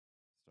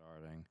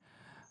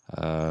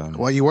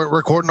Well, you weren't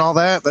recording all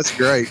that? That's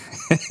great.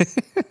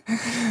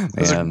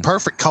 It's a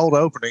perfect cold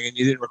opening, and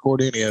you didn't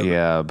record any of it.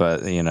 Yeah,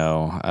 but,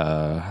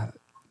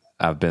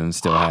 I've been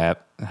still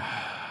happy.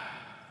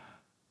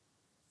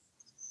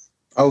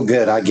 Oh,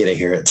 good. I get to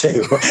hear it,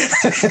 too.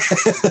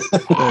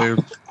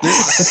 Dude,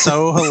 this is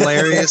so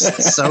hilarious.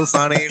 It's so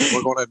funny.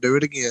 We're going to do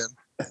it again.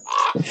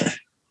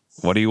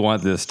 What do you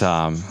want this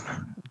time?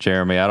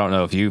 Jeremy, I don't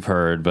know if you've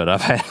heard, but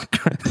I've had...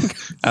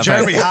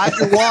 Jeremy, hide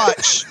your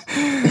watch.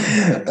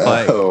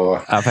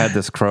 I've had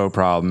this crow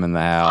problem in the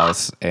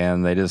house,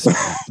 and they just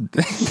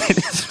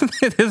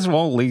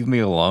won't leave me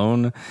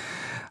alone.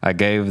 I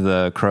gave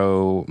the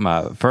crow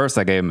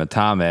I gave him a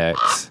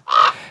Timex,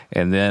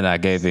 and then I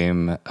gave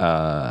him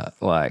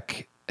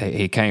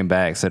he came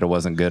back, said it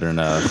wasn't good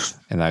enough,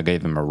 and I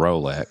gave him a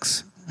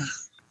Rolex.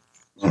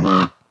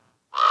 Mm-hmm.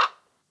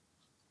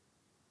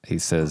 He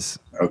says,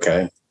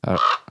 "Okay."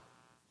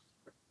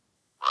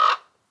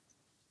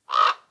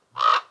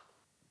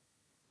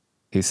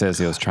 He says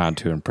he was trying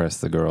to impress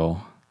the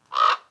girl.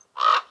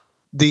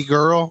 The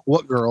girl?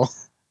 What girl?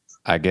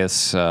 I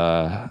guess,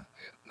 I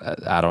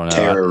don't know.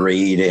 Tara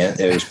Reid.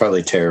 It was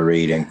probably Tara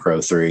Reid in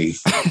Crow 3.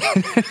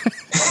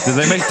 Did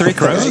they make 3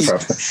 crows?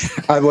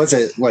 Was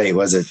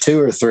it 2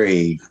 or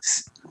 3?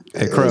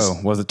 Hey, Crow,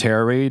 was it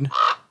Tara Reid?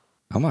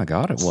 Oh my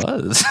God, it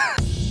was.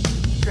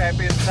 Strap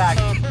in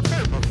tight.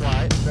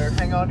 Better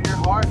hang on to your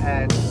hard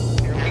hat.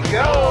 Here we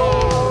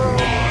go.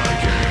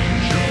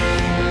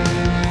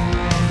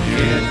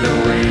 Get the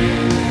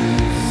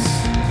wings,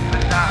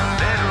 But not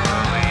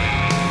literally.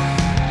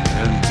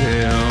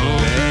 until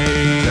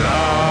they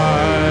die.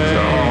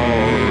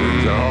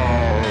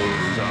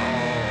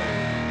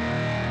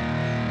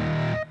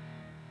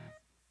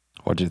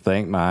 What'd you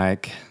think,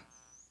 Mike?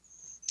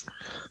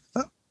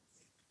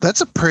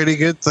 That's a pretty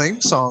good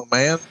theme song,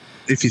 man.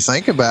 If you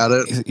think about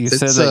it. You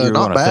said that you were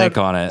going to think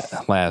on it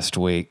last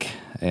week,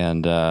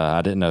 and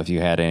I didn't know if you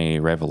had any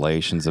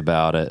revelations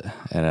about it.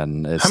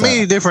 And it's, how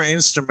many different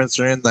instruments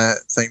are in that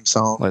theme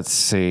song? Let's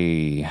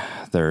see.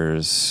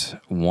 There's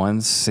one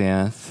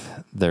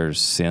synth. There's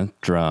synth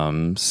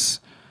drums.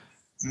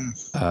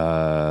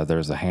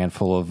 There's a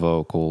handful of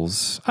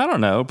vocals. I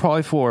don't know,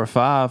 probably 4 or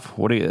 5.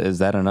 Is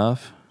that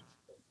enough?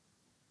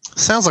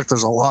 Sounds like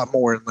there's a lot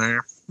more in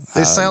there.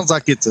 It sounds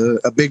like it's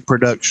a big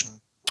production.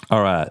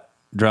 All right.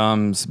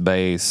 Drums,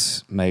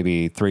 bass,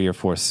 maybe 3 or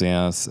 4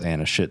 synths,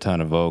 and a shit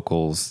ton of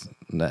vocals.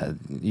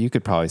 You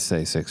could probably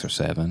say 6 or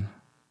 7.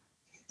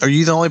 Are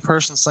you the only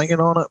person singing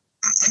on it?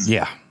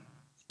 Yeah.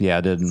 Yeah,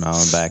 I did my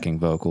own backing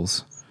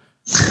vocals.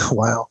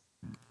 Wow.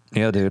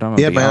 Yeah, dude, I'm a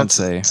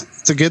Beyonce. Man,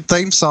 it's a good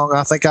theme song.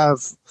 I think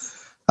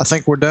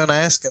we're done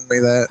asking me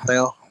that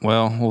now.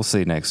 Well, we'll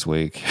see next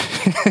week.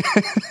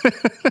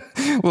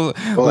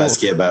 We'll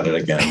ask you about it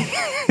again.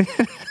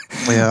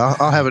 Yeah,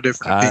 I'll have a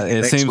different opinion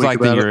it next seems week like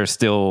that about you're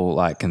still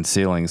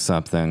concealing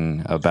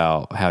something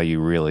about how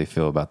you really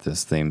feel about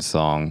this theme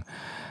song.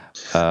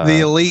 The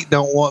elite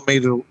don't want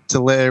me to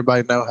let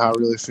everybody know how I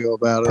really feel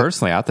about it.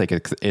 Personally, I think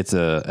it's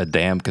a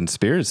damn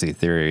conspiracy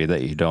theory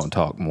that you don't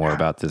talk more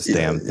about this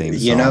damn theme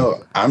song. You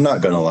know, I'm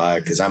not going to lie,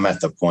 because I'm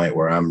at the point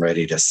where I'm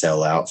ready to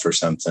sell out for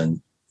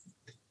something.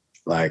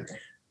 Like,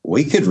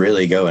 we could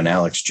really go an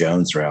Alex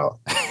Jones route.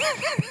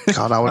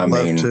 God, I would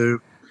love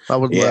to. I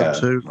would love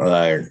to.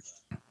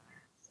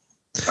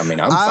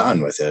 I'm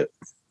fine with it.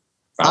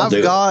 I've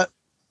got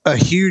a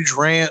huge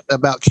rant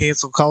about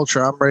cancel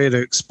culture I'm ready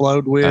to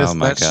explode with. Oh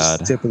my That's God. just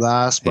the tip of the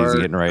iceberg. He's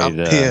getting ready I'm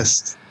to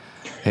pissed.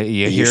 Hey,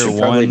 You should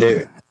probably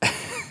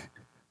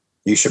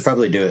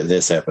do it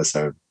this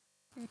episode.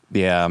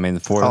 Yeah, I mean,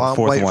 the fourth I'm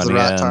one waiting for the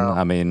right in. time.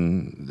 I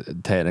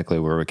mean, technically,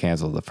 we were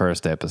canceled the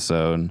first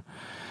episode.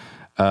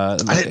 I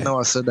didn't know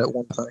I said that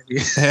one time.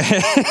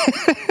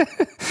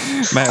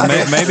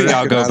 Maybe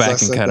I'll go recognize I back and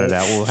said cut it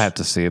that. out. We'll have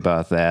to see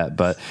about that.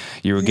 But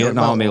you were getting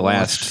on me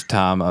last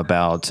time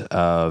about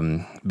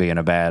being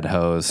a bad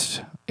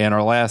host. In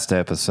our last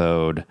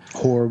episode,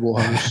 Horrible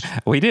host.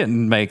 we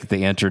didn't make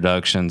the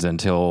introductions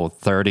until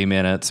 30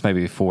 minutes,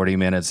 maybe 40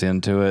 minutes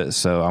into it.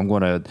 So I'm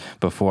going to,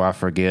 before I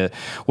forget,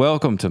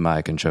 welcome to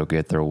Mike and Joe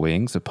Get Their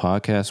Wings, a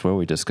podcast where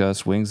we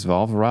discuss wings of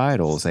all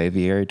varietals,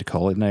 aviary to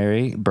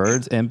culinary,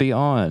 birds, and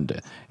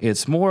beyond.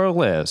 It's more or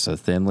less a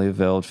thinly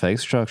veiled fake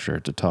structure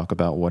to talk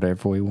about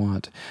whatever we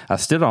want. I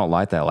still don't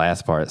like that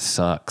last part. It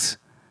sucks.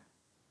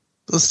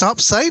 Well, stop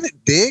saying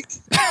it, Dick.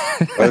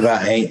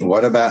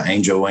 What about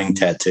angel wing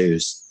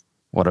tattoos?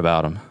 What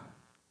about them?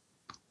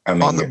 I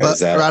mean, On the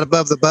butt, right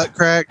above the butt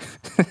crack.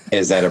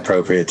 Is that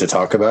appropriate to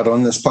talk about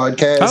on this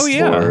podcast? Oh,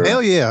 yeah.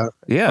 Hell yeah.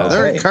 Yeah,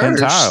 They're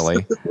encouraged.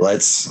 entirely.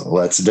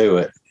 Let's do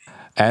it.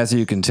 As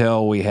you can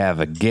tell, we have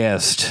a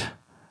guest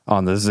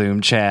on the Zoom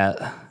chat.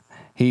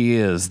 He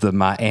is the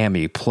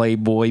Miami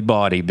Playboy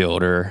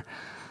bodybuilder.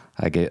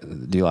 Do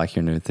you like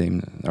your new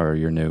theme or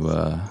your new?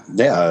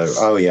 Yeah.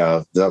 Oh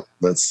yeah. Yep.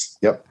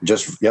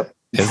 Yep.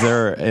 Is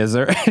there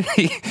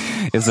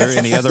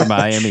any other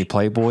Miami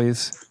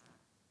Playboys?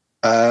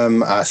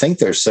 I think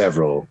there's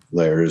several.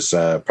 There's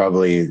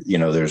probably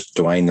there's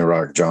Dwayne the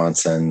Rock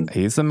Johnson.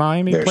 He's the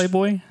Miami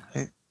Playboy.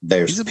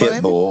 There's He's a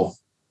Miami? Pitbull.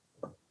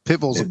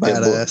 Pitbull's a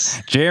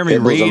badass. Jeremy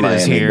Pitbull's a Reed is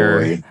Miami here.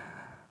 boy.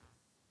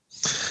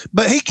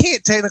 But he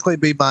can't technically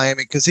be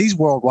Miami because he's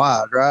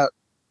worldwide, right?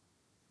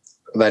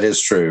 That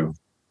is true.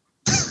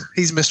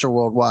 He's Mr.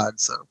 Worldwide.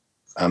 So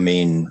I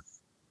mean,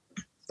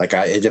 like,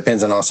 it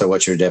depends on also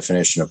what your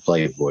definition of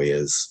Playboy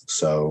is.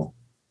 So,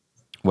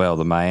 Well,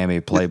 the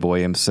Miami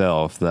Playboy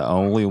himself, the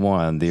only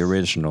one, the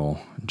original,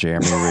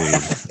 Jeremy Reed.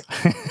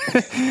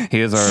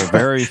 He is our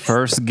very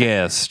first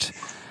guest.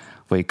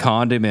 We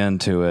conned him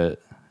into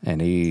it,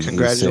 and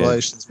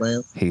congratulations,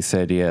 man. He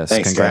said yes.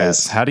 Thanks,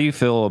 Congrats. guys. How do you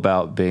feel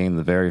about being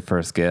the very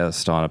first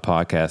guest on a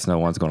podcast no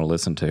one's going to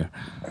listen to?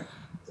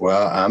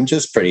 well, I'm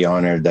just pretty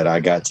honored that I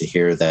got to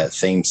hear that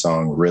theme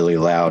song really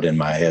loud in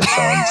my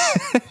headphones.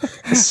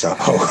 So,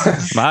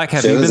 Mike,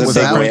 have it you was been a big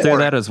suffering win. through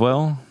that as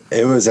well?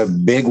 It was a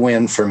big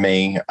win for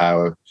me.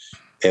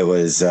 It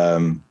was,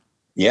 I'm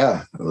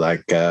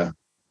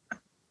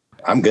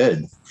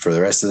good for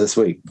the rest of this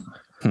week.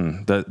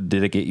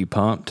 Did it get you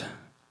pumped?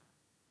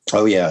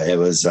 Oh yeah, it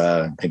was.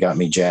 It got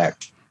me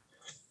jacked,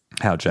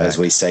 How, Jack? as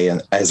we say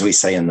in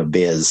the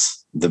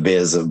biz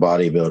of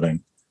bodybuilding.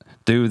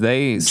 Do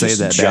they say Just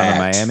that down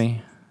in jacked.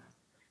 Miami?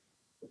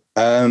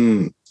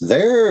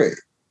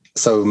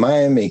 So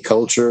Miami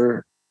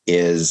culture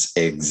is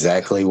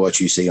exactly what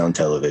you see on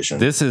television.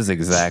 This is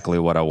exactly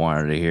what I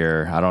wanted to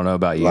hear. I don't know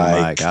about you,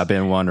 Mike. I've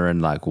been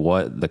wondering,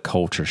 what the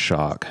culture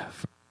shock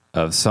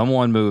of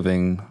someone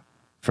moving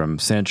from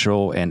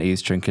Central and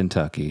Eastern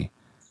Kentucky,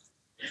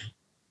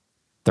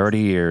 30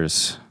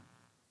 years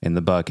in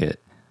the bucket,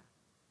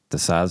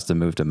 decides to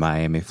move to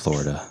Miami,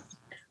 Florida.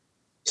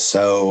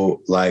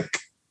 So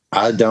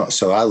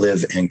I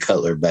live in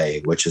Cutler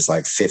Bay, which is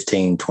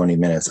 15, 20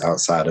 minutes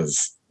outside of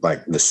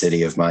the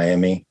city of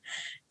Miami.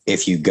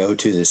 If you go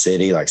to the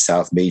city, like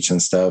South Beach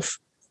and stuff,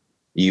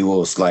 you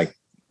will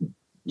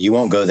you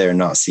won't go there and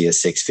not see a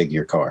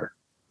 6-figure car.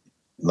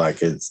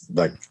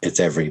 It's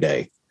every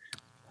day.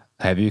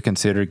 Have you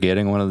considered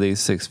getting one of these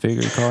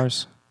 6-figure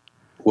cars?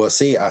 Well,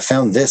 see, I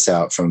found this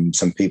out from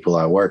some people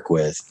I work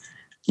with.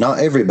 Not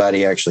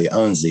everybody actually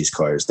owns these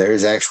cars.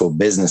 There's actual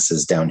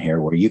businesses down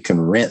here where you can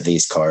rent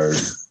these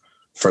cars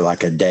for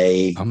a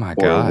day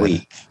or a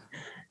week.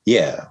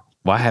 Yeah.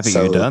 Why haven't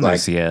you done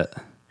this yet?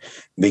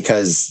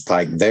 Because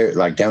they're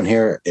down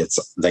here,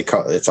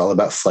 it's all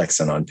about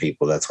flexing on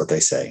people. That's what they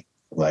say.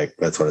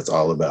 That's what it's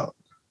all about.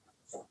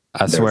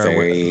 I They're swear,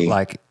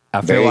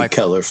 I feel like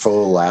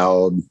colorful,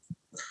 loud.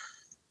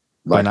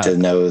 To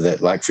know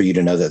that, for you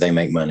to know that they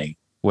make money.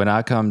 When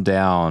I come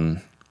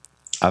down,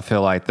 I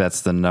feel like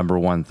that's the number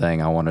one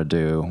thing I want to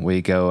do.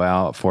 We go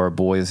out for a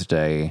boys'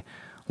 day.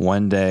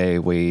 One day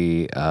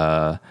we,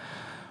 I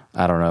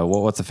don't know,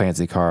 what's a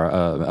fancy car?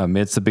 A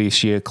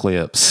Mitsubishi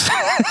Eclipse.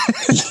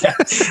 Yeah.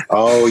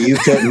 Oh, you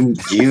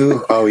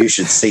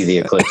should see the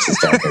Eclipses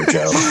down here,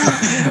 Joe.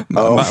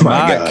 Oh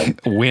my God.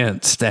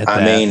 Winced at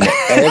that. I mean,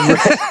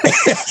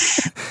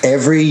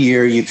 every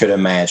year you could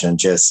imagine,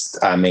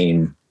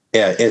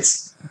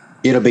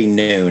 it'll be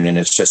noon and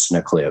it's just an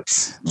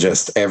Eclipse,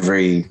 just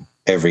every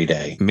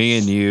day. Me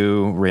and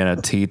you rent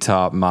a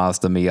T-top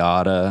Mazda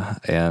Miata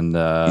and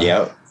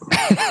yep.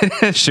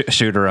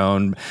 shoot our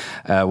own.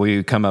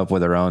 We come up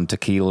with our own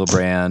tequila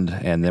brand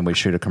and then we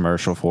shoot a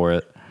commercial for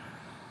it.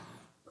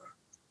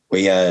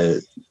 We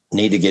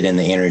need to get in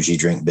the energy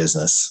drink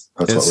business.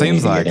 That's it what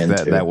seems we need like to get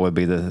into. that would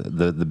be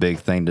the big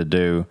thing to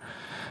do.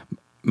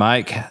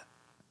 Mike,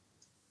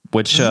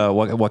 which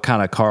what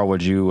kind of car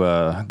would you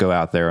go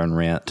out there and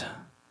rent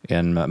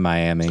in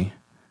Miami?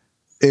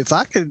 If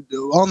I could,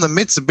 on the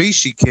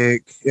Mitsubishi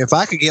kick, if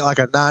I could get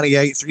a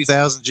 98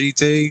 3000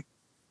 GT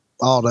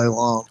all day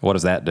long. What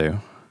does that do?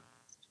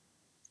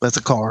 That's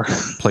a car.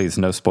 Please,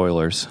 no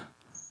spoilers.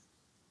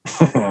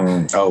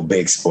 Oh,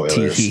 big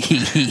spoilers.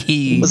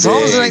 As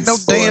long as it ain't no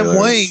damn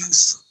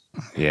wings.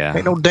 Yeah.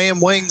 Ain't no damn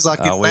wings like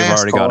in NASCAR. We've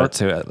already got it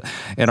to it.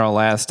 In our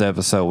last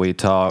episode, we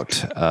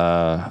talked,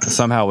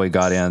 somehow we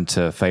got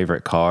into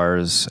favorite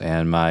cars,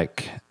 and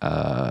Mike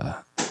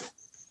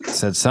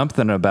said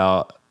something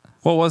about,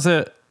 what was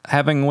it?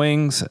 Having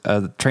wings,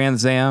 a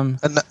Trans Am?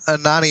 A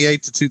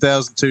 98 to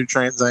 2002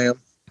 Trans Am.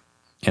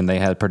 And they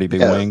had pretty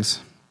big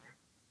wings?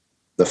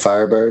 The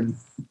Firebird?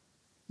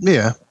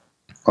 Yeah.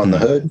 On the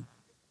hood?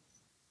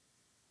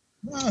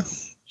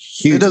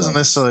 Huge. It doesn't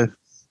necessarily.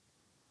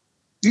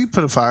 You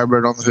put a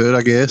Firebird on the hood,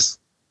 I guess.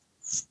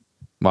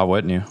 Why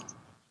wouldn't you?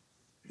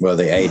 Well,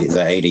 the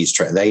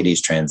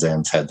 80s Trans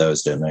Ams had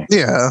those, didn't they?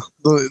 Yeah,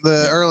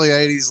 the early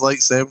 80s, late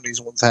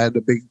 70s ones had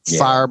the big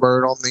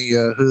Firebird on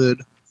the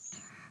hood.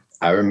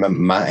 I remember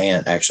my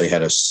aunt actually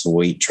had a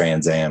sweet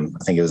Trans Am.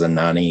 I think it was a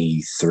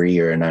 93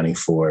 or a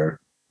 94.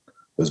 It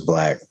was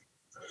black.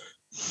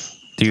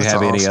 Do you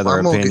have any awesome. other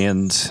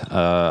opinions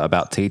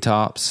about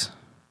T-tops?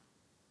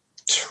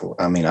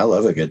 I mean, I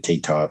love a good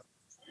T-top.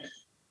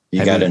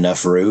 You got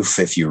enough roof.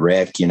 If you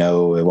wreck,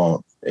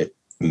 it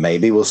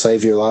maybe will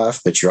save your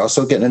life, but you're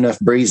also getting enough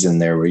breeze in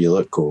there where you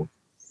look cool.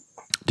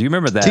 Do you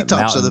remember that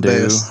T-tops Mountain are the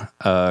Dew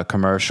best.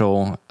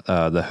 commercial,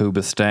 the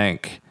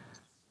Hoobastank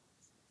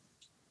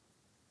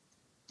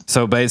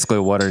So basically,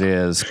 what it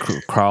is,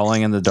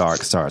 crawling in the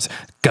dark starts.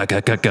 Ga ga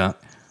ga ga.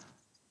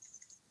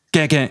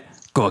 Ga ga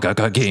ga ga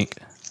ga ga.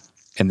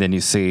 And then you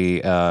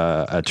see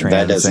a Trans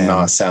That does Am.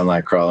 not sound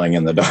like crawling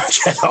in the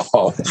dark at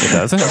all. It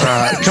doesn't.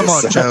 Come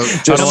on, Joe.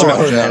 Just Come on,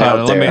 throwing that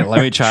out there.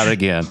 Let me try it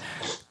again.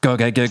 Go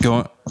ga ga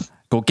go.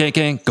 Go get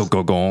go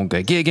go go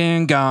go get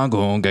go go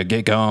go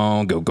get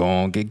go go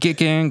go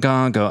get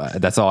go go.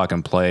 That's all I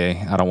can play.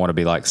 I don't want to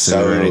be like sued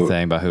or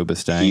anything by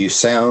Hoobastank. You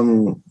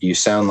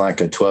sound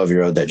like a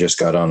 12-year-old that just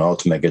got on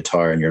Ultimate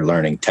Guitar and you're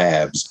learning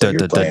tabs, but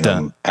you're playing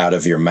them out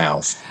of your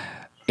mouth.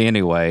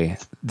 Anyway,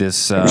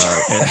 this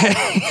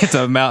it's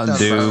a Mountain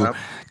Dew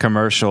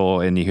commercial,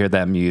 and you hear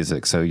that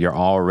music, so you're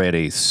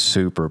already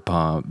super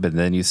pumped. But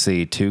then you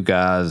see two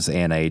guys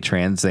in a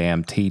Trans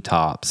Am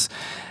T-tops.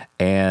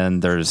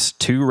 And there's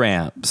two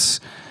ramps,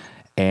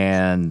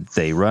 and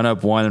they run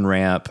up one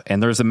ramp,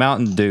 and there's a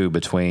Mountain Dew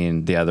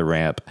between the other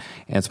ramp.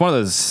 And it's one of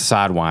those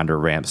sidewinder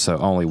ramps, so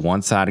only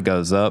one side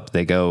goes up.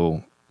 They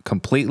go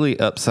completely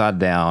upside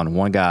down.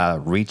 One guy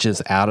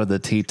reaches out of the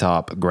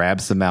T-top,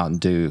 grabs the Mountain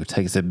Dew,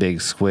 takes a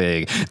big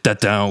swig. Go get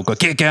down, go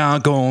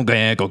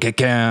get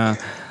down.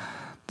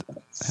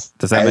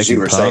 Does that make you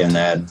were pumped? saying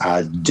that,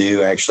 I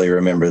do actually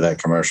remember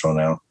that commercial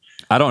now.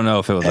 I don't know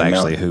if it was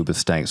actually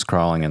Hoobastank's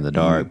crawling in the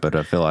dark, but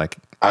I feel like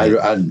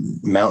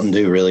Mountain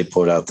Dew really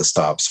pulled out the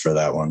stops for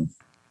that one.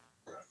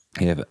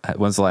 Yeah.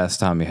 When's the last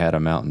time you had a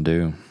Mountain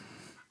Dew?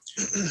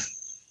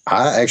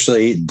 I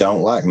actually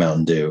don't like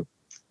Mountain Dew.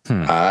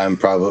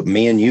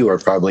 Me and you are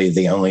probably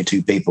the only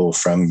two people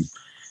from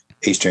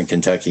Eastern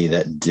Kentucky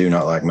that do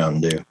not like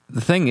Mountain Dew. The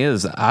thing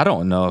is, I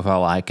don't know if I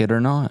like it or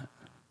not.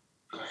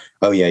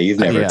 Oh yeah, you've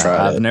never tried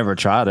it. I've never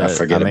tried it. I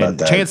forget about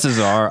that. Chances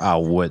are I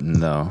wouldn't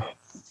though.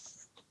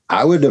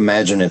 I would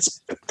imagine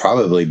it's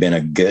probably been a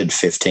good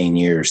 15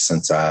 years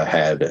since I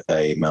had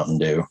a Mountain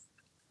Dew.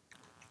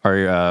 Are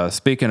you,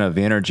 speaking of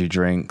energy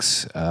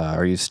drinks,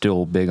 are you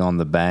still big on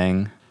the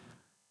Bang?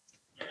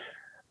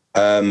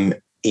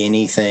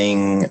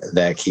 Anything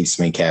that keeps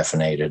me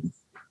caffeinated.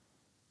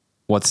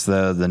 What's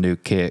the new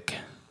kick?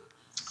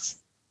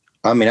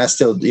 I mean, I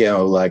still,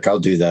 like I'll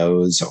do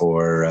those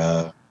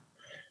or,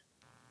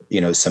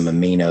 some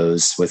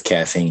aminos with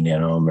caffeine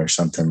in them or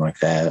something like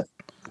that.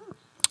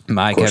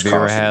 Mike, have you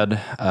ever had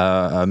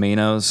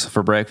aminos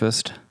for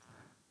breakfast?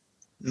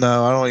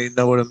 No, I don't even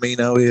know what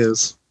amino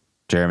is.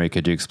 Jeremy,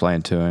 could you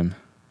explain to him?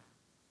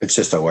 It's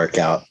just a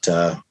workout.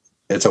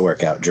 It's a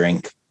workout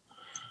drink.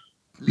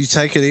 You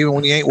take it even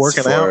when you ain't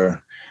working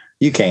out?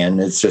 You can.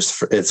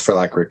 It's for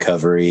like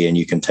recovery, and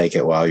you can take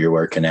it while you're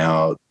working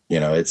out.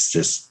 It's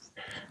just,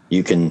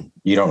 you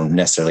don't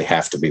necessarily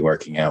have to be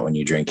working out when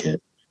you drink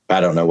it.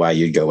 I don't know why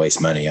you'd go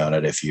waste money on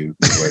it if you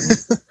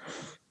wouldn't.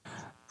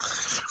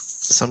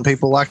 Some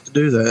people like to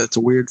do that. It's a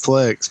weird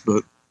flex,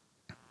 but.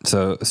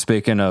 So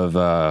speaking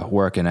of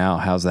working out,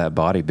 how's that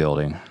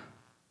bodybuilding?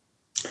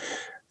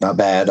 Not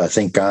bad. I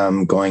think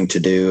I'm going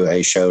to do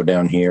a show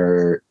down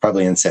here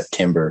probably in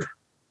September.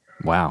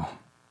 Wow.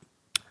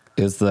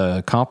 Is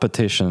the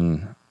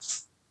competition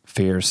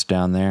fierce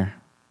down there?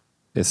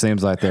 It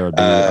seems like there would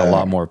be a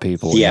lot more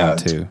people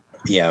too.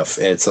 Yeah,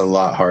 it's a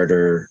lot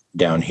harder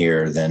down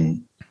here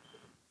than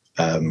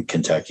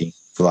Kentucky.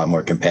 It's a lot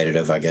more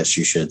competitive, I guess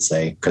you should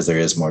say, because there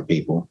is more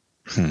people.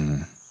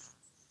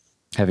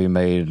 Have you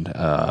made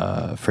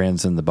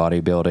friends in the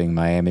bodybuilding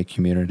Miami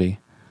community?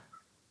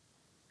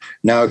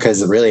 No,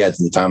 because really at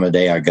the time of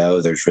day I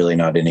go, there's really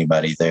not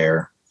anybody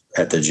there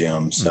at the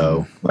gym.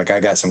 So I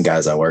got some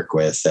guys I work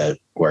with that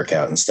work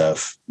out and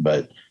stuff.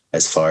 But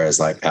as far as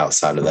like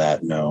outside of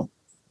that, no.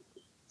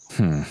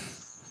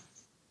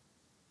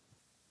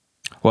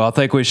 Well, I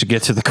think we should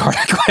get to the card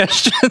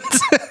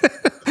questions.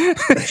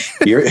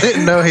 I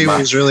didn't know he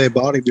was really a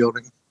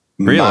bodybuilding.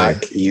 Really?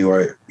 Mike,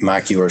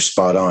 you are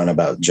spot on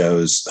about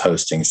Joe's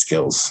hosting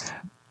skills.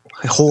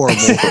 Horrible.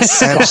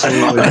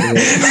 Absolutely.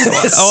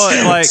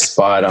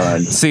 Spot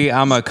on. See,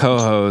 I'm a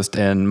co-host,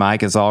 and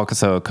Mike is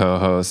also a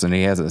co-host, and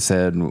he hasn't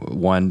said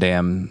one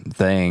damn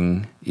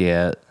thing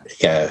yet.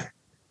 Yeah.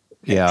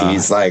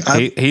 He's like,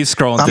 he's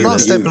scrolling I'm through. not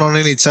stepping on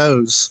any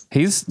toes.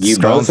 He's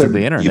scrolling through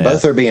the internet. You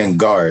both are being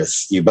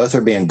Garth.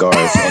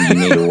 And you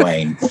need a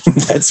Wayne.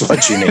 That's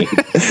what you need.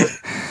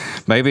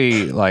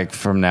 Maybe like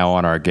from now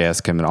on, our guests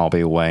can all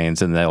be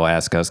Waynes, and they'll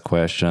ask us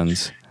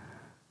questions.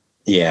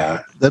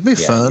 Yeah. That'd be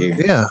fun.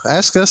 Yeah.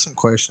 Ask us some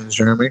questions,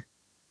 Jeremy.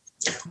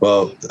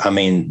 Well, I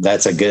mean,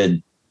 that's a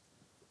good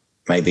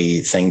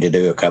maybe thing to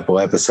do a couple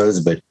episodes,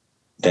 but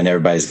then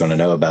everybody's going to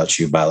know about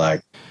you by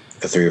like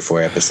 3 or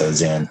 4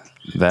 episodes in.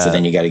 So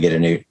then you got to get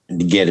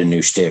a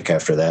new shtick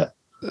after that.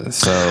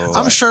 So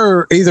I'm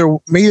sure either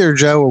me or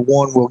Joe or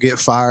one will get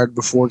fired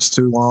before it's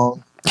too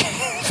long.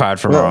 Fired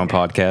from our own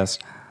podcast.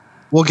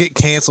 We'll get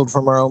canceled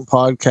from our own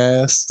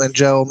podcast, and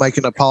Joe will make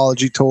an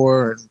apology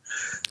tour and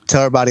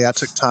tell everybody I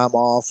took time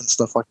off and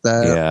stuff like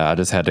that. Yeah, I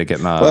just had to get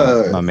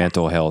my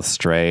mental health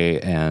straight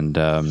and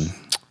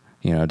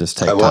just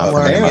take time for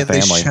my family.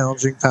 These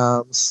challenging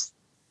times.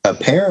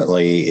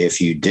 Apparently,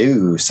 if you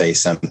do say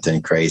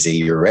something crazy,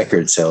 your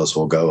record sales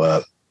will go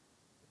up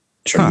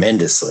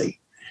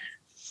tremendously.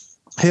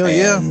 Hell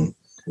yeah. And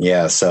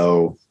yeah,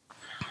 so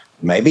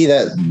maybe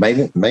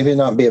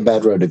not be a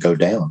bad road to go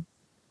down.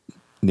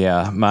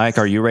 Yeah. Mike,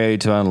 are you ready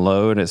to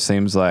unload? It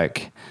seems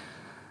like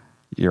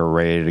you're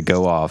ready to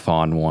go off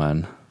on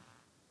one.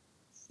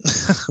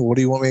 What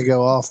do you want me to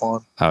go off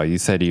on? Oh, you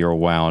said you were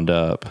wound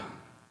up.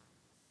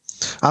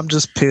 I'm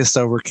just pissed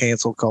over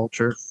cancel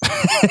culture.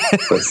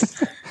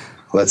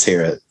 Let's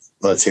hear it.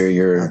 Let's hear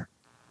your.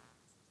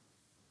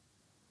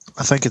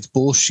 I think it's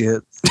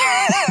bullshit.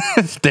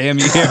 Damn,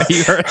 you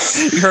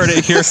heard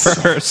it here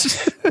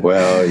first.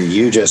 Well,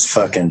 you just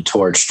fucking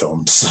torched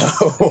them, so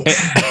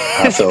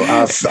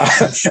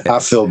I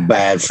feel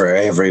bad for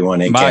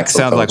everyone in Mike cancel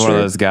sounds like one of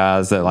culture. those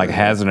guys that like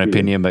has an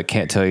opinion but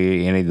can't tell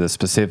you any of the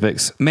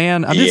specifics.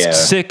 Man, I'm just Yeah.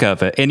 sick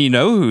of it. And you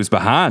know who's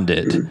behind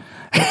it.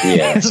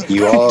 Yeah,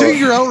 you all Do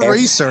your own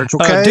research,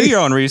 okay? Do your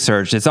own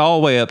research. It's all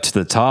the way up to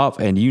the top,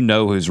 and you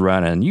know who's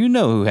running. You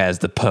know who has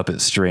the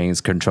puppet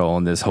strings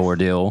controlling this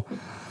ordeal.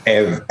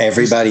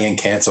 Everybody in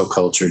cancel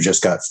culture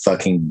just got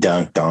fucking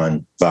dunked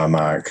on by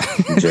Mike.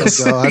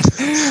 Just God,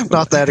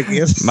 not that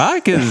again.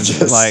 Mike is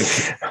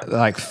Just-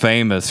 like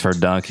famous for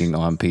dunking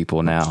on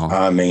people now.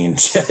 I mean,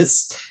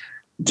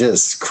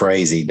 just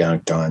crazy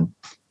dunked on.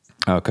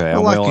 Okay,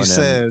 Well, like you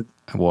said,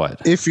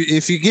 what if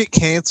you get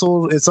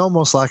canceled, it's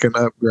almost like an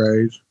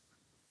upgrade.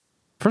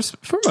 for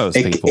most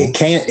people?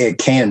 It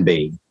can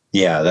be.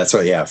 Yeah, that's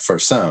what. Yeah, for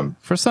some.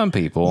 For some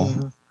people.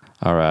 Mm-hmm.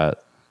 All right.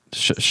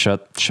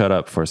 Shut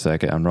up for a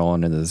second. I'm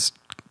rolling in this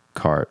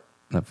cart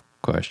of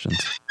questions.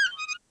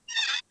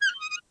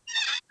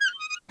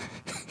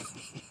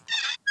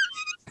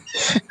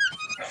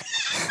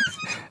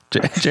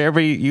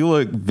 Jeremy, you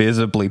look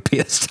visibly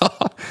pissed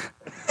off.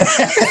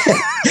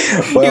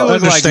 You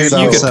look like you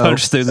could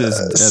punch through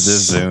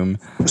this Zoom.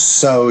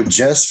 So,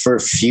 just for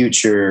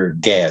future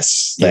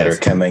guests that Yes. are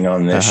coming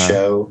on this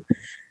show,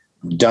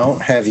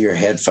 don't have your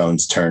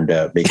headphones turned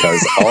up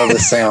because all the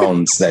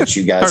sounds that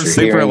you guys Are are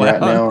super hearing right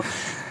loud. now,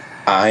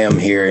 I am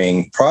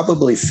hearing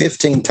probably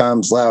 15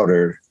 times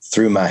louder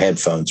through my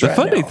headphones The right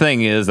funny now.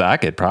 thing is, I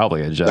could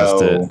probably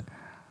adjust it.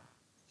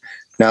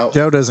 No,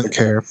 Joe doesn't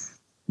care.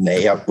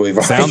 yep, we've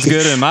already, Sounds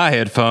good in my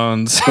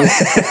headphones.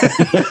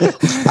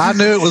 I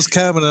knew it was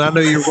coming, and I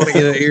knew you were going to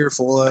get an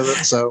earful of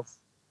it. So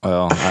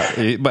Well,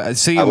 but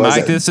see, I Mike,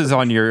 wasn't- this is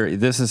on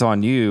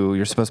you.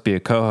 You're supposed to be a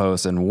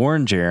co-host and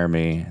warn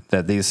Jeremy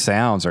that these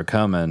sounds are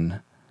coming,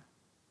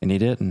 and he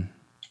didn't.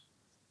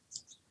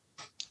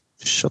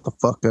 shut the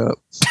fuck up.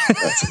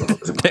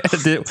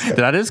 Did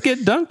I just get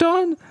dunked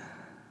on?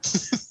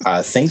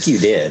 I think you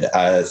did.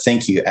 I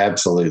think you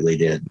absolutely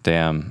did.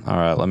 Damn. All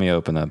right, let me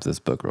open up this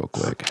book real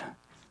quick.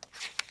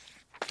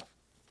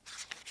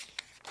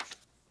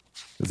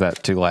 Is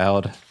that too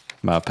loud?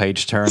 My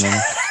page turning?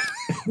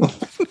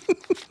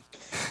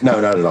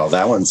 No, not at all.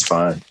 That one's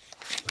fine.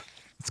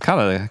 It's kind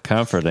of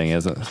comforting,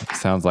 isn't it?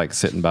 Sounds like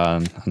sitting by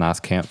a nice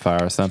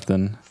campfire or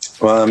something.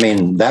 Well, I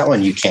mean, that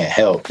one you can't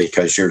help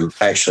because you're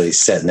actually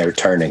sitting there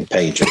turning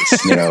pages,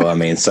 you know, I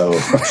mean, so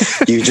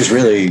you just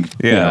really,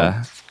 Yeah. you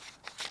know,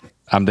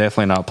 I'm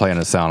definitely not playing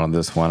a sound on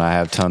this one. I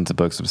have tons of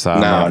books beside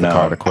me. I no,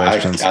 have the card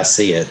of questions. I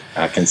see it.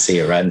 I can see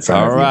it right in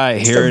front All of you. right,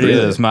 It's here the it real-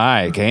 is,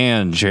 Mike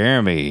and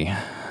Jeremy.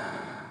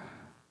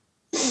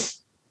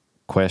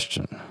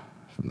 Question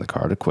from the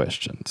card of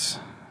questions.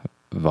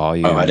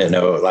 Volume. Oh, I didn't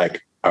know,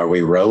 like, are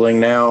we rolling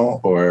now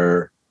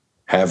or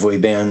have we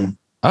been?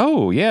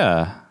 Oh,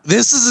 yeah.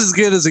 This is as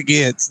good as it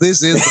gets.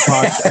 This is the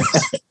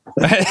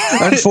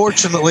podcast.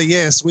 Unfortunately,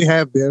 yes, we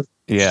have been.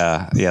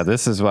 Yeah.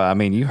 This is why. I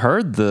mean, you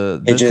heard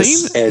the It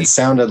theme.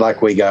 sounded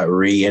like we got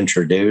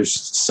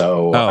reintroduced.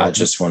 So Oh. I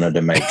just wanted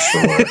to make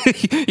sure.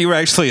 You were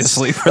actually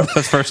asleep for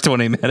the first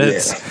 20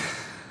 minutes.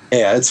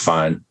 Yeah, it's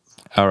fine.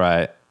 All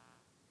right.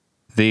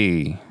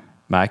 The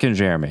Mike and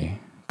Jeremy,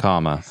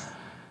 comma.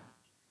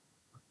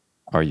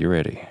 Are you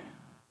ready?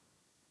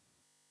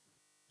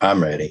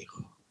 I'm ready.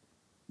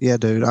 Yeah,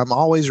 dude. I'm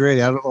always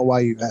ready. I don't know why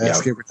you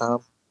ask every time.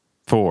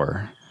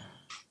 4.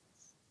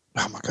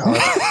 Oh my god.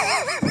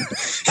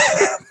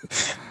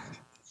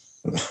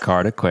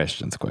 Card of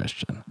questions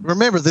question.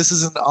 Remember, this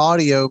is an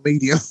audio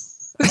medium.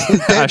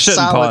 I shouldn't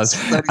Silence pause.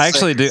 for 30 I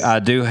actually seconds. I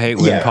do hate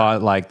when Yeah.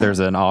 like there's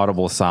an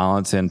audible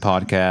silence in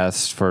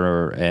podcasts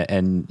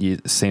and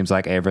it seems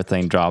like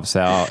everything drops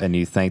out and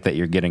you think that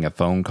you're getting a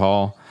phone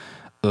call.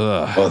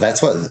 Ugh. Well,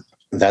 that's what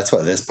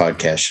this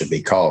podcast should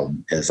be called,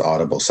 is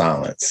audible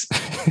silence.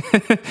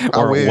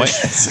 Or wish.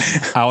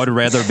 what? I would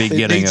rather be It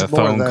getting needs a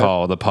more of phone that.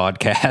 call, the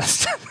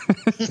podcast.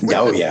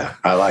 Oh yeah,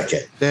 I like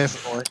it.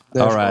 Definitely.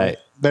 All right.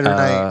 Better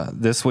name.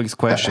 This week's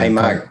question. Hey,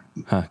 Mike.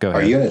 Go ahead.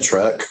 Are you in a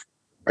truck?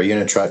 Are you in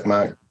a truck,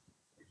 Mike?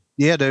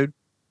 Yeah, dude.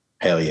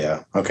 Hell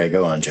yeah. Okay,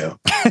 go on, Joe.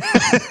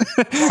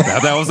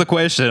 That was the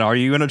question. Are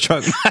you in a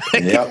truck?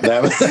 Yep,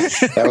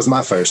 that was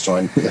my first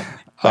one.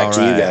 Back All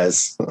to you right.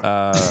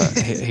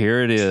 guys.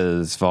 Here it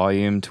is,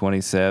 volume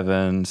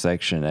 27,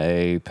 section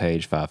A,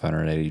 page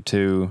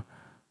 582.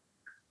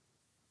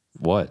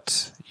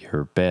 What's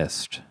your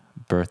best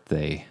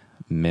birthday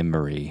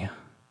memory?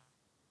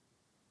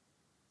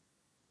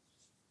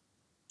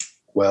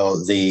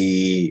 Well,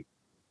 the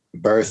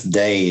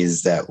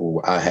birthdays that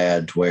I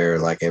had where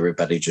like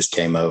everybody just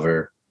came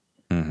over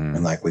Mm-hmm.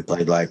 and like we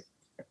played like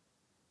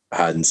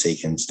hide and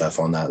seek and stuff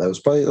on that.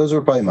 Those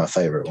were probably my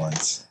favorite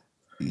ones.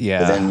 Yeah.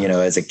 But then, you know,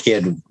 as a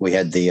kid, we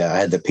had I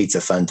had the Pizza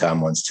Fun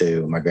Time ones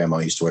too. My grandma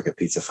used to work at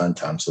Pizza Fun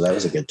Time, so that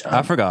was a good time.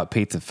 I forgot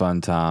Pizza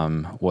Fun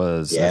Time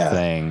was a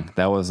thing.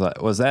 That was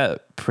like, was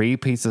that pre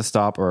Pizza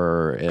Stop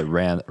or it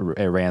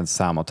ran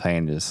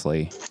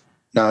simultaneously?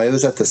 No, it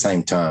was at the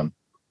same time.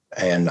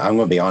 And I'm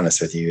going to be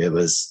honest with you, it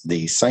was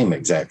the same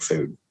exact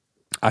food.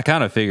 I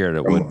kind of figured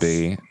it would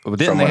be. But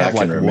didn't they have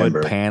like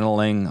wood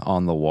paneling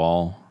on the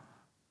wall?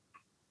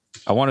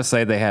 I want to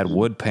say they had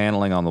wood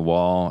paneling on the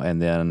wall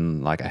and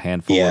then like a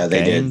handful of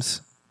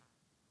games.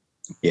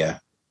 Did. Yeah.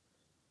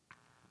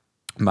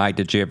 Mike,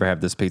 did you ever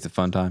have this Pizza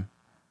Fun Time?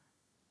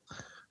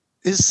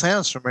 It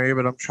sounds familiar,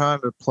 but I'm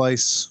trying to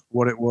place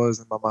what it was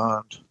in my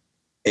mind.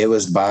 It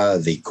was by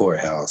the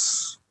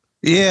courthouse.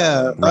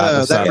 Yeah, right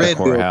beside that the red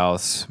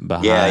courthouse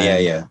behind.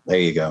 Yeah. There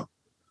you go.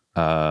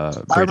 I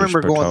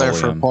remember going there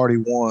for a party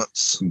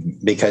once.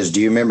 Because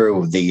do you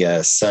remember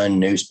the Sun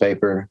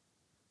newspaper?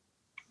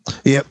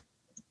 Yep.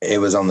 It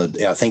was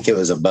I think it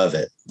was above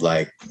it.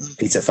 Like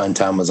Pizza Fun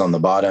Time was on the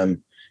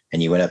bottom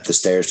and you went up the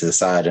stairs to the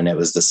side and it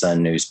was the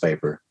Sun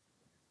newspaper.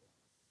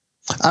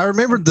 I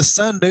remember the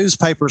Sun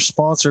newspaper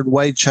sponsored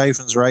Wade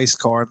Chafin's race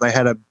car and they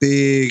had a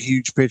big,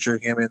 huge picture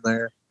of him in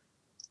there.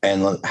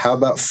 And look, how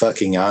about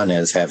fucking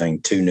Inez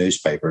having 2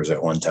 newspapers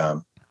at one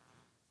time?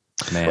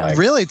 Man. Like,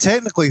 really,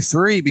 technically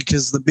 3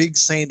 because the Big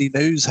Sandy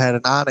News had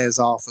an Inez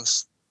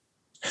office.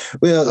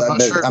 well, But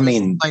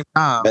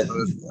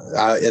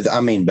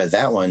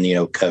that one, you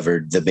know,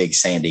 covered the Big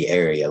Sandy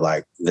area.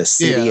 Like the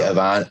city of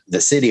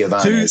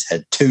Inez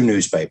had 2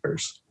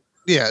 newspapers.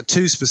 Yeah,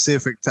 2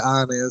 specific to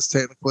Inez,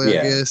 technically,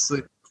 I guess. So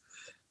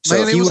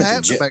Man, it was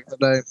happening back in the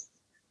day.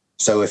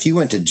 So if you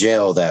went to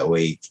jail that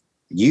week,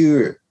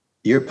 your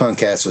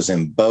punk ass was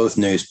in both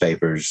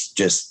newspapers.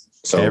 Just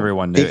so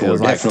everyone knew. People it was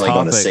were like definitely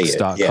going to see it.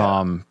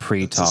 Topics.com,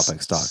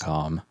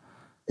 pre-topics.com.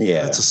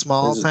 Yeah, it's a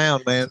small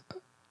town, man.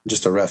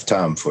 Just a rough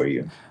time for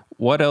you.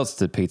 What else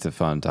did Pizza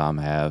Fun Time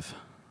have?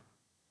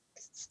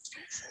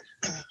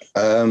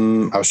 I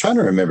was trying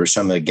to remember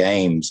some of the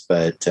games,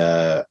 but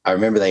I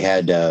remember they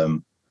had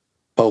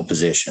pole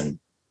position.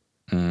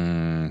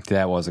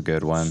 That was a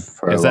good one.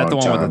 Is that the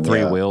one with the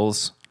 3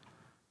 wheels?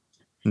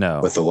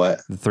 No. With the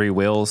what? The 3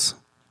 wheels?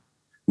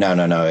 No.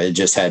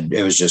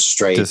 It was just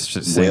straight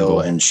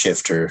wheel and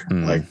shifter.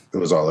 Like it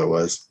was all it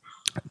was.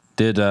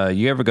 Did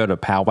you ever go to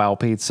Pow Wow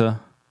Pizza?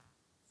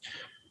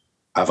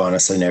 I've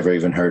honestly never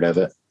even heard of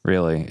it.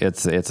 Really?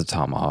 It's a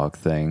tomahawk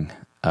thing.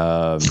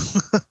 You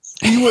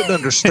wouldn't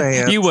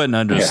understand. You wouldn't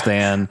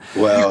understand.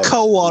 Yeah. Well, you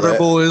Coldwater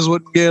boys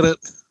wouldn't get it.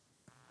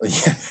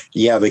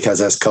 Yeah,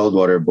 because us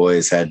Coldwater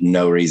boys had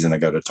no reason to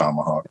go to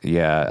Tomahawk.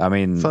 Yeah, I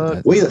mean,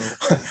 we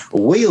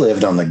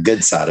lived on the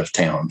good side of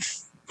town,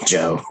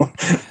 Joe.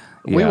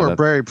 We were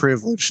very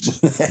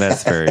privileged.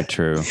 That's very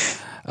true.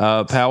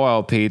 Pow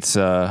Wow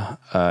Pizza,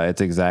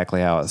 it's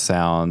exactly how it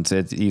sounds.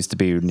 It used to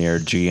be near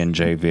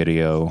G&J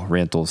Video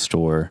rental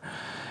store,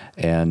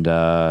 and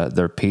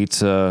their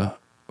pizza,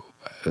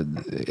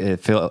 it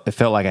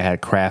felt like it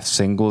had craft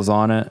singles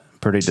on it.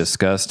 Pretty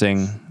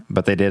disgusting.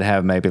 But they did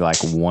have maybe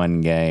like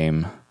one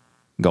game,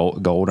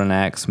 Golden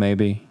Axe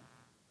maybe.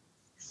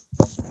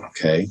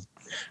 Okay.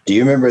 Do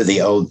you remember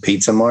the old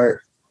Pizza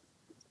Mart?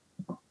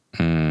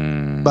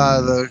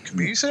 By the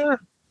community center?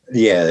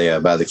 Yeah,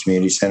 by the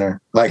community center.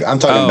 Like I'm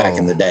talking back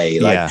in the day.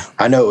 Like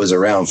I know it was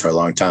around for a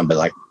long time, but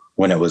like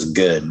when it was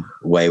good,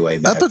 way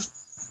back.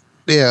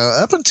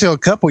 Up until a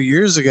couple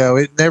years ago,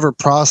 it never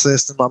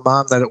processed in my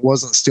mind that it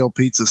wasn't still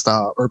Pizza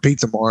Stop or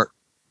Pizza Mart.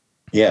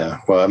 Yeah,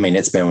 well, I mean,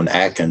 it's been with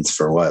Atkins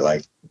for what,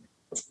 like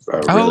a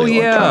really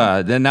long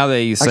time. Then now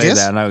that you say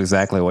that, I know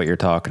exactly what you're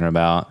talking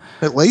about.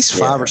 At least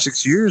 5 or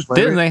 6 years,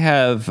 maybe. Didn't they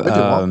have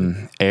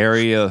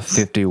Area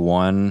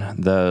 51,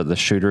 the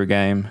shooter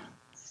game?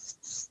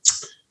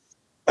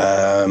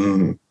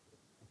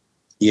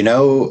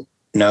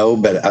 No,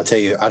 but I'll tell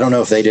you, I don't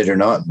know if they did or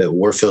not, but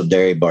Warfield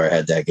Dairy Bar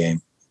had that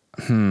game.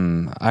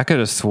 I could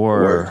have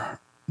swore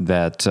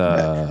that.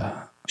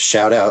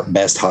 Shout out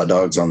best hot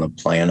dogs on the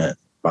planet,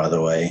 by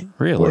the way.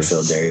 Really?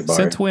 Warfield Dairy Bar.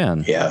 Since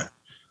when? Yeah.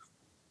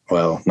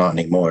 Well, not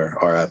anymore.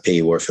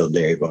 R.I.P. Warfield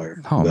Dairy Bar.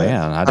 Oh,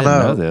 man. I didn't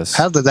know this.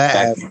 How did that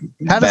happen?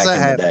 How does that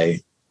happen?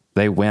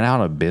 They went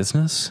out of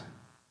business?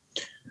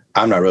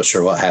 I'm not real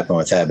sure what happened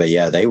with that, but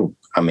yeah,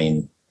 I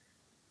mean,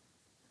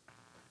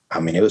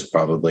 it was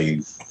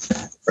probably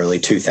early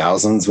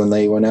 2000s when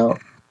they went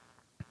out.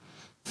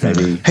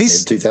 Maybe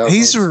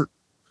 2000s.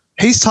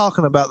 He's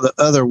talking about the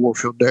other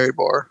Warfield Dairy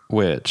Bar.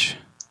 Which?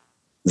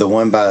 The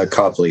one by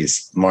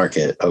Copley's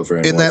Market over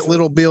in that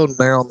little building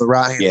there on the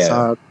right hand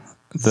side.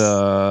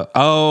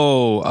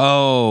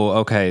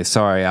 Okay.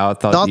 Sorry, I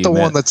thought not the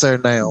one that's there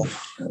now.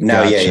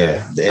 No,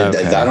 gotcha. Yeah.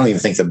 Okay. I don't even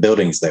think the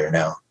building's there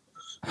now.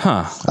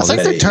 Huh? I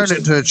think they turned it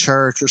into a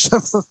church or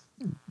something.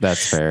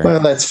 That's fair. Well,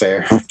 that's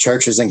fair.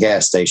 Churches and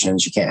gas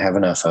stations, you can't have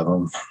enough of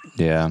them.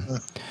 Yeah,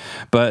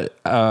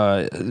 but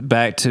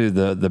back to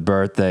the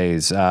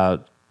birthdays.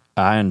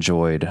 I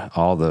enjoyed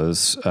all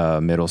those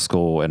middle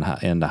school and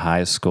into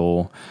high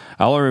school.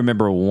 I only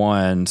remember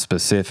one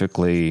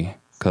specifically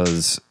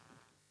because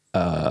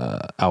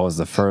I was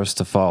the first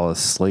to fall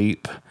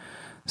asleep.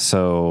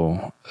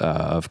 So,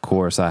 of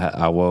course,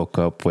 I woke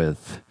up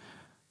with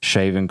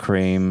shaving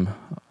cream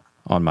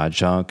on my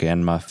junk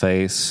and my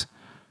face.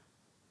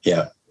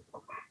 Yeah.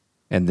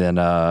 And then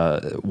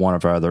one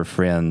of our other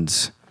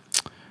friends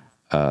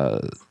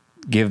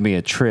gave me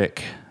a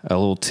trick, a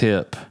little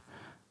tip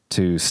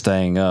to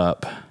staying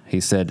up. He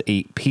said,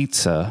 eat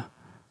pizza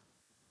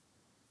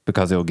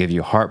because it'll give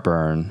you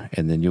heartburn,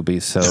 and then you'll be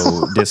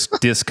so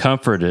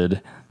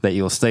discomforted that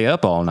you'll stay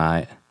up all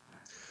night.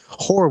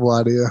 Horrible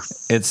idea.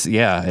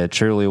 It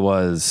truly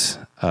was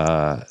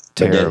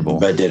terrible.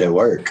 But did it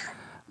work?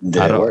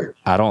 Did it work?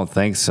 I don't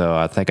think so.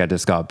 I think I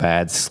just got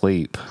bad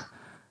sleep.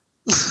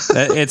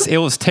 It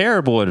was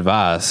terrible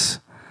advice.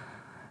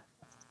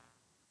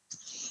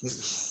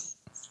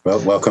 Well,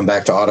 welcome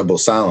back to Audible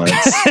Silence.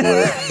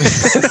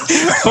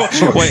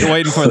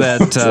 Waiting for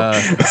that.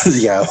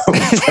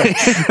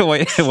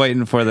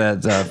 Waiting for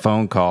that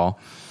phone call.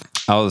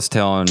 I was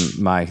telling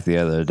Mike the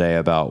other day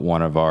about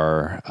one of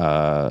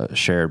our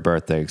shared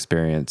birthday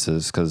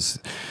experiences, because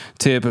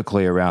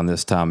typically around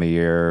this time of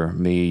year,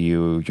 me,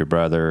 you, your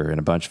brother, and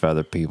a bunch of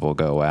other people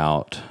go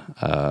out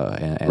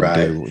and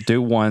right.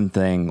 do one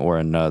thing or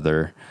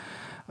another.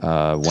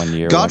 1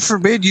 year. God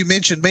forbid you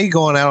mentioned me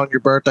going out on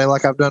your birthday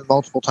like I've done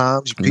multiple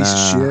times, you piece of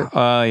shit.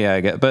 Yeah, I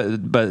get,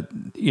 but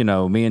you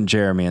know, me and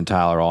Jeremy and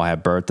Tyler all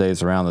have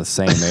birthdays around the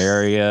same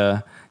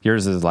area.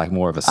 Yours is like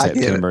more of a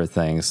September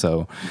thing,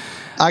 so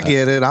I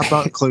get it. I'm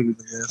not included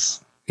in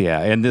this.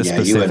 Yeah, in this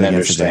specific you wouldn't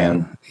incident.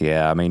 understand.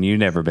 Yeah, I mean, you've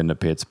never been to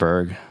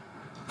Pittsburgh.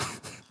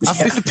 I've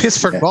been to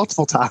Pittsburgh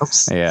multiple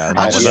times. Yeah,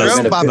 I just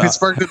drove by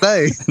Pittsburgh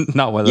today.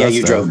 Not with us. Yeah,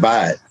 you drove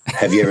by it.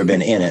 Have you ever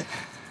been in it?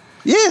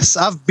 Yes,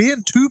 I've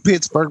been to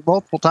Pittsburgh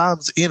multiple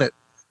times in it.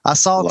 I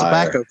saw a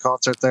tobacco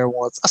concert there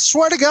once. I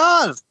swear to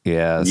God.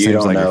 Yeah, you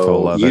don't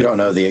know. You don't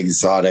know the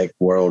exotic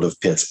world of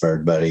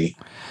Pittsburgh, buddy.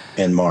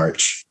 In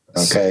March,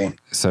 okay.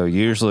 So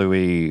usually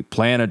we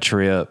plan a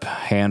trip,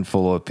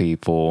 handful of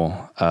people.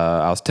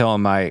 I was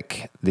telling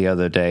Mike the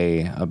other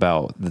day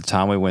about the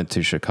time we went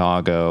to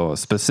Chicago,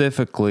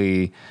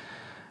 specifically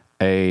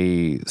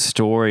a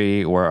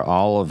story where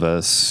all of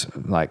us,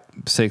 like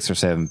 6 or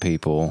 7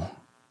 people,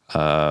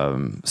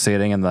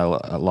 sitting in the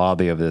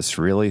lobby of this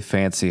really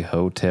fancy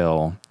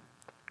hotel,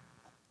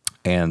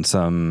 and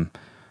some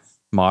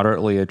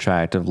moderately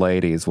attractive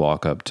ladies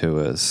walk up to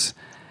us,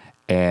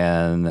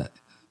 and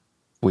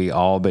we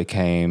all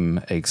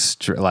became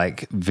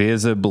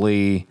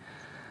visibly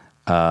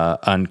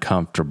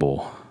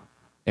uncomfortable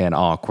and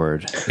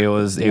awkward. It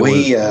was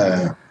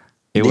beyond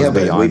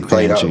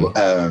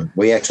cringy.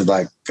 We acted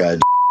like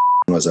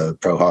was a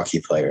pro hockey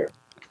player.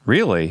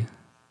 Really?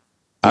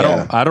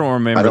 Yeah. I don't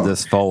remember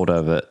this fold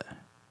of it.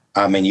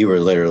 I mean, you were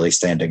literally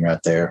standing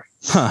right there.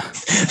 Huh.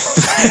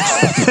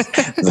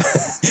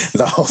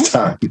 the whole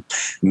time.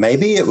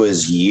 Maybe it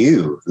was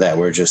you that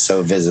were just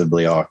so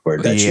visibly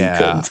awkward that you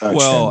couldn't function.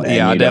 Well,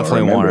 I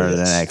definitely wanted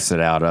an exit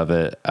out of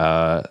it.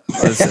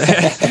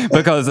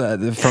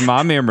 Because from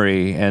my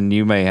memory, and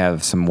you may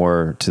have some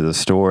more to the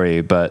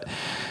story, but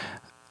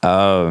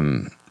all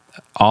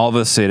of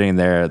us sitting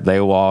there, they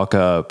walk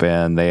up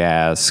and they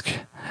ask,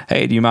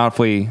 hey, do you mind if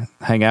we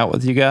hang out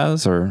with you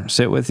guys or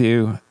sit with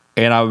you?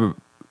 And I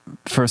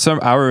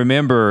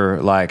remember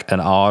like an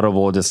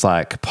audible, just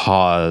like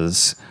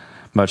pause,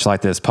 much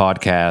like this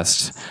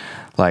podcast.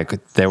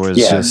 Like there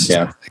was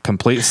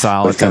complete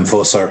silence. We've come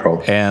full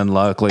circle. And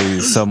luckily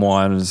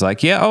someone was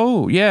like,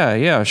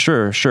 yeah,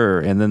 sure.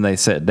 And then they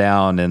sit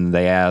down and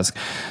they ask,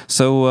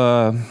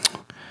 so,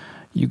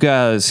 you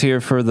guys here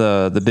for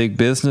the big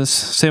business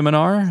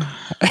seminar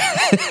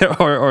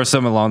or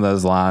something along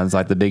those lines,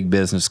 like the big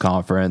business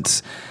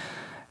conference?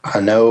 I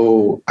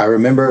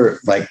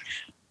remember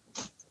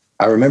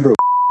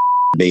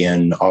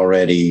being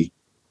already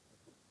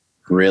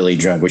really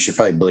drunk. We should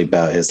probably bleep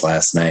out his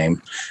last name.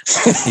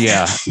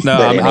 Yeah. No,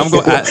 I'm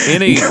going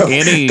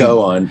any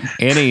go on.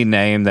 Any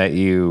name that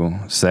you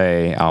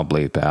say, I'll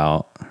bleep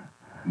out.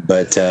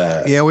 But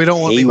we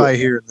don't want anybody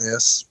hearing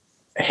this.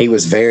 He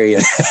was very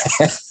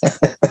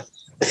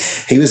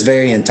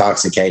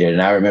intoxicated,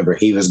 and I remember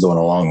he was going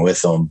along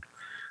with them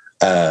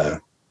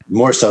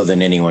more so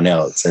than anyone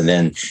else. And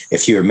then,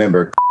 if you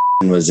remember,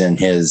 was in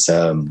his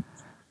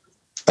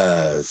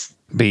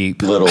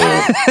beep little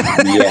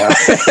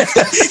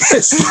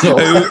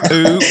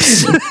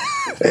oops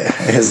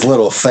his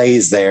little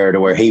phase there, to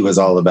where he was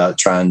all about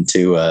trying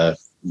to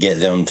get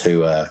them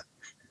to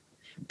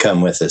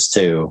come with us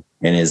too,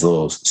 in his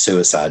little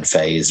suicide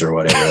phase or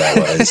whatever that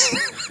was.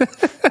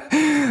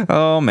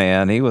 Oh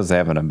man, he was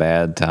having a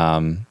bad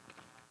time.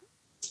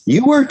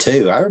 You were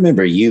too. I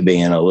remember you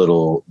being a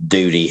little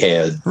duty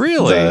head.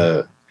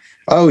 Really?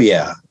 Oh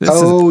yeah.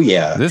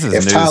 This is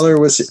if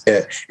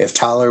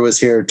Tyler was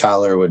here,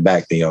 Tyler would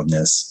back me on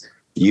this.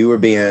 You were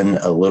being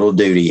a little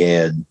duty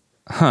head.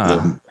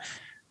 Huh.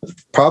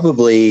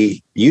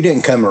 Probably you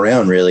didn't come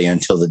around really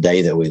until the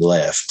day that we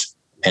left.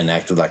 and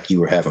acted like you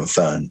were having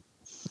fun.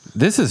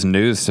 This is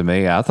news to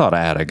me. I thought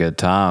I had a good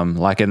time,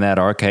 like in that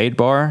arcade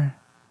bar.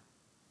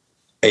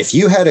 If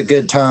you had a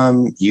good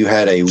time, you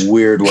had a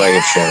weird way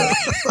of showing.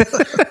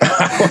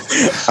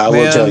 I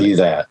will Man, tell you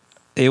that.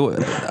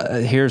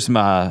 Here's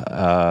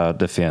my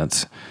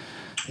defense.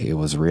 It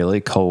was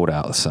really cold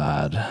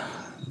outside.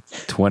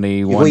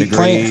 21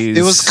 degrees.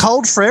 It was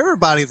cold for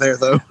everybody there,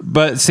 though.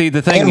 But see,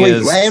 the thing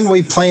And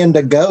we plan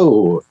to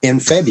go in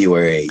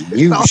February.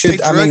 You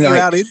should. I mean,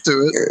 out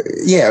into it.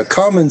 Yeah,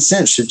 common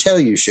sense should tell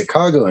you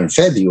Chicago in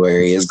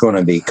February is going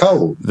to be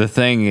cold. The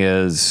thing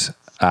is,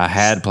 I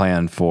had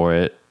planned for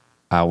it.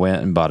 I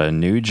went and bought a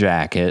new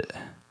jacket.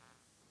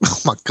 Oh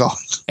my God.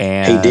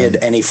 And he did,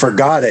 and he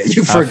forgot it.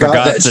 You forgot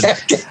that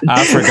jacket.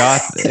 I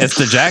forgot. It's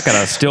the jacket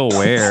I still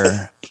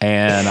wear.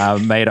 And I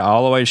made it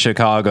all the way to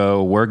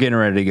Chicago. We're getting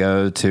ready to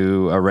go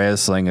to a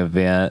wrestling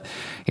event.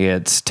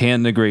 It's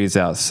 10 degrees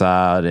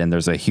outside, and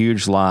there's a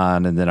huge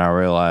line. And then I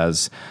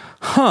realize,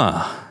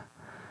 my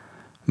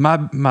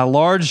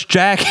large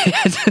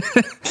jacket.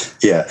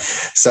 Yeah.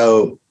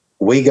 So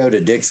we go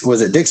to Dick's.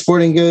 Was it Dick's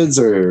Sporting Goods,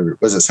 or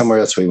was it somewhere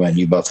else we went?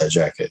 You bought that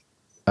jacket.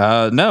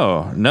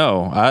 No.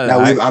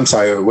 I'm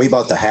sorry. We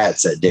bought the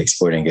hats at Dick's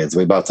Sporting Goods.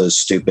 We bought those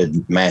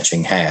stupid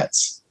matching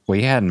hats.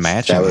 We had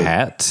matching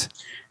hats.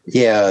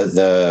 Yeah,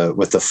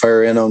 with the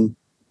fur in them.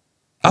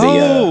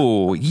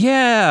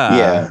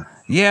 Yeah.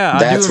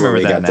 That's where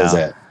we got those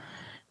at.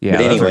 Yeah,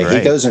 but anyway, he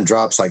goes and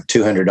drops like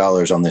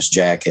 $200 on this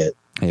jacket.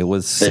 It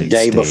was the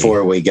day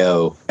before we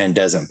go and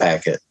doesn't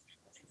pack it.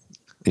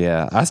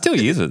 Yeah, I still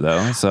use it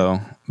though.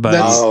 So, but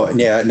but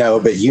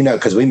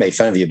because we made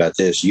fun of you about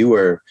this.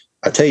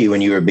 I tell you,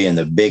 when you were being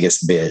the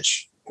biggest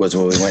bitch was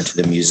when we went to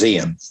the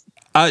museum.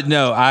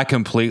 No, I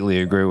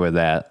completely agree with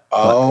that.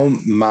 Oh,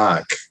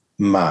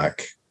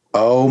 Mike.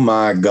 Oh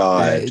my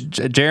God.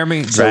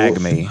 Jeremy dragged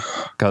me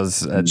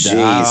because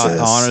I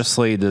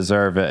honestly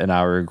deserve it, and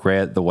I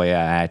regret the way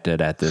I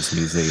acted at this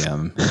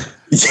museum.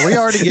 We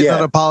already get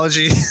an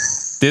apology.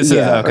 This is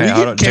okay. Are you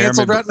getting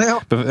canceled right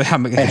now?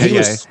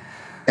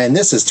 And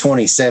this is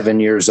 27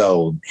 years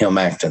old, him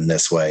acting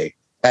this way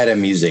at a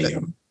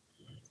museum.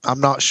 I'm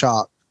not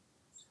shocked.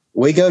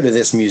 We go to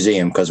this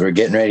museum because we're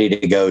getting ready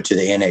to go to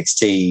the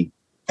NXT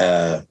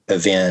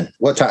event.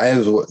 What time?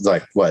 It was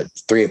like,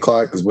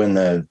 3:00 is when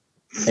the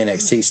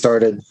NXT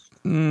started?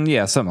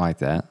 Yeah, something like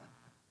that.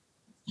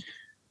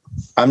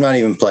 I'm not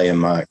even playing,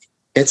 Mike.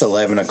 It's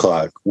 11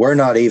 o'clock. We're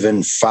not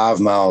even 5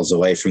 miles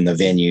away from the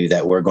venue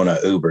that we're going to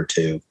Uber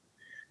to.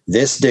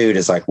 This dude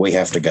is like, we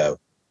have to go.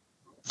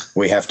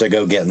 We have to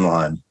go get in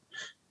line.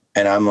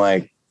 And I'm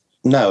like,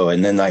 no.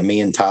 And then like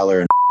me and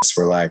Tyler and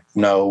were like,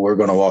 no, we're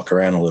going to walk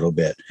around a little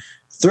bit.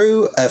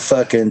 Threw a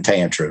fucking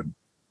tantrum.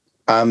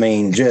 I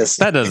mean, just...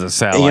 That doesn't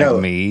sound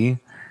like me.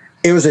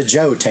 It was a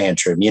Joe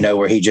tantrum,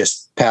 where he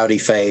just pouty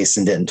face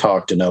and didn't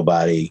talk to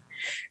nobody.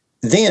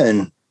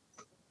 Then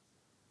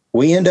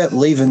we end up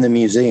leaving the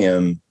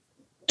museum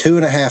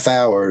 2.5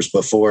 hours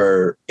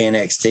before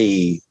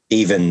NXT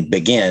even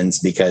begins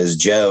because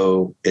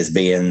Joe is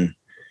being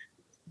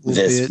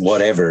this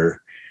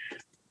whatever.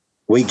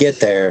 We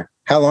get there.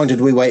 How long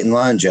did we wait in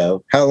line,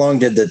 Joe? How long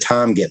did the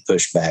time get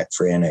pushed back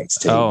for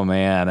NXT? Oh,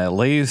 man, at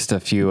least a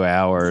few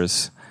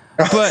hours.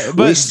 But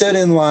we stood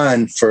in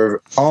line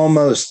for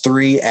almost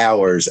 3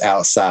 hours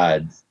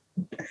outside.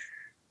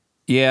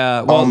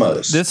 Yeah, well,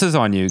 almost. This is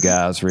on you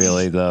guys,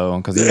 really, though,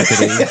 because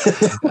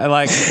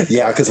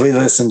because we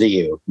listened to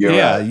you. You're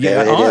right.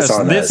 Yeah,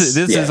 this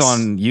yes. is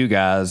on you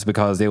guys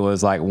because it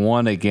was like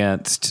 1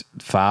 against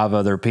 5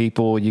 other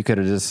people. You could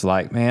have just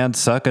like, man,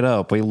 suck it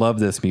up. We love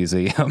this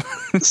museum.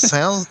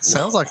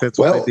 Sounds like that's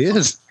what they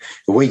did.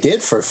 We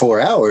did for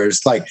 4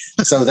 hours. Like,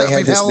 so they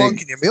had this. How long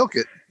can you milk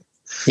it?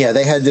 Yeah,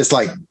 they had this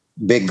like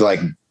big like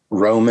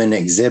Roman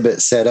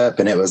exhibit set up,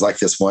 and it was like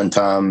this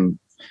one-time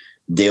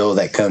deal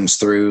that comes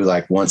through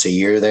like once a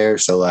year there.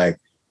 So like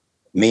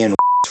me and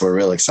were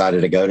real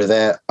excited to go to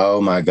that.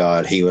 Oh my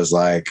God. He was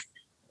like,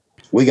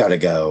 we got to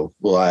go.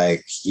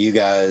 Like, you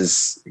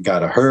guys got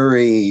to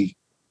hurry.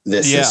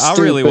 This is stupid.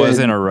 I really was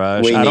in a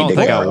rush. I don't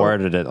think I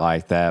worded it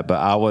like that, but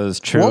I was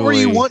truly. What were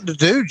you wanting to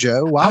do,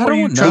 Joe? Why were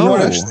you trying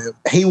to rush them?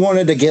 He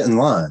wanted to get in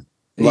line.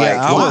 Like,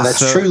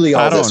 that's truly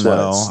all this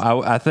was.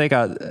 I think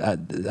I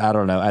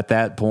don't know. At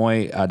that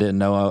point, I didn't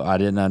know. I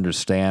didn't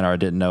understand, or I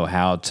didn't know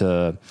how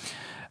to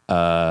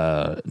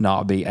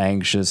not be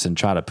anxious and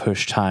try to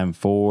push time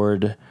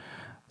forward.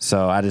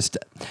 So I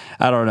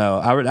don't know.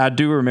 I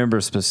do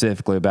remember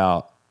specifically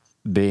about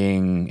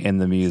being in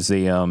the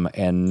museum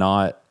and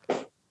not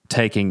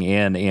taking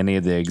in any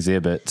of the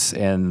exhibits,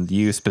 and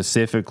you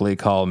specifically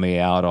called me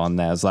out on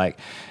that. It's like,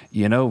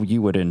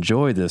 you would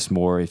enjoy this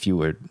more if you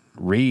would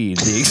read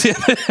the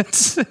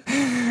exhibits.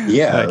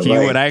 Yeah,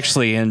 you would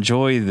actually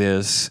enjoy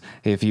this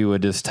if you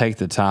would just take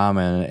the time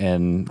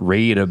and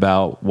read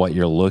about what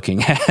you're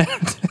looking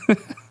at.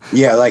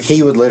 Yeah, like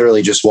he would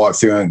literally just walk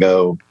through and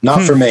go,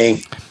 not for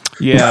me.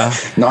 Yeah.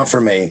 Not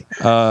for me.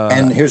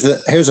 And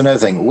here's another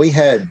thing. We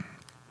had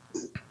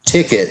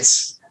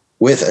tickets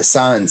with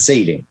assigned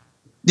seating.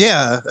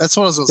 Yeah, that's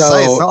what I was going to So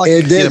say. It's not like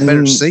it you get a better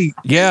didn't- seat.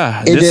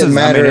 Yeah, It didn't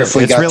matter if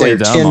we it's got really there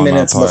dumb 10 on my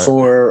minutes part.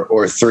 before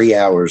or 3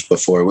 hours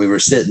before. We were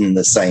sitting in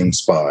the same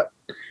spot.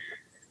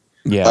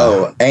 Yeah.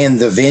 Oh, and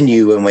the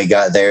venue, when we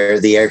got there,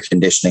 the air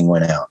conditioning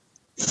went out.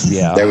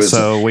 Yeah. There was-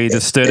 So we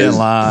just stood it in was-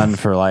 line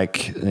for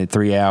like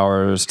 3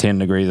 hours, 10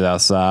 degrees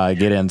outside,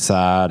 get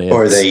inside.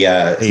 Or it's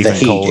the even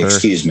heat, colder.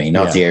 excuse me,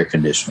 not Yeah. the air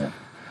conditioner.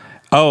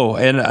 Oh,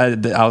 and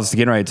I was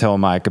getting ready to tell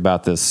Mike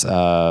about this,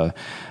 or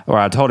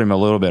I told him a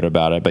little bit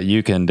about it, but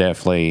you can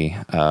definitely.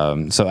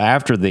 So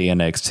after the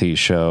NXT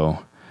show,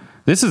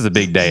 this is a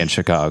big day in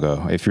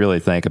Chicago, if you really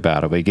think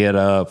about it. We get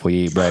up, we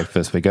eat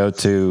breakfast, we go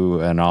to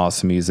an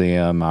awesome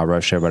museum. I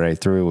rush everybody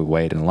through. We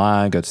wait in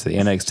line, go to the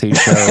NXT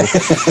show.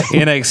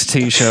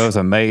 NXT show is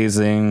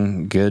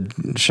amazing. Good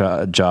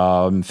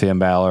job. Finn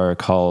Balor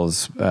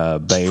calls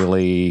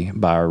Bailey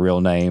by her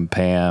real name,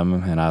 Pam,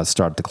 and I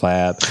start to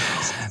clap.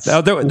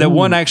 The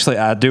one, actually,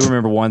 I do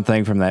remember one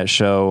thing from that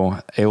show.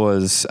 It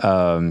was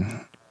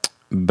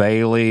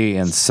Bailey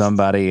and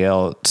somebody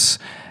else,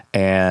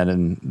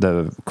 and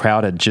the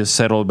crowd had just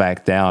settled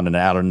back down, and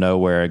out of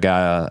nowhere, a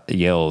guy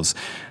yells,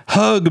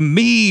 "Hug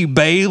me,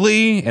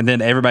 Bailey!" And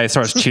then everybody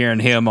starts cheering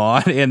him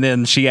on, and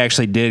then she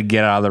actually did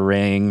get out of the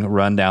ring,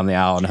 run down the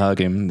aisle, and hug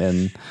him,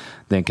 and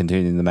then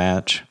continue the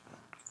match.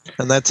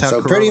 And that's how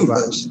So pretty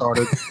coronavirus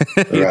started.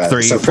 Right.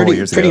 3 So 4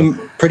 years ago.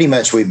 pretty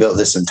much we built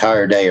this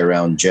entire day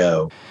around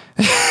Joe.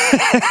 and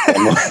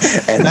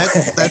That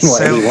what he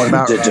sounds wanted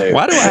about to right. do.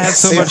 Why do I have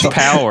so much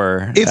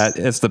power? If-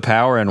 It's the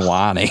power in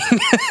whining.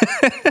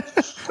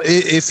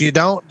 If you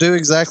don't do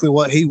exactly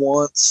what he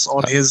wants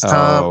on his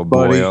time, Oh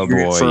buddy, boy, you're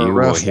in for a you will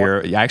rough one.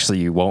 hear. Actually,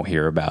 you won't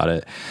hear about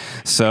it.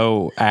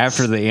 So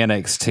after the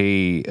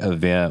NXT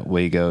event,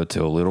 we go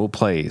to a little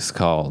place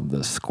called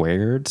the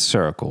Squared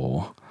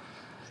Circle,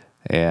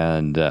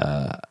 and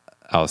I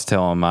was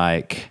telling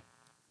Mike,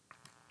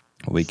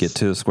 we get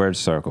to the Squared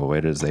Circle.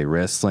 It is a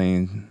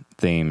wrestling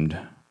themed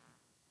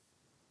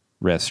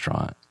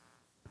restaurant.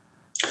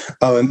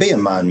 Oh, and be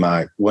in mind,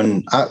 Mike,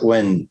 when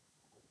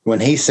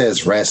he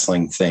says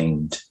wrestling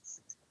themed,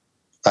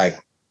 like,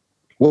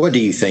 what do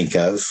you think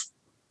of?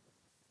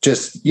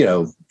 Just,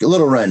 a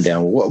little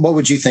rundown. What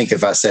would you think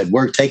if I said,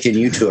 we're taking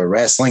you to a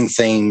wrestling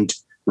themed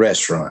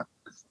restaurant?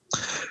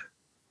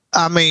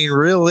 I mean,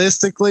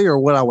 realistically, or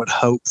what I would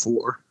hope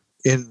for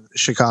in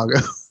Chicago.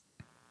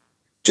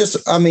 Just,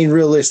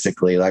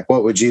 realistically, like,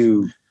 what would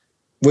you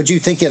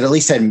think it at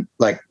least had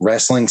like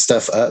wrestling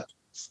stuff up?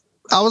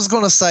 I was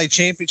going to say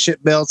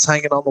championship belts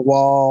hanging on the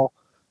wall,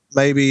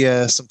 maybe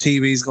some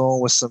TVs going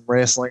with some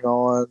wrestling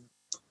on.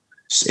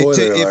 Spoiler If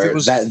it alert,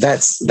 was-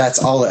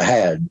 that's all it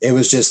had. It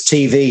was just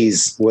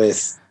TVs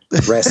with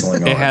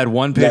wrestling on. It had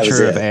one That was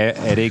picture of it.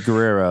 Eddie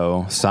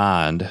Guerrero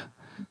signed,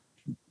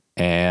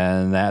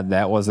 and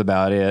that was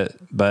about it.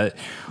 But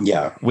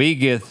Yeah. we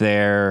get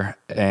there,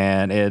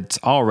 and it's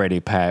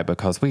already packed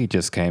because we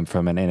just came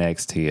from an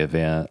NXT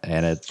event,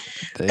 and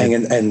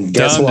And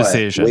guess dumb what?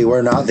 decision. We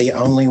were not the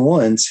only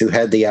ones who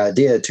had the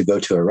idea to go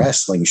to a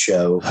wrestling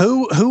show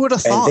Who would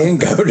have and thought? then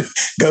go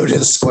to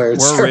the Squared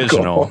we're Circle.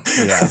 original.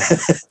 Yeah.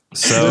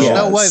 So There's Yeah,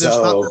 no way there's not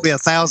so- going to be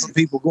 1,000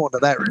 people going to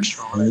that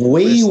restaurant.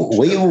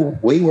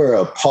 We were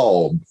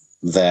appalled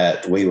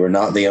that we were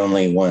not the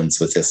only ones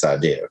with this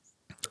idea.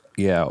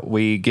 yeah,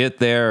 we get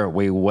there,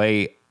 we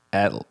wait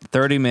at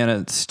 30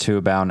 minutes to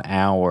about an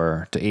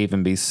hour to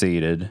even be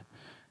seated.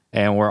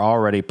 And we're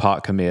already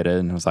pot committed.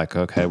 And it was like,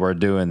 okay, we're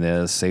doing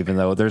this, even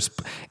though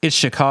it's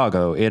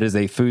Chicago. It is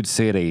a food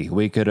city.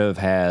 We could have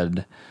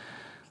had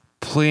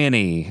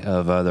plenty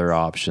of other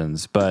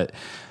options, but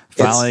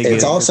finally,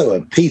 It's also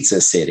a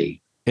pizza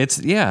city.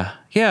 yeah.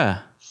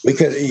 We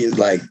could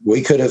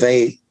have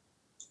ate,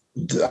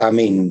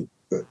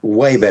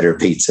 way better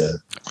pizza.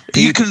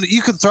 You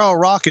can throw a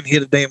rock and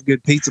hit a damn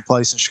good pizza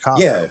place in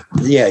Chicago.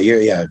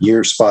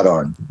 You're spot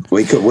on.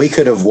 We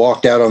could have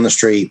walked out on the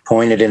street,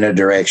 pointed in a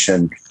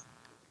direction,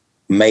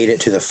 made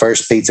it to the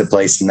first pizza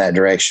place in that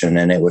direction,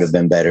 and it would have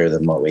been better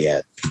than what we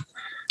had.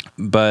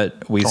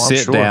 But we I'm sit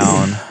sure.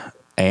 down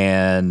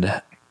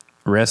and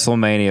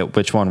WrestleMania,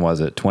 which one was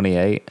it?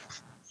 28,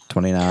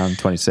 29,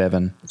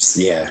 27?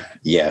 Yeah.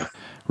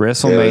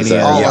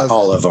 WrestleMania.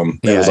 All of them.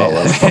 It was all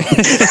of them.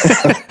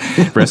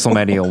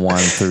 WrestleMania 1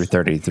 through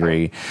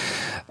 33.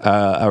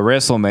 A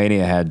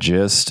WrestleMania had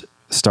just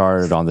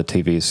started on the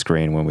TV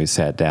screen when we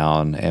sat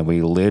down, and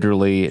we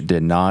literally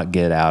did not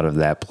get out of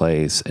that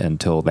place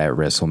until that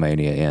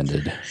WrestleMania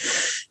ended.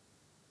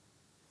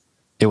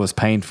 It was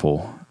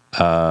painful.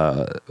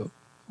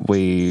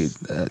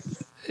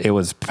 It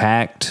was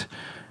packed,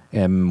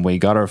 and we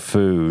got our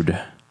food.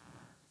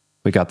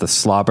 We got the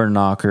Slobber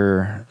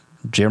Knocker,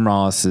 Jim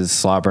Ross's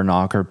Slobber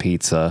Knocker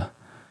pizza.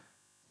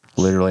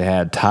 Literally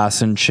had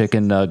Tyson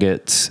chicken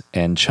nuggets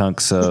and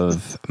chunks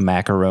of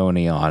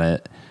macaroni on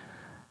it.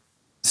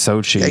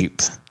 So cheap.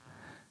 Yikes.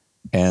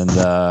 And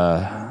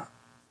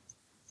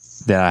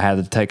then I had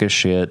to take a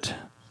shit,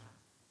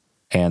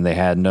 and they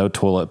had no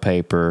toilet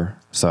paper,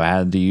 so I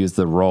had to use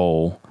the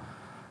roll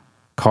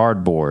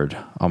cardboard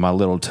on my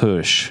little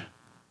tush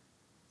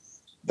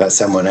that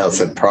someone else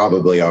had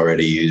probably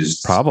already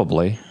used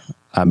Probably.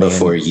 I mean,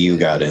 before you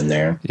got in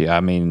there. yeah,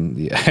 I mean,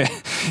 yeah,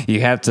 you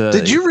have to.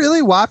 Did you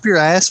really wipe your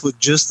ass with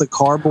just the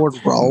cardboard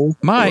roll?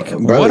 Mike,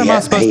 Bro, what am I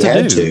he supposed to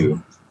had do?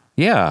 to.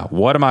 Yeah,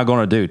 what am I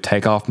going to do?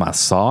 Take off my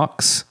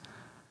socks?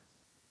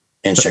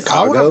 In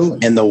Chicago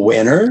in the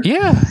winter?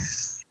 Yeah.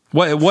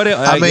 What?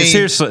 I mean,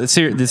 seriously,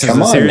 this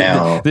come is on a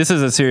now. This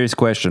is a serious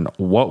question.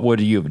 What would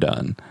you have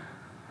done?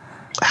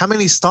 How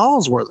many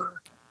stalls were there?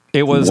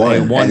 It was a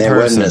and one there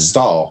wasn't person. a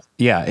stall.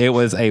 Yeah, it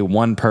was a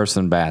one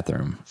person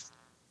bathroom.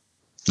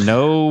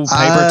 No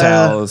paper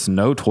towels,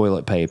 no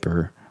toilet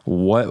paper.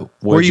 What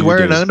would Were you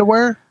wearing do?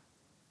 underwear?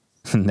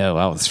 No,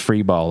 I was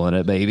free balling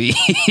it, baby.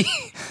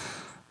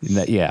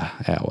 Yeah,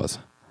 I was.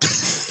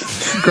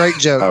 Great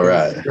joke. All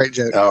right. Great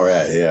joke. All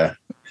right, yeah.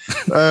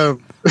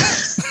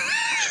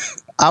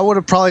 I would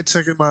have probably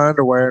taken my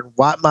underwear and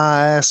wiped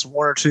my ass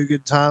one or two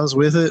good times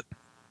with it,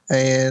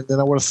 and then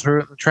I would have threw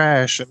it in the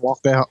trash and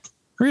walked out.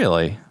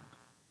 Really?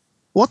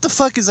 What the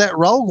fuck is that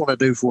roll going to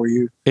do for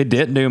you? It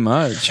didn't do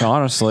much,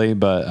 honestly,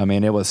 but I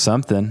mean, it was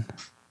something.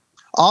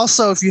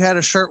 Also, if you had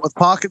a shirt with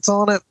pockets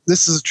on it,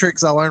 this is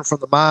tricks I learned from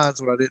the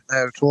mines when I didn't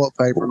have toilet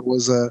paper.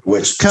 Was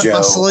Which cut my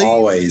Joe sleeve.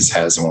 always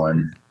has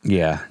one.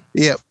 Yeah.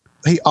 Yep,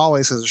 he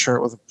always has a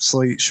shirt with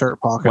a shirt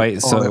pocket.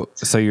 Wait, on it.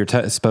 so you're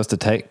supposed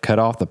to cut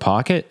off the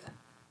pocket?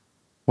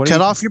 What do Cut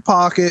you- off your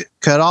pocket,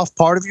 cut off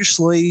part of your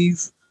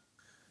sleeve.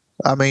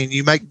 I mean,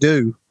 you make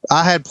do.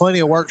 I had plenty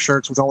of work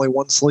shirts with only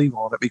one sleeve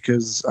on it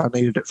because I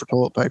needed it for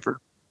toilet paper.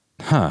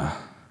 Huh.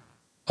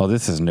 Oh,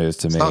 this is news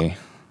to me. not-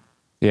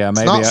 Yeah, It's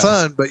maybe not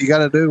fun, but you got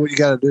to do what you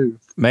got to do.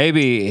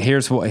 maybe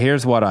here's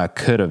what I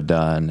could have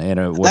done, and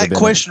it would have That been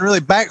question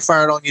really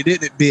backfired on you,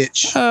 didn't it,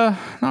 bitch?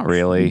 not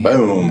really.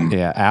 Boom.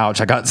 Yeah,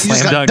 ouch! I got You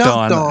just slam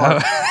got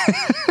dunked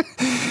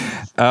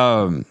dunked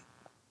on.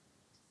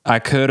 I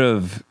could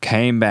have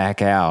came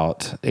back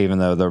out, even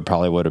though there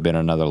probably would have been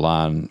another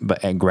line,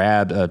 and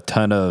grabbed a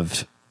ton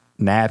of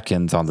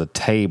napkins on the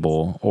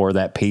table or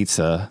that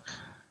pizza,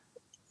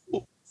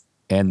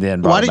 and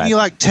then brought Why it didn't back. you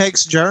like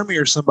text Jeremy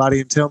or somebody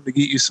and tell him to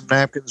get you some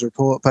napkins or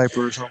toilet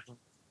paper or something?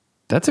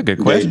 That's a good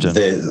question.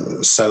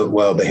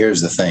 But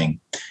here's the thing.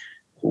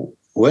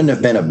 Wouldn't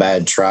have been a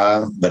bad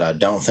try, but I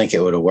don't think it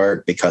would have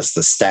worked because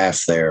the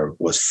staff there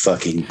was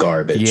fucking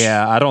garbage.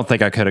 Yeah, I don't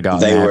think I could have gotten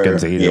They were-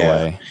 napkins either yeah.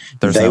 way.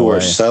 There's They no were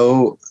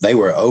way. they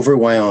were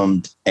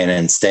overwhelmed, and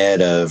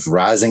instead of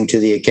rising to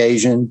the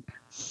occasion,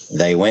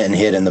 they went and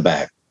hid in the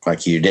back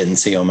like you didn't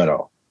see them at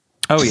all.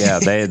 Oh yeah,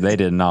 they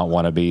did not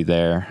want to be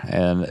there,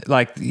 and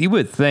like you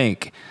would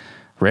think,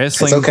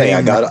 wrestling. It's okay.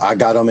 theme- I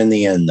got them in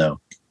the end though.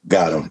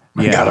 Got them.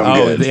 Yeah. Got 'em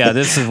Oh good. yeah,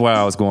 this is where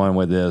I was going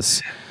with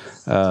this.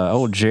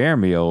 Old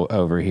Jeremy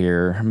over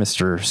here,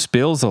 Mr.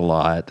 Spills a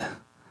Lot,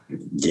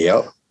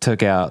 Yep.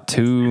 took out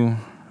 2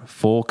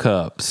 full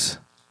cups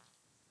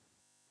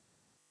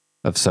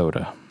of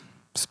soda,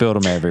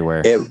 spilled them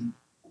everywhere.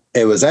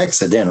 It was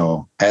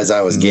accidental as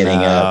I was getting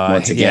up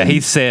once again. Yeah,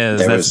 he says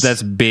there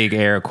that's big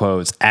air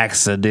quotes,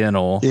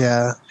 accidental.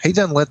 Yeah, he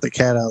doesn't let the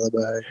cat out of the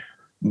bag.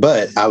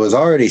 But I was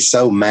already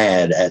so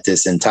mad at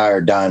this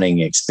entire dining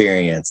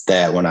experience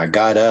that when I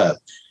got up,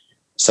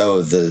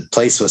 so the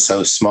place was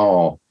so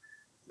small,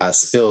 I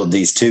spilled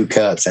these 2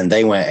 cups and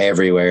they went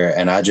everywhere.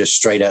 And I just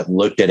straight up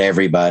looked at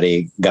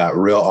everybody, got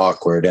real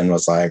awkward and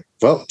was like,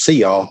 well, see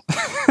y'all,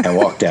 and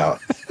walked out.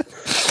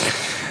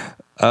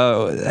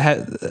 Oh,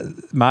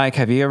 Mike,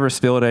 have you ever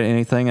spilled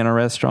anything in a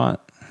restaurant?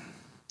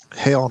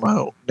 Hell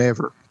no,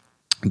 never.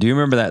 Do you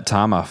remember that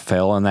time I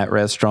fell in that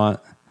restaurant?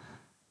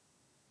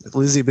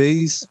 Lizzie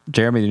B's.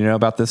 Jeremy, do you know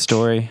about this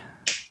story?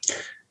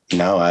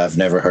 No, I've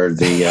never heard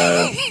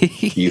the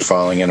you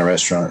falling in a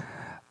restaurant.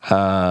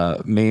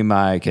 Me,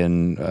 Mike,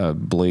 and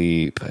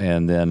Bleep,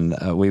 and then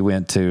we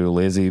went to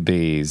Lizzie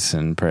B's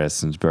in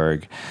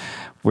Prestonsburg.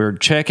 We're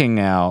checking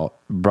out,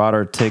 brought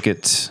our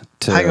tickets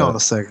to... Hang on a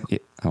second. Yeah,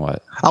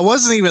 what? I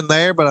wasn't even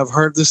there, but I've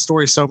heard this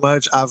story so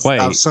much. I've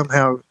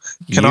somehow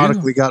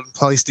canonically gotten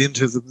placed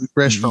into the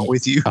restaurant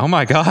with you. Oh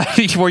my God.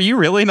 Were you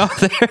really not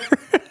there?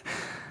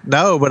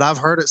 No, but I've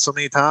heard it so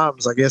many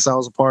times. I guess I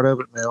was a part of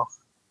it now.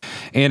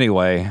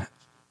 Anyway,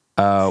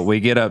 we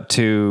get up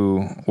to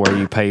where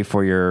you pay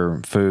for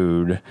your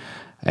food,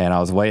 and I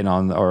was waiting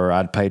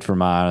I'd paid for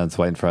mine, and I was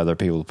waiting for other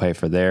people to pay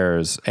for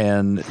theirs.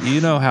 And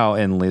you know how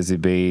in Lizzie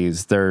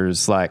B's,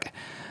 there's like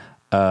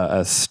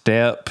a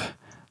step,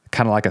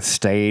 kind of like a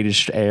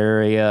staged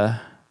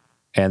area,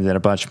 and then a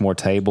bunch more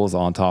tables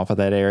on top of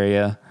that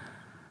area.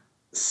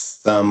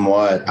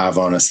 Somewhat. I've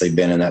honestly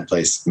been in that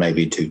place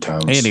maybe 2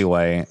 times.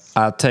 Anyway,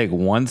 I take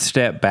one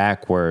step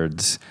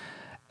backwards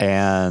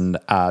and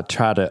I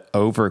try to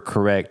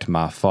overcorrect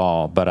my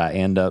fall, but I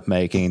end up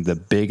making the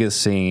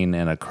biggest scene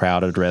in a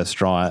crowded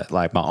restaurant.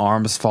 Like my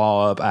arms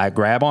fall up, I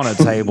grab on a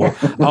table,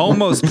 I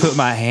almost put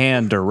my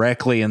hand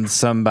directly in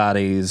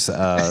somebody's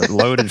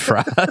loaded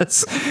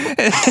fries.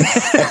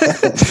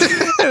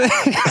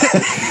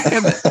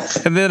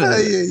 and then,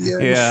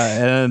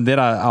 and then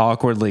I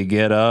awkwardly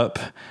get up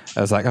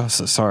I was like, oh,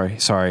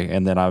 sorry.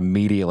 And then I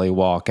immediately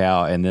walk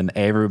out, and then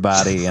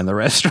everybody in the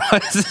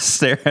restaurant is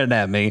staring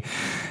at me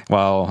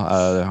while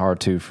our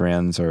two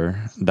friends are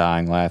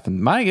dying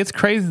laughing. Mike, it's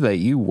crazy that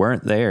you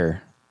weren't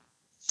there.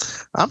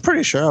 I'm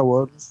pretty sure I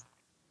would.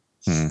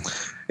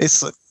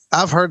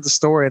 I've heard the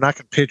story and I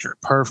can picture it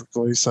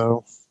perfectly.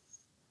 So,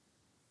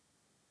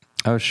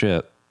 oh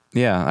shit,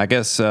 yeah. I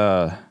guess,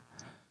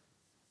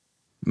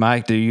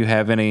 Mike, do you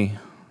have any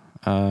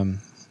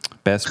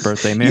best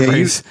birthday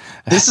memories?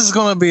 This is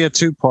going to be a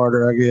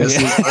two-parter, I guess.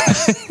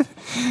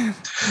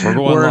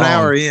 We're an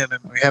hour in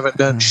and we haven't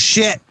done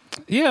shit.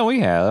 Yeah, we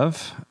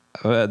have.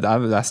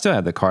 I still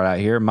have the card out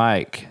here,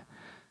 Mike.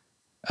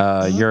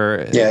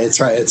 It's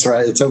right.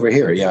 It's over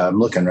here. Yeah, I'm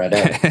looking right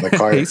at it. The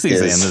card. He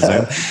sees it in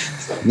the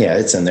Zoom. Yeah,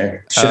 it's in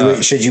there.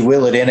 Should you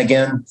will it in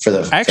again for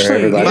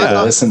everybody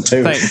to listen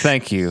to?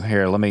 Thank you.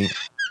 Here, let me.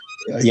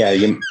 Yeah.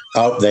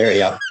 There.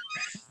 Yeah.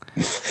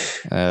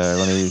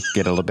 Let me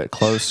get a little bit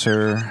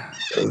closer.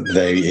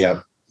 There.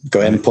 Yeah. Go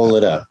ahead and pull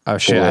it up. Oh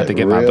shit! I have to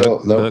get my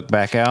book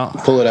back out.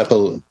 Pull it up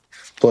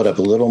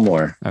a little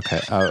more.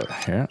 Okay. Oh,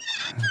 here.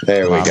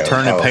 There we go. I'm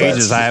turning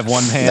pages. I have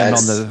one hand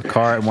on the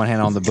card, one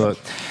hand on the book.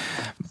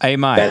 Hey,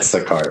 Mike. That's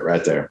the card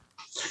right there.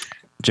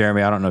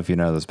 Jeremy, I don't know if you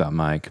know this about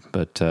Mike,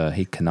 but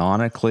he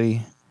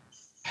canonically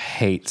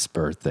hates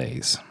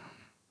birthdays.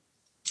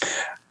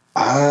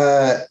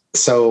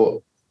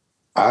 So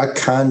I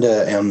kind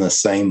of am the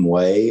same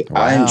way.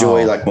 Wow. I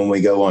enjoy like when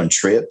we go on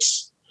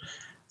trips,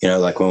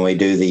 like when we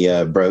do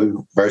the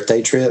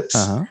birthday trips,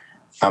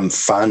 I'm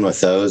fine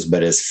with those.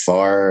 But as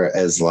far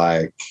as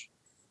like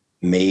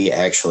me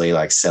actually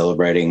like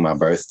celebrating my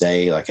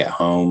birthday, like at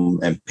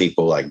home and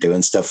people like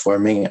doing stuff for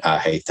me, I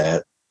hate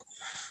that.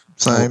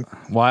 Same.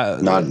 Why?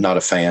 Not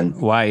a fan.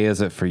 Why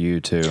is it for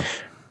you too?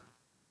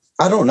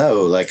 I don't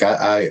know. Like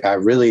I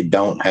really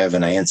don't have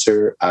an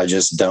answer. I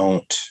just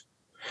don't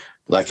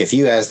like if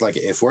you ask, like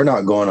if we're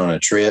not going on a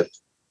trip,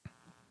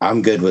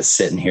 I'm good with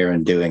sitting here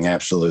and doing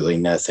absolutely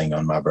nothing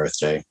on my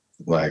birthday.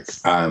 Like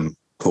I'm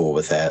cool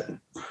with that.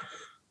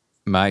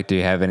 Mike, do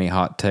you have any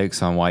hot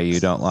takes on why you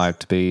don't like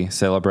to be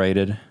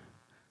celebrated?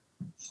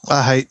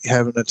 I hate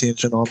having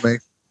attention on me.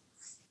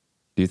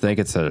 Do you think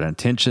it's an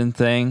attention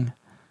thing?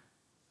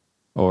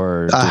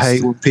 Or I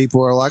hate when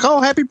people are like,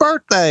 "Oh, happy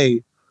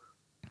birthday."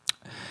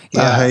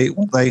 Yeah. I hate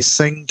when they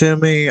sing to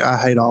me. I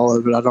hate all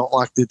of it. I don't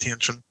like the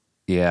attention.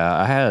 Yeah,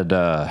 I had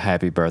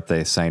happy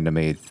birthday sang to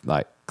me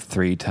like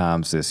 3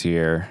 times this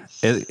year.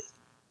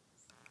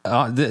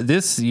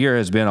 This year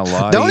has been a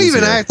lot Don't easier.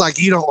 even act like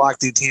you don't like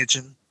the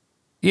attention.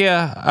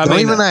 Yeah, I don't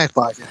mean, even act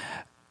like it.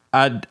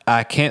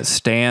 I can't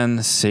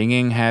stand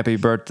singing happy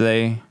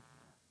birthday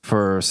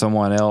for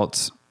someone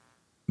else,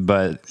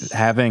 but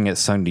having it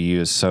sung to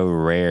you is so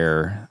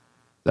rare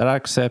that I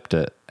accept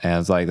it. And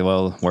it's like,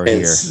 well, we're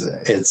here.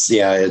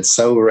 It's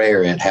so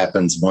rare. It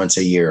happens once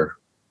a year,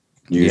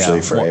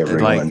 usually for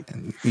everyone.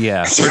 Pretty.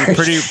 I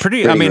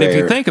mean, rare. If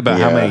you think about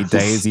how many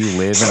days you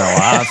live in a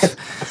life.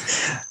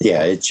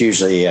 It's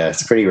usually,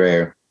 it's pretty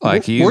rare.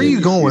 Like where are you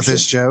going with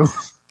this, Joe?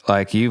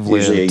 Like you've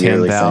lived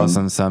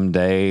 10,000 some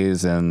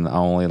days, and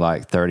only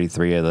like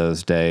 33 of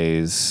those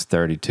days,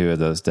 32 of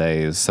those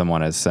days,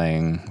 someone is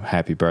saying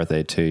happy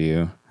birthday to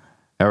you.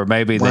 Or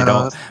maybe they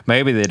don't.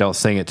 Maybe they don't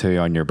sing it to you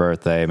on your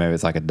birthday. Maybe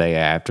it's like a day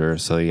after,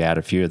 so you add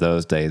a few of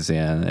those days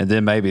in, and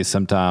then maybe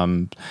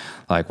sometime,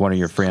 like one of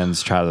your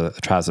friends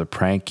tries to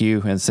prank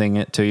you and sing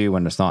it to you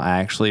when it's not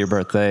actually your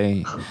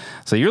birthday.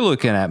 So you're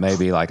looking at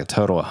maybe like a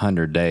total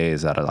 100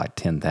 days out of like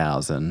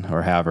 10,000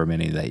 or however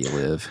many that you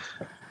live.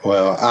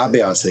 Well, I'll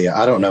be honest with you.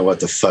 I don't know what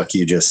the fuck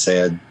you just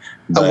said.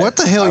 What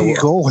the hell are you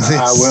going with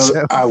this?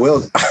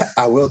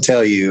 I will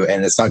tell you,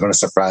 and it's not going to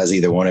surprise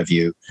either one of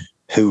you,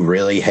 who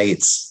really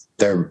hates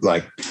their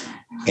like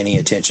any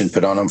attention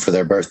put on them for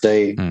their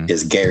birthday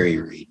is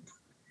Gary Reed.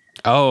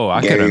 Oh,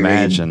 I can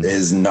imagine. Reed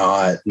is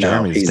not.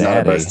 Jeremy's he's daddy.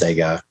 Not a birthday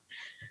guy.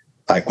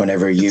 Like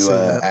whenever you,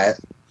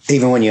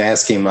 even when you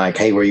ask him, like,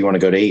 "Hey, where you want to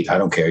go to eat?" I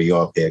don't care. You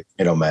all pick.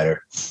 It don't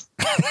matter.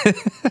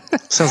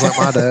 Sounds like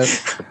my dad.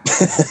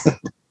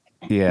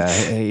 Yeah,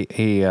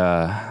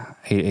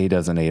 he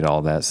doesn't need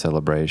all that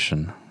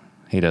celebration.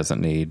 He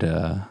doesn't need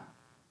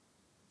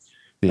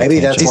maybe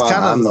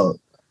attention.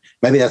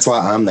 Maybe that's why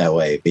I'm that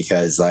way,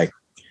 because like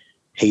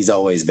he's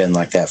always been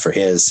like that for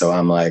his. So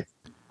I'm like,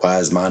 why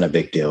is mine a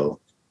big deal?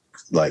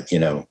 Like, I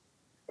don't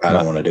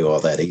want to do all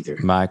that either.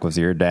 Mike, was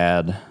your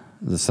dad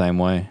the same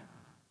way?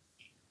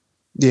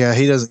 Yeah,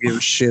 he doesn't give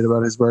a shit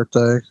about his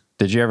birthday.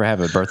 Did you ever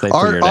have a birthday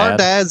for your dad? Our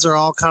dads are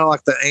all kind of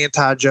like the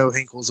anti-Joe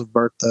Hinkles of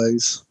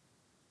birthdays.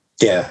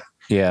 Yeah.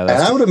 Yeah. And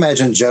I would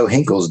imagine Joe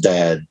Hinkle's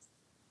dad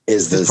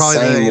is the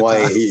same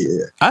way.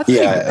 I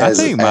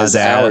think my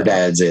dad, our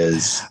dad's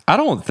is. I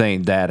don't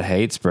think Dad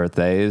hates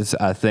birthdays.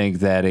 I think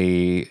that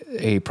he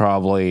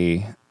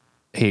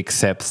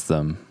accepts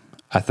them.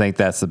 I think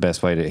that's the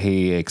best way to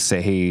he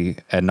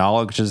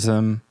acknowledges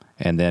them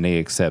and then he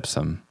accepts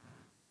them,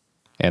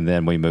 and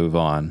then we move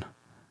on.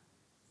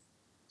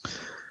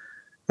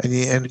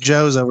 And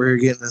Joe's over here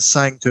getting this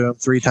sang to him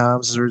 3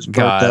 times for his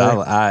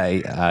birthday.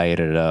 I ate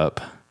it up.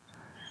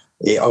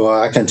 Yeah,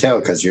 well, I can tell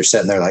because you're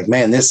sitting there like,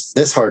 man,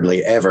 this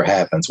hardly ever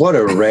happens. What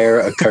a rare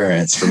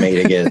occurrence for me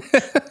to get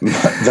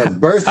the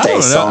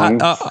birthday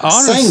song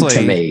honestly, sang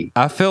to me.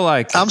 I feel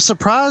like I'm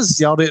surprised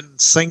y'all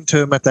didn't sing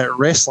to him at that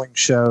wrestling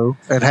show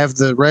and have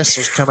the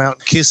wrestlers come out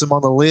and kiss him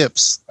on the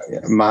lips.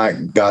 My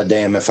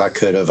goddamn, if I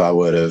could have, I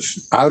would have.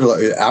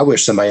 I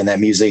wish somebody in that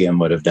museum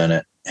would have done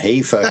it.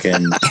 He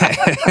fucking. That's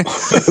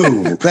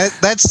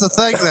the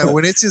thing though.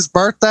 When it's his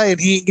birthday and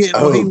he ain't getting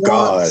what he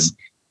wants.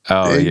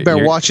 Oh, you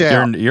better watch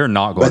out. You're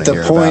not going to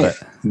hear point, about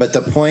it. But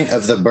the point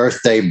of the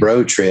birthday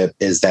bro trip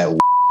is that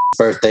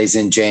birthday's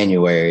in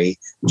January,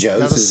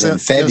 Joe's is in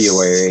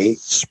February,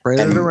 spread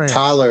and it around.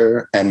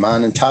 Tyler and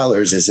mine and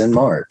Tyler's is in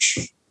March.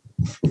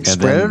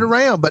 Spread it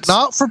around, but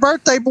not for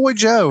birthday boy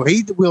Joe.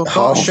 He will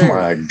not share.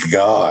 Oh my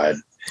God.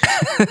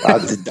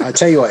 I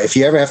tell you what, if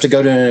you ever have to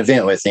go to an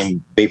event with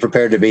him, be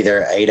prepared to be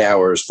there 8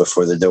 hours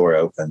before the door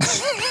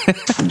opens.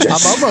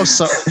 I'm almost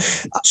sorry.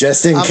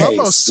 Just in case. I'm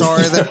almost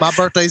sorry that my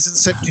birthday's in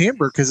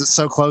September because it's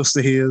so close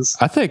to his.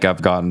 I think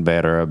I've gotten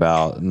better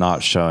about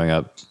not showing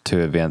up to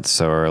events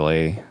so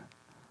early.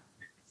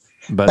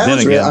 But that then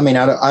was again, real, I mean,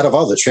 out of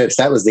all the trips,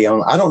 that was the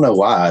only. I don't know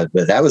why,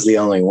 but that was the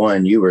only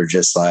one you were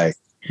just like,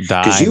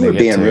 because you were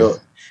being real.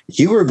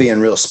 You were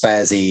being real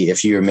spazzy.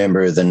 If you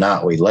remember the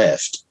night we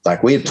left,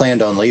 like we had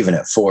planned on leaving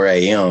at 4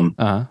 a.m.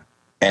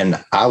 And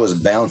I was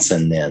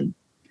bouncing then,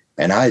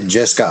 and I had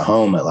just got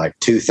home at like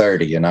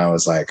 2:30, and I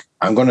was like,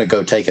 I'm going to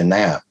go take a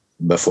nap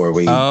before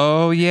we.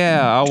 Oh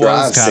yeah, I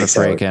was kind of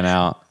freaking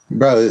out,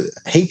 bro.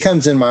 He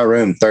comes in my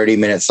room 30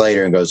 minutes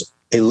later and goes,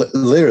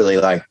 literally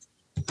like,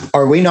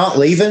 "Are we not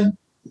leaving?"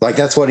 Like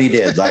that's what he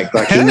did. Like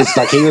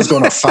he was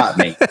going to fight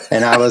me,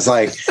 and I was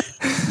like,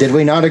 "Did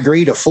we not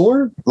agree to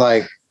 4?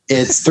 Like."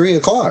 It's 3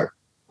 o'clock.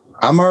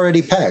 I'm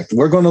already packed.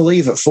 We're going to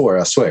leave at 4.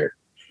 I swear.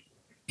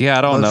 Yeah,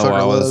 I don't know.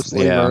 I was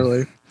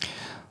early.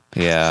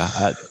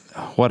 Yeah.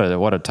 What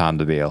a time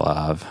to be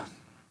alive.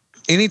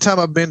 Anytime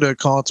I've been to a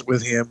concert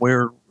with him,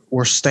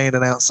 we're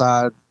standing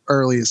outside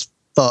early as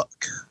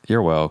fuck.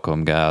 You're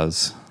welcome,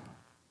 guys.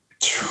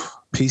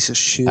 Piece of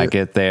shit. I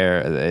get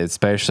there,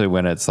 especially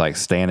when it's like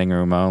standing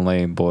room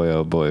only. Boy,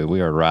 oh boy, we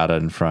are right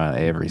in front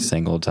every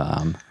single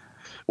time.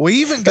 We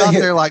even got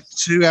there like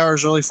 2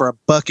 hours early for a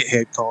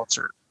Buckethead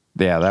concert.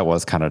 Yeah, that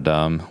was kind of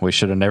dumb. We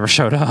should have never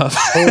showed up.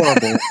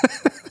 Horrible.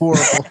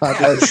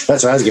 That's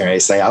what I was going to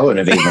say. I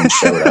wouldn't have even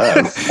showed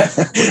up.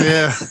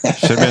 Yeah.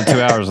 Should have been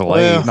 2 hours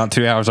late, not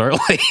 2 hours early.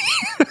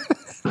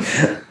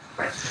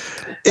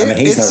 I mean,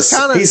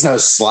 he's no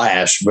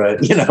Slash, but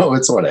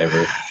it's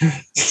whatever.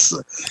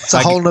 It's a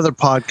whole nother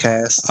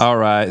podcast. All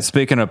right.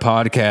 Speaking of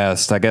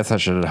podcast, I guess I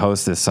should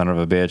host this son of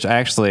a bitch.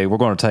 Actually, we're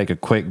going to take a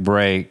quick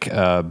break.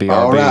 BRB.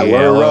 All right,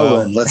 we're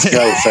rolling. Let's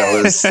go,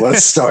 fellas.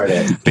 Let's start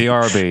it.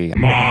 BRB.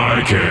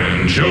 Mike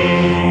and Joe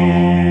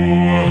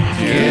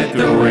get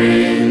the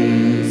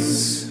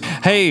wings.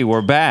 Hey,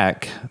 we're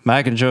back.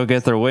 Mike and Joe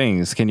get their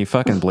wings. Can you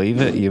fucking believe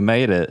it? You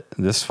made it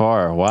this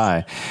far.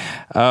 Why?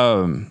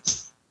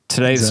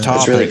 Today's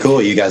topic. It's really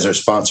cool. You guys are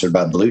sponsored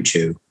by Blue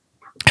Chew.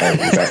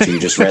 After you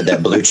just read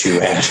that Blue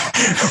Chew ad.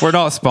 We're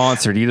not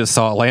sponsored. You just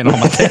saw it laying on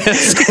my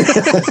desk.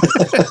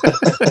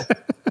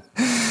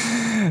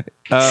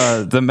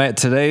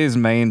 Today's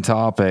main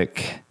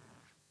topic,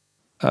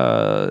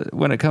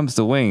 when it comes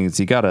to wings,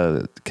 you got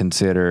to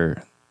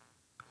consider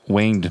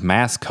winged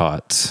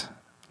mascots.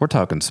 We're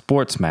talking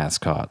sports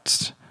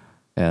mascots.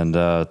 And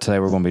today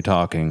we're going to be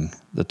talking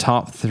the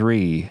top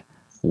 3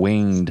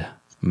 winged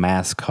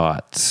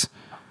mascots.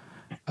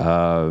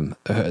 Who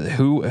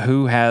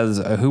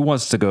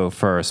wants to go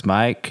first?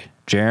 Mike?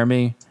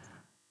 Jeremy?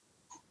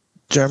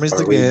 Jeremy's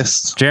the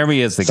guest. Jeremy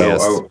is the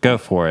guest. Go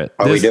for it.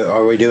 Are we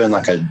doing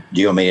like do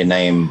you want me to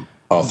name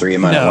all 3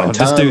 of mine at one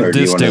time, or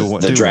do you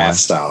want the draft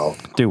style?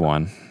 Do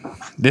one.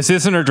 This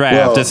isn't a draft.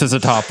 Well, this is a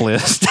top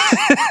list.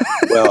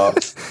 Well,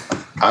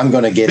 I'm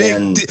going to get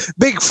in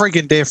big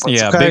freaking difference.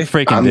 Yeah, okay? big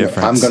freaking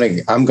difference.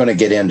 I'm going to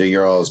get into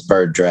your all's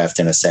bird draft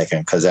in a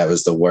second because that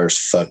was the worst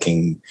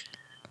fucking.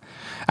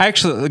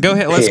 Actually, go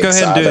ahead. Let's go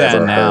ahead and do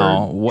that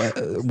now.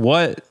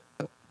 What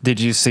did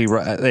you see?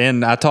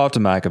 And I talked to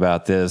Mike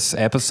about this.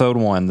 Episode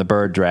 1, the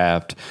bird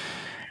draft.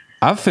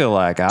 I feel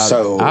like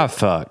I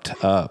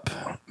fucked up.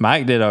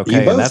 Mike did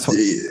okay, and that's what.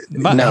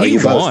 He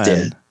won.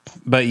 Did.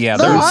 But yeah,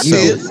 I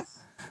did.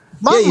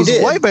 Mine was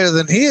way better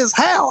than his.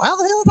 How? How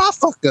the hell did I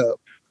fuck up?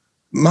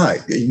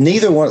 Mike,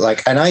 neither one.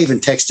 And I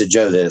even texted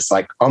Joe this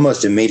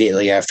almost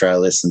immediately after I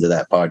listened to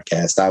that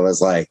podcast. I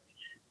was like,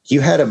 "You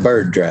had a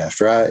bird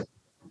draft, right?"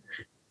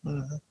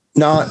 Mm-hmm.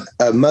 Not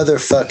a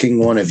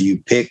motherfucking one of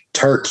you picked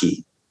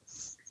turkey.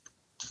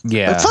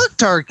 Yeah, fuck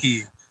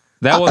turkey.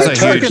 That was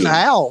a huge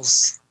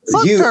owls.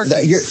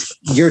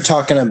 You're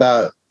talking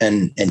about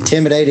an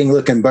intimidating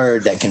looking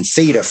bird that can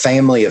feed a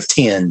family of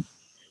 10.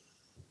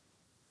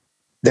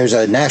 There's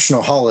a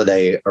national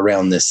holiday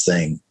around this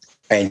thing,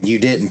 and you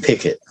didn't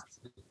pick it.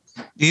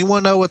 You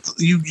want to know what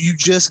you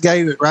just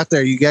gave it right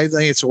there? You gave the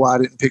answer why I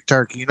didn't pick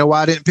turkey. You know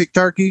why I didn't pick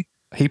turkey?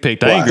 He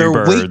picked Why? Angry They're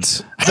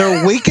Birds.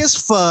 They're weak as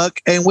fuck,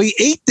 and we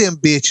eat them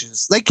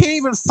bitches. They can't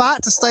even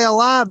fight to stay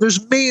alive.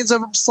 There's millions of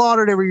them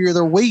slaughtered every year.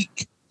 They're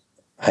weak.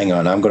 Hang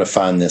on, I'm going to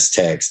find this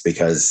text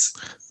because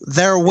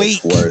They're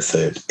weak. it's worth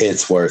it.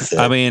 It's worth it.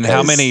 I mean,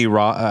 how 'Cause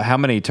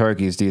many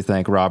turkeys do you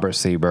think Robert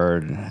C.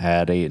 Byrd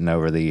had eaten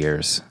over the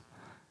years?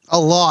 A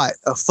lot.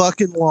 A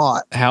fucking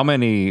lot. How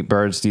many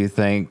birds do you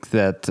think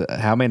that?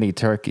 How many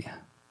turkey?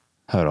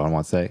 Hold on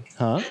one sec.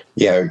 Huh?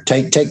 Yeah,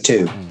 take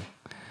two.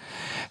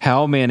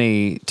 How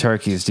many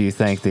turkeys do you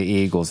think the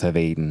Eagles have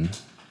eaten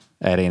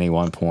at any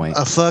one point?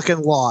 A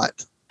fucking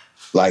lot.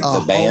 Like A the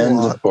whole band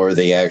lot. or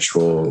the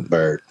actual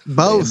bird?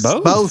 Both.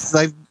 Both. Both.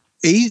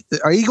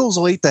 Our Eagles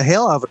will eat the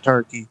hell out of a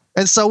turkey,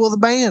 and so will the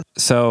band.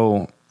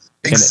 So,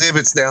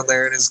 Exhibits down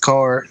there in his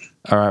car.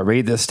 all right,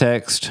 read this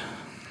text.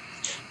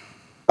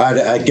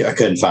 I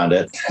couldn't find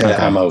it. Okay.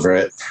 I'm over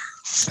it.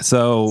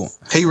 So,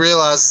 He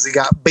realizes he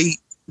got beat.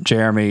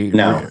 Jeremy,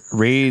 No.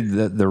 read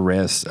the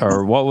rest,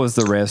 or what was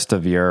the rest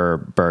of your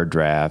bird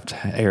draft?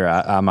 Here,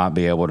 I might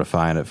be able to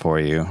find it for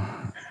you.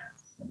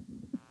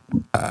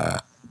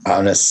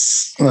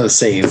 Let's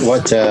see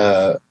what.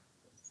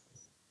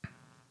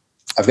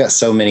 I've got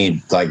so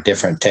many like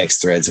different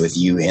text threads with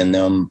you in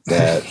them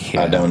that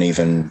Yeah. I don't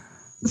even.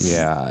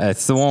 Yeah,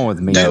 it's the one with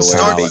me. No Dude way.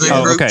 starts Alex. the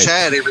Oh, group okay.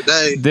 chat every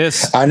day.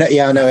 This I know.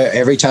 Yeah, I know.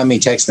 Every time he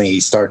texts me, he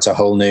starts a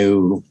whole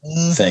new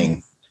Mhm.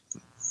 thing.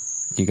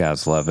 You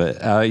guys love it.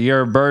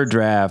 Your bird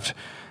draft,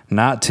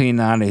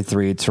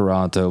 1993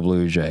 Toronto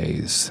Blue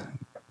Jays.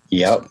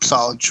 Yep.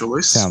 Solid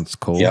choice. Sounds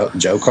cool. Yep.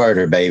 Joe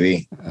Carter,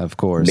 baby. Of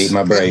course. Beat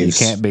my Braves.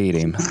 You can't beat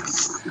him.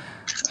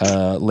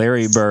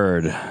 Larry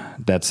Bird.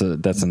 That's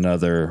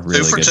another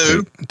really for good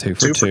two. pick. Two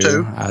Two for for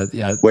two.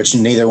 two. Which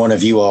neither one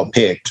of you all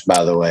picked,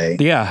 by the way.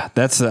 Yeah,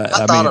 that's.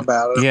 I thought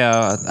about it.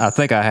 Yeah, I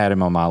think I had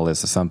him on my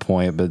list at some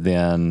point, but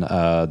then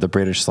the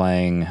British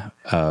slang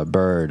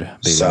Bird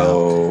beat him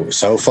out.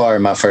 So far,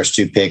 my first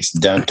two picks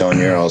dunked on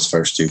your all's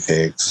first two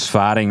picks.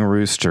 Fighting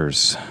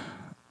Roosters.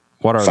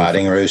 What are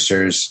Fighting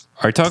Roosters.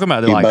 Are you talking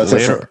about You like both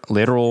are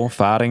literal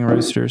fighting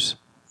roosters?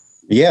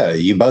 Yeah,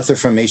 you both are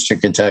from Eastern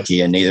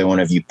Kentucky, and neither one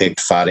of you picked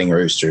Fighting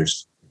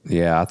Roosters.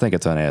 Yeah, I think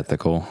it's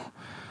unethical.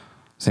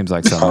 Seems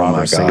like some Oh my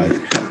Robert C. God.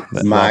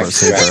 that Mike Robert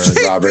C. drafted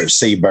Bird. Robert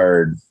C.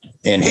 Bird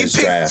in He his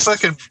picked draft.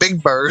 fucking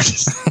Big Bird.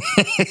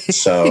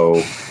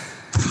 So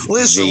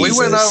Listen, we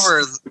went Jesus.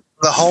 over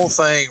the whole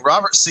thing.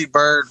 Robert C.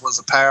 Byrd was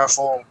a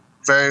powerful,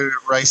 very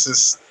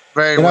racist,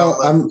 very you know,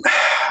 well.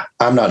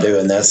 I'm not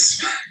doing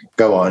this.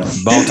 Go on.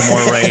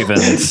 Baltimore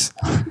Ravens.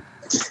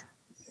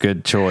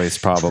 Good choice,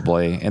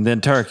 probably. And then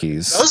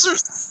turkeys.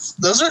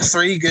 Those are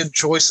three good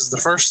choices. The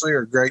first three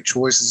are great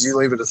choices. You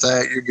leave it at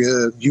that, you're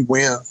good. You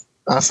win,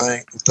 I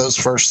think, with those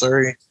first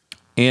three.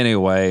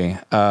 Anyway,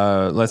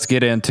 let's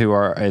get into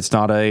our. It's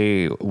not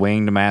a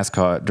winged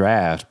mascot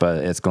draft, but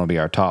it's going to be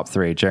our top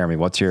three. Jeremy,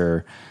 what's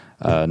your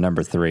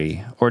number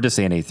three, or just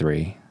any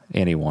three,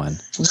 anyone?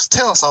 Just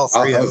tell us all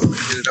three of them and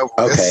get it over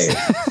with. Okay.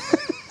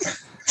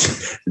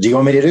 Do you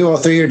want me to do all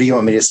three, or do you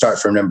want me to start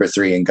from number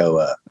three and go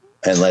up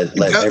and let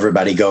Go-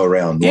 everybody go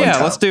around? one Yeah,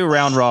 time? let's do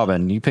round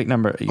robin. You pick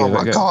number. You Oh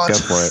my God. go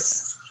for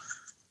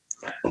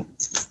it.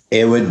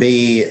 It would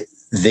be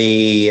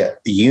the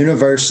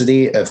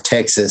University of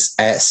Texas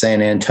at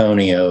San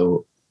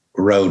Antonio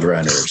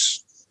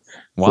Roadrunners.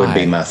 Why? Would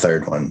be my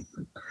third one.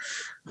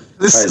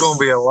 This is going to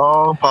be a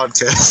long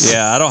podcast.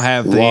 Yeah, I don't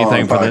have Long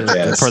anything for the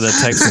podcast. for the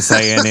Texas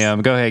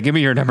A&M. Go ahead, give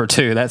me your number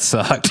two. That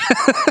sucked.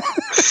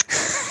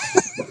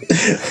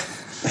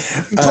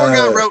 Poor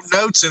guy wrote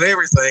notes and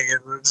everything.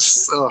 And it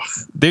just,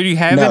 Dude, you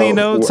have No. any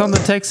notes on the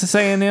Texas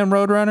A&M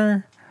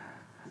Roadrunner?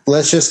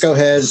 Let's just go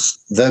ahead.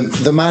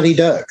 The Mighty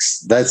Ducks.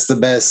 That's the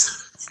best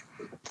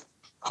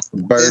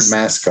bird Yes.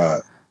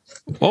 mascot.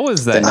 What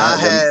was that?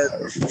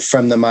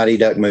 From the Mighty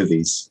Duck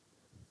movies.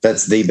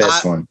 That's the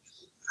best one.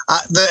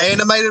 the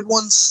animated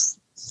ones.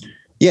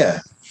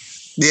 Yeah.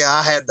 Yeah,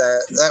 I had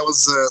that. That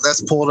was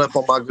that's pulled up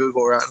on my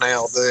Google right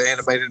now. The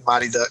animated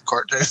Mighty Duck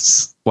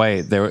cartoons.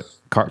 Wait, they were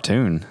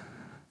cartoon.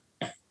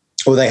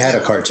 Well, they had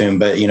a cartoon,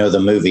 but you know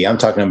the movie. I'm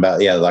talking about,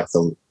 like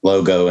the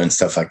logo and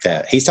stuff like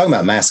that. He's talking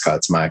about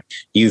mascots, Mike.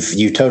 You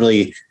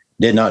totally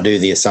did not do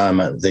the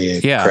assignment the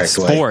correct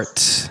way.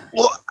 sports.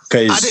 Well, I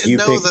Because didn't you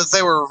know picked. that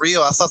they were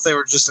real. I thought they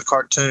were just a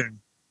cartoon.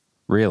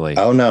 Really?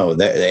 Oh no,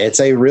 it's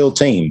a real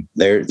team.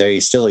 They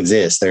still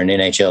exist. They're an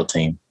NHL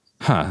team,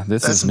 Huh,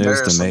 this That's is news to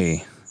embarrassing.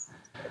 me.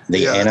 the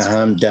Yeah,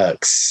 Anaheim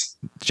Ducks.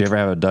 Did you ever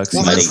have a Ducks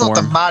Well, that's not the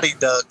uniform? Mighty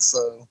Ducks,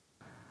 though.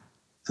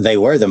 They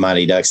were the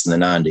Mighty Ducks in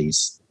the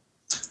 90s.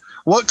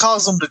 What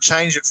caused them to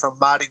change it from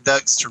Mighty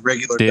Ducks to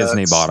regular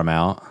Disney Ducks? bought them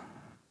out.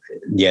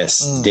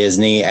 Yes, Mm.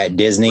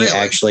 Disney Really?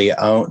 actually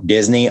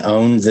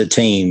owned the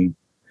team,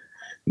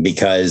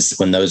 because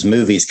when those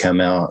movies come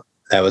out,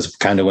 that was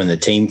kind of when the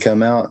team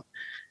come out.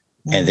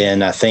 And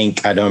then I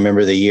don't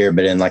remember the year,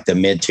 but in like the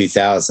mid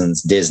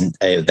 2000s, Disney,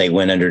 they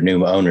went under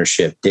new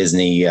ownership.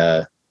 Disney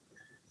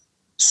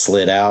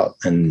slid out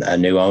and a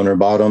new owner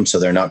bought them. So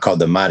they're not called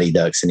the Mighty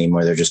Ducks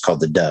anymore. They're just called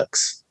the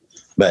Ducks.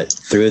 But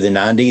through the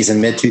 90s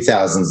and mid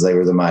 2000s, they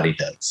were the Mighty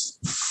Ducks.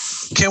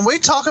 Can we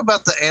talk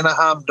about the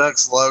Anaheim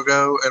Ducks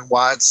logo and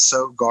why it's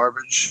so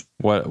garbage?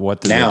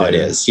 What did Now they it do?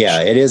 is.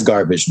 Yeah, it is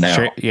garbage now.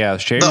 Share The your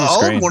screen.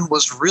 old one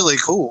was really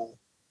cool.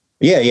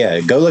 Yeah.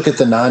 Go look at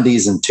the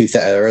 90s and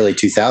early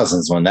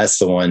 2000s one. That's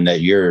the one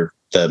that you're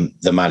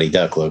the Mighty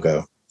Duck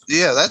logo.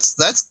 Yeah,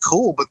 that's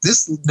cool. But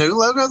this new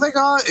logo they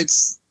got, it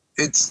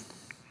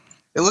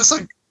looks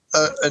like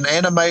an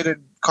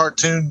animated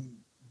cartoon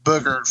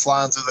booger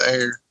flying through the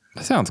air.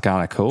 That sounds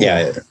kind of cool.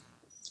 Yeah,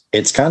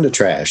 it's kind of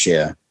trash.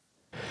 Yeah.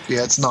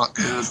 Yeah, it's not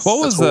good. What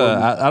was That's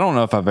horrible. I don't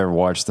know if I've ever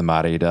watched the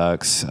Mighty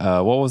Ducks.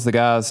 What was the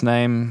guy's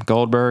name?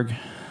 Goldberg?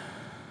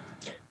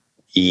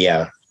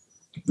 Yeah.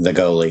 The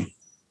goalie.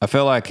 I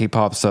feel like he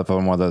pops up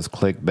on one of those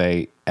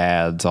clickbait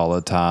ads all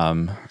the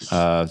time.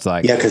 It's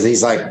like, Yeah, because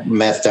he's like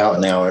methed out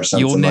now or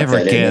something. you'll never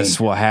like that, isn't guess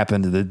what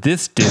happened to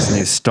this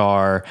Disney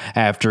star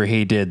after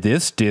he did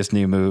this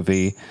Disney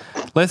movie.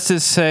 Let's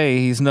just say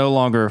he's no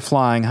longer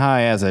flying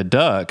high as a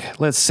duck.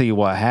 Let's see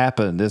what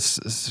happened. This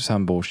is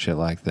some bullshit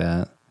like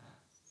that.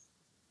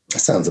 he? That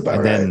sounds about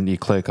And right. then you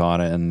click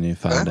on it and you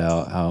find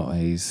out how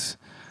he's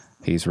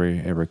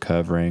a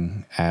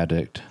recovering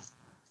addict.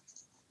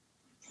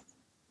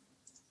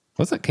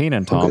 Wasn't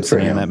Kenan Well, good for Thompson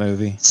in him. that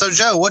movie? So,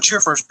 Joe, what's your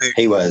first pick?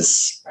 He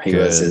was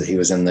Good. he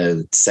was in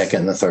the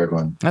second and the third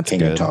one. That's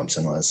Kenan good.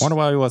 Thompson was. Wonder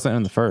why he wasn't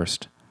in the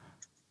first.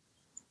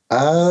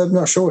 I'm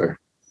not sure.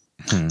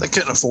 They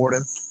couldn't afford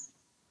him.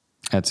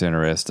 That's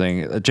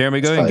interesting.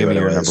 Jeremy, go ahead and Probably give me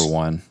what your it was. number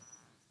one.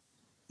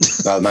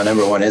 My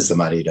number one is the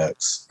Mighty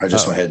Ducks. I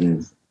just Oh. went ahead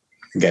and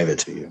gave it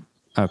to you.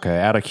 Okay,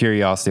 out of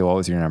curiosity, what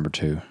was your number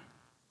two?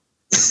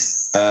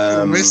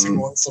 We're missing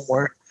one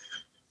somewhere.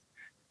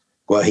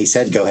 Well, he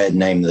said go ahead and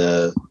name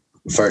the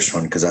first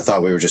one because I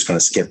thought we were just going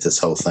to skip this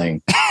whole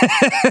thing.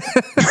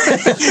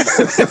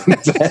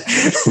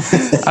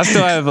 I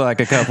still have like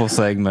a couple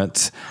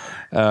segments.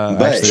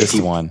 But Actually, this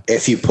one.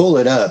 if you pull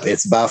it up,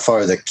 it's by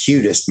far the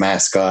cutest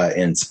mascot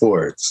in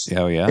sports.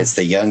 Oh yeah, It's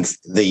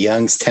the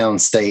Youngstown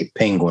State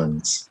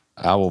Penguins.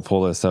 I will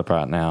pull this up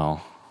right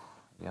now.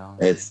 Yeah.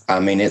 It's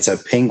a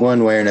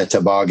penguin wearing a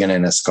toboggan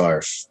and a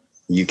scarf.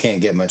 You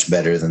can't get much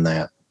better than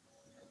that.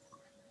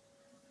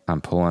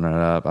 I'm pulling it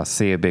up. I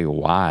see a big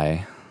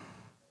Y.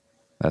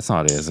 That's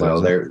not it, is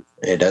Well, it?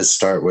 it does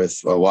start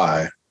with a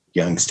Y.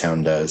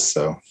 Youngstown does.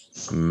 So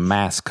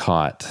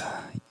Mascot.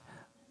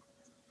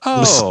 Oh,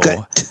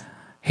 Mascot.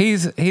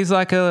 he's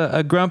like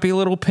a grumpy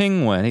little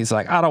penguin. He's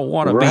like, I don't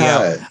want to be Right.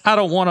 out. I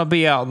don't want to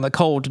be out in the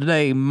cold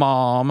today,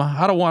 Mom.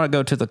 I don't want to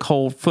go to the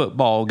cold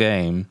football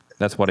game.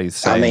 That's what he's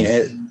saying. I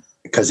mean,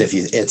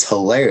 it's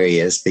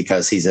hilarious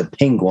because he's a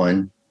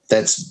penguin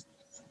that's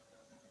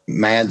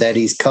mad that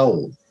he's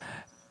cold.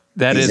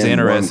 That he's is in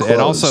warm interesting.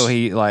 And also,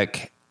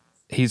 clothes.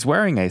 he's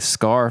wearing a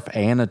scarf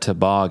and a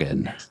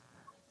toboggan.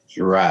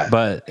 You're right.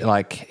 But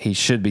like he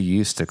should be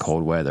used to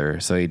cold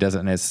weather, so he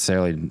doesn't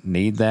necessarily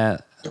need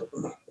that.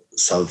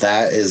 So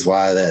that is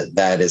why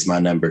that is my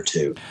number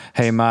two.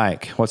 Hey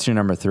Mike, what's your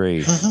number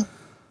three?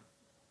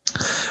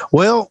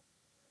 Well,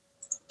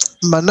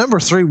 my number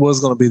three was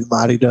going to be the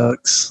Mighty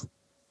Ducks.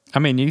 I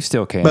mean, you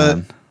still can. But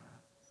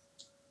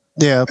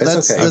Yeah, It's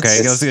that's okay. Okay,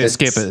 It's- let's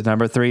skip it's- it.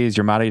 Number three is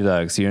your Mighty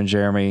Ducks. You and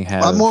Jeremy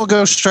have. I'm going to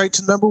go straight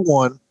to number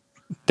one.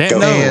 Damn, Go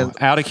no, ahead.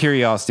 out of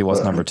curiosity,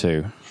 what's number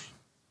two?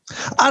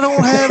 I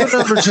don't have a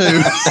number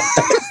two.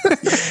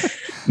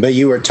 But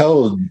you were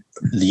told,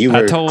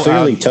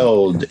 clearly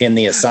told in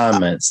the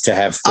assignments to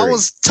have three. I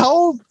was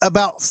told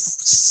about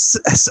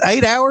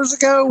 8 hours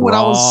ago when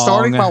I was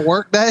starting my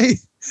work day,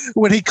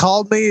 when he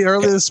called me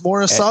early this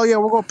morning. So, yeah,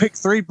 we're going to pick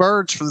three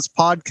birds for this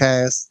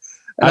podcast.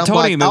 And I I'm told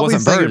like, him it I'll be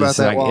wasn't thinking birds. about It's,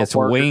 that like, while it's I'm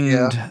working.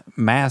 winged Yeah.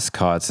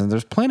 mascots, and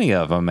there's plenty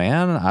of them,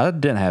 man. I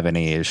didn't have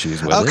any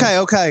issues with it.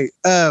 Okay.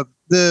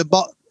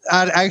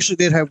 I actually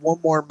did have one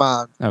more in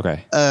mind.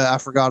 Okay. I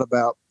forgot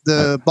about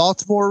the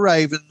Baltimore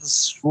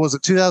Ravens. Was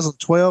it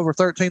 2012 or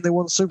 13? They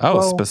won the Super Oh,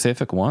 Bowl.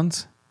 specific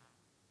ones?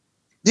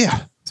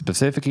 Yeah,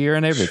 Specific year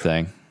and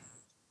everything.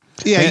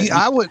 yeah. Yeah.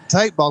 I wouldn't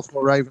take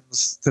Baltimore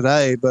Ravens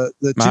today, but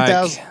the Mike.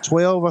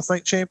 2012, I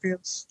think,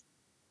 champions.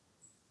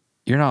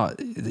 You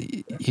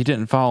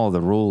didn't follow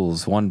the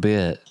rules one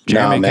bit. no,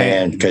 Jeremy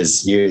man, can't-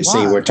 because you see,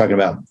 Why? we're talking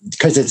about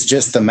because it's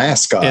just the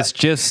mascot. It's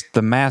just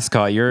the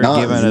mascot. You're No,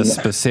 giving us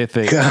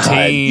specific God.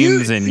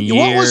 teams and years.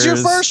 What was your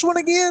first one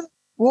again?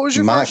 What was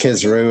your Mike first one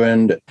has again?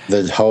 ruined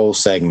the whole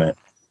segment.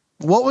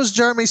 What was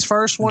Jeremy's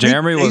first one?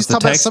 Jeremy was he's the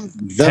talking about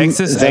Tex- The,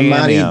 Texas the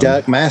Mighty A&M.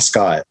 Duck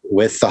mascot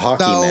with the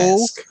hockey No.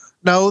 mask.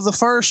 No, the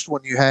first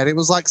one you had. It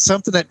was like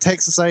something at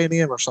Texas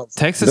A&M or something.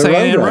 Texas The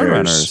A&M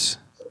Roadrunners. Roadrunners.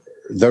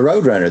 The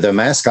Roadrunner. The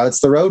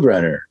mascot's the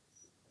Roadrunner.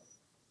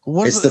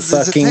 What It's is the it? Is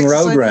it fucking Texas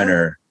A&M?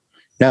 Roadrunner.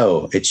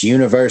 No, it's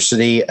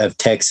University of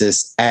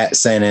Texas at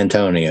San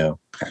Antonio.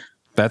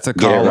 That's a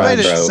Get it call. You right,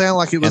 made it bro. sound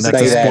like it was. And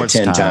that's Say a that sports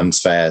 10 time. times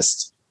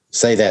fast.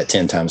 Say that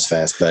 10 times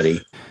fast, buddy.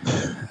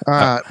 All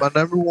right, my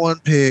number one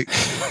pick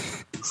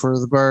for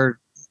the bird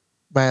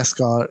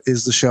mascot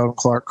is the Sheldon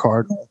Clark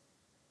Cardinal.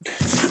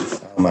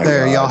 Oh my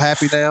There, God. y'all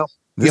happy now?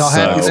 This Y'all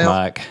happy sucks, now?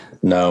 Mike.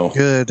 No.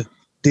 Good.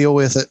 Deal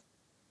with it.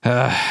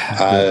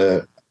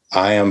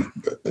 I am.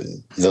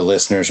 The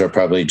listeners are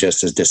probably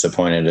just as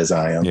disappointed as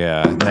I am.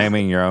 Yeah,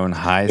 naming your own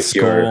high With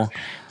school.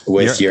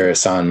 your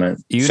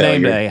assignment. You failure.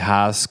 named a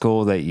high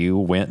school that you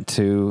went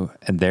to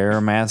and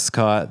their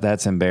mascot.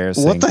 That's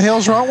embarrassing. What the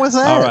hell's wrong with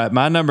that? All right,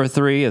 my number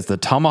 3 is the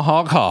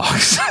Tomahawk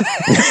Hawks.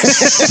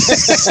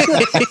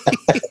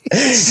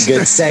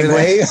 Good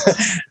segue.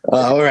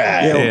 All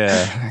right.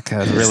 Yeah,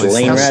 really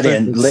lean right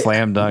in.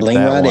 Slam dunk Lean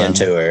that right one.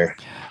 into her.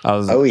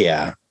 Oh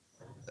yeah.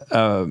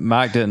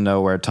 Mike didn't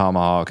know where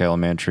Tomahawk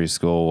Elementary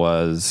School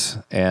was,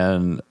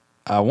 and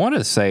I want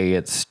to say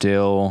it's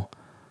still.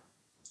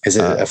 Is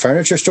it a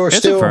furniture store It's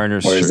still? a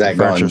furniture, or is that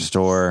furniture gone?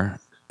 store.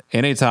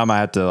 Anytime I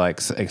have to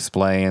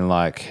explain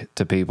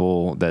to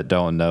people that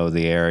don't know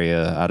the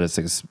area, I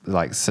just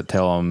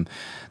tell them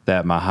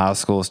that my high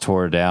school's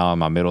tore down,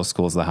 my middle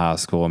school's the high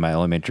school, and my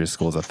elementary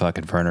school's a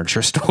fucking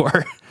furniture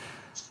store.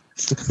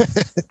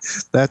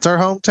 That's our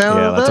hometown.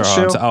 Yeah, in a that's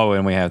our nutshell. Oh,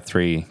 and we have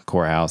 3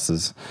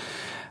 courthouses.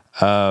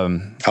 I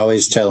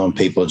always tell them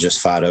people just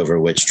fight over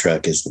which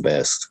truck is the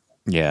best.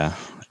 Yeah,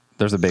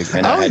 there's a big.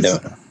 And I had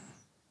to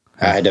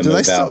Do they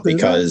move still out do that?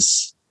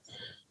 because,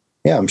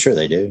 yeah, I'm sure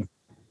they do.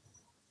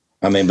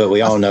 I mean, but we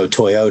all know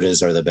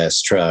Toyotas are the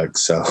best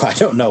trucks, so I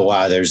don't know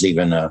why there's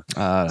even a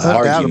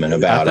argument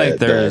about I think it.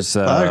 there's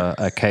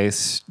a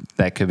case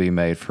that could be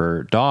made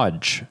for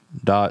Dodge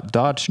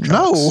trucks.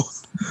 No.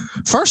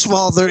 First of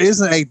all, there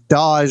isn't a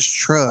Dodge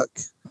truck.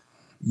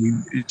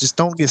 You just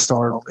don't get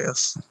started on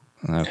this.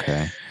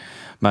 Okay.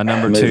 My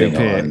number 2 Moving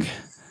pick on.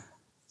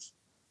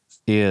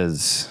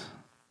 is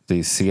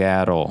the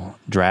Seattle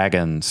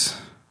Dragons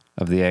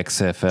of the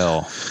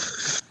XFL.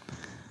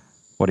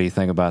 What do you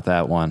think about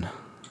that one?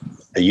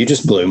 You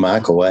just blew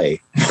Mike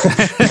away.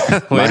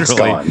 Mike's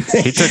gone.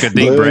 He took a deep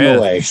Blew him breath.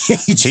 away.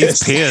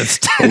 He's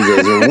pissed. He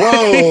goes,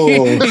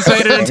 whoa. He's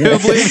made it into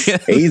oblivion.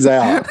 He's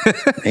out.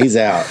 He's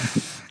out.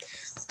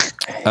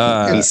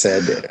 He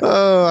said,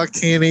 Oh, I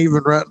can't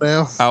even right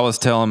now. I was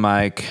telling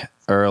Mike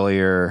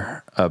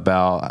earlier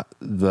about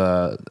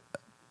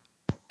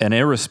an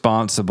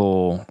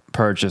irresponsible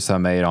purchase I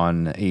made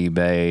on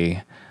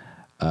eBay,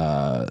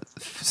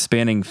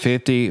 spending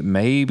 $50,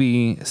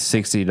 maybe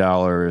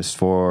 $60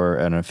 for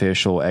an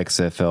official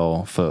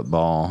XFL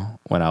football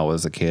when I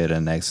was a kid,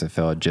 and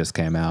XFL just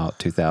came out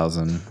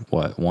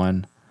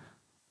 2001.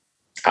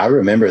 I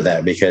remember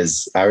that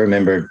because I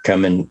remember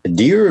coming.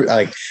 Do you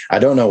like? I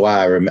don't know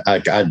why. I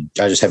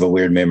just have a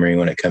weird memory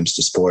when it comes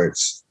to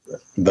sports.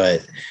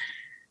 But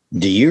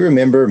do you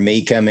remember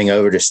me coming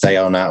over to stay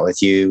all night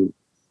with you,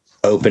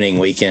 opening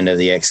weekend of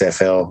the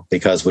XFL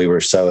because we were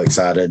so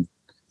excited?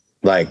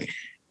 Like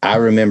I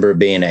remember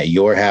being at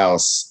your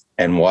house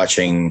and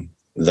watching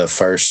the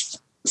first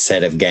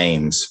set of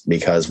games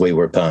because we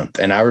were pumped,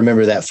 and I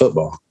remember that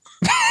football.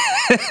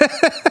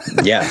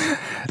 Yeah.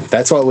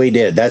 That's what we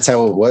did. That's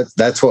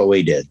what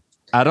we did.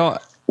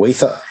 We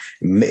thought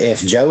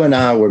if Joe and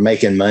I were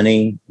making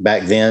money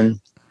back then,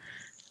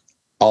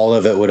 all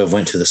of it would have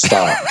went to the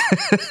stock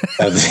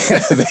of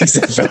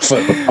XFL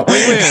football.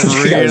 We went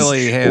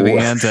really heavy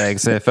into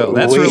XFL.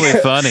 That's really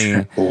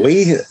funny.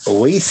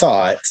 We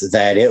thought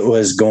that it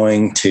was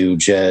going to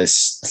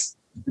just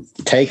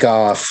take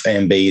off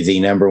and be the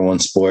number one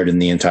sport in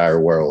the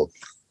entire world.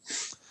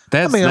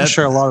 I'm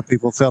sure a lot of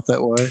people felt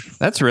that way.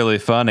 That's really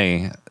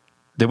funny.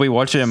 Did we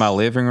watch it in my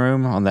living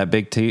room on that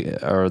big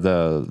or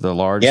the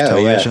large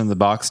television, the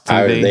box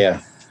TV?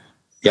 Yeah.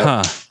 Yep.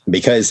 Huh.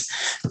 Because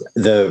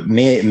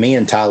me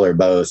and Tyler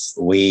both,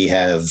 we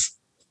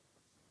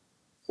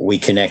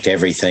connect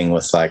everything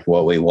with like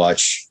what we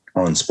watch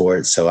on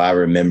sports. So I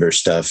remember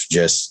stuff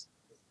just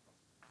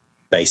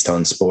based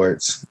on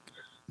sports.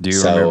 Do you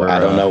remember? I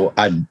don't know.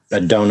 I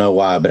don't know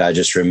why, but I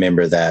just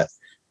remember that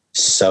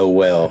so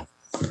well.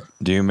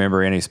 Do you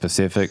remember any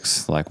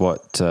specifics, like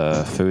what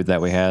food that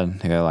we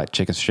had? You know, like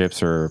chicken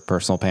strips or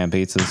personal pan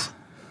pizzas?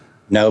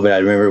 No, but I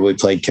remember we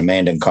played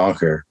Command and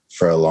Conquer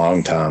for a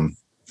long time.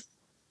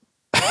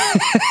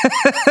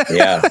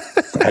 Yeah,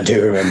 I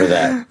do remember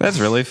that. That's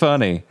really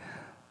funny.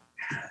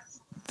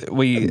 But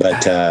we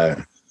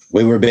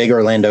were big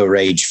Orlando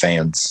Rage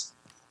fans.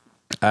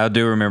 I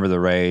do remember the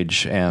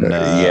Rage, and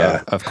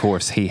of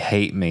course, He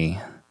Hate Me.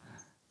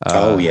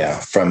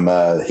 From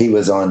he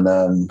was on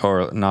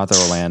or not the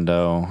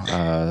Orlando.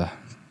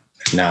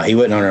 No, he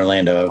wasn't on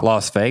Orlando.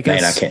 Las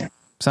Vegas. Man, I can't.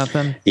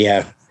 Something.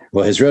 Yeah.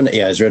 Well, his real name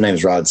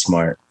is Rod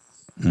Smart.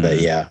 But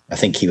yeah, I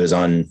think he was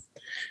on.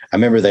 I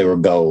remember they were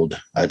gold.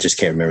 I just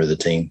can't remember the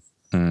team.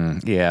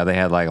 Yeah, they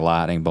had like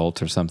lightning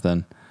bolts or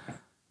something.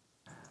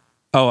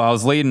 Oh, I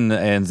was leading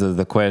into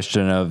the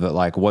question of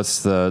like,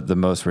 what's the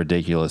most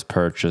ridiculous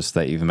purchase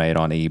that you've made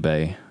on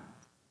eBay?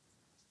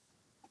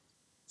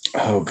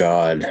 Oh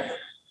God.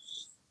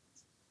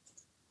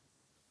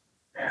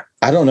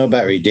 I don't know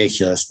about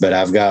ridiculous, but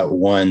I've got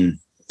one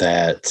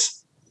that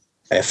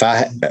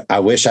I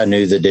wish I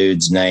knew the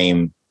dude's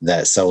name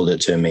that sold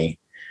it to me,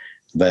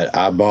 but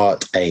I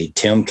bought a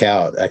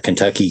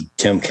Kentucky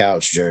Tim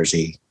Couch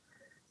jersey.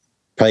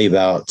 Probably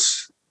about,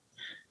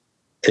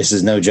 this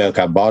is no joke.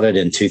 I bought it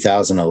in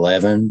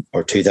 2011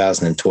 or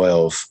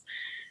 2012,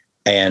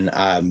 and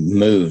I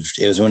moved.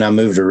 It was when I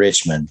moved to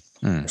Richmond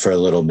for a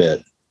little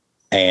bit,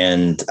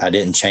 and I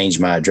didn't change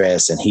my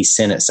address, and he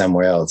sent it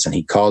somewhere else, and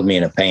he called me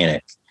in a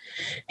panic.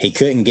 He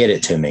couldn't get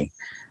it to me.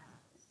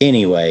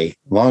 Anyway,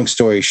 long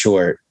story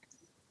short,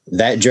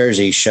 that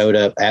jersey showed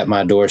up at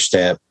my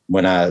doorstep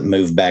when I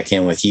moved back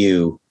in with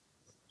you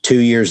 2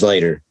 years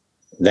later.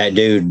 That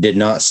dude did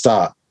not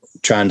stop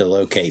trying to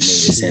locate me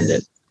to send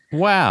it.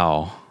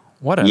 Wow.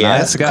 What a Yeah,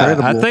 nice guy.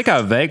 incredible. I think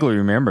I vaguely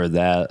remember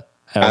that.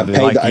 I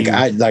paid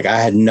I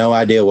had no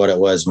idea what it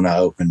was when I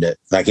opened it.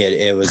 Like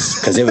it was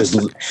because it was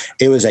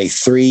a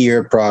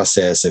 3-year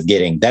process of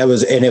getting that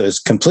was, and it was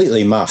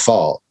completely my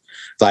fault.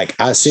 Like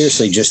I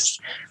seriously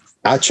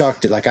I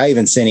chalked it. Like I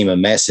even sent him a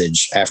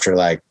message after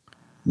like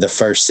the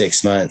first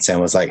 6 months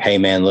and was like, "Hey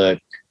man, look,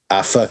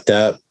 I fucked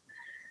up."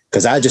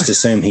 Because I just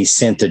assumed he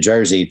sent the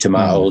jersey to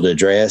my old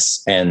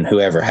address, and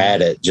whoever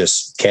had it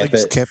just kept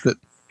it.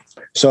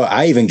 So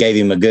I even gave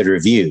him a good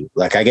review.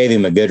 Like I gave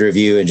him a good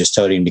review and just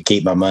told him to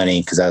keep my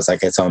money because I was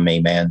like, "It's on me,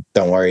 man.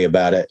 Don't worry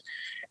about it."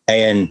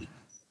 And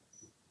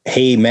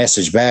he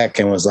messaged back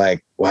and was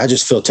like, "Well, I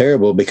just feel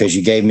terrible because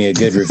you gave me a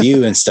good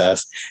review and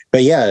stuff."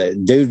 But yeah,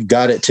 dude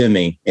got it to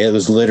me. It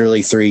was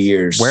literally 3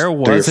 years. Where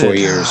was 3 or 4 it?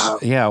 years.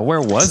 Yeah,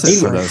 where was it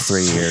for those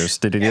 3 years?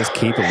 Did he just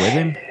keep it with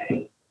him?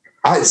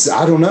 I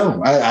don't know.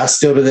 I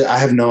still do that. I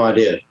have no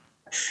idea.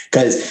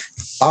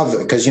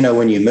 Because, you know,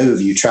 when you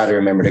move, you try to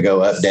remember to go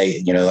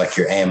update, you know, like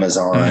your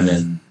Amazon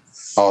and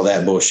all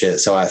that bullshit.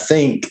 So I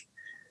think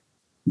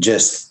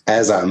just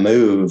as I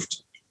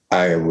moved,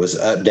 I was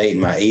updating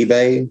my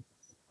eBay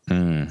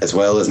as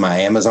well as my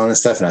Amazon and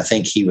stuff. And I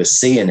think he was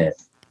seeing it.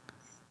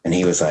 And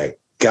he was like,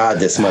 "God,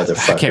 this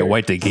motherfucker." I can't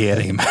wait to get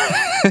him.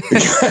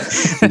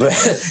 But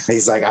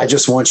he's like, "I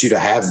just want you to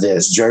have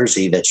this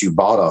jersey that you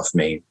bought off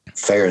me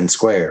fair and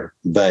square."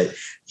 But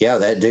yeah,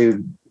 that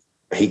dude,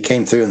 he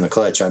came through in the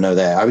clutch. I know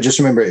that. I just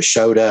remember it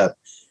showed up,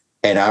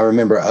 and I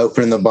remember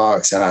opening the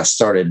box and I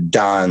started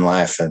dying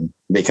laughing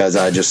because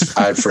I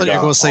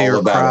forgot all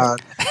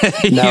about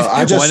it. No,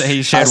 I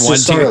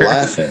just started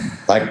laughing.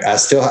 Like I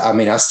still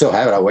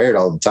have it. I wear it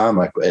all the time,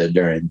 like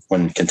during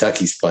when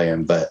Kentucky's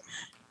playing. But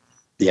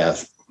yeah,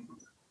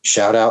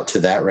 shout out to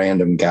that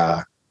random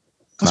guy.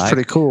 That's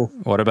pretty cool.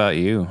 What about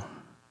you?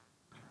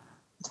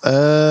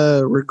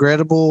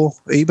 Regrettable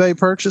eBay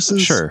purchases?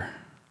 Sure.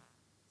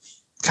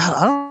 God,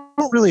 I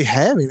don't really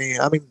have any.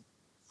 I mean,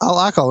 I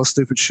like all the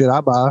stupid shit I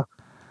buy.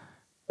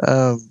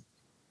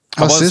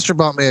 My sister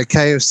bought me a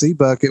KFC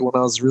bucket when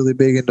I was really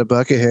big into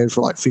Buckethead for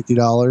like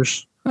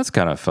 $50. That's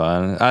kind of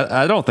fun.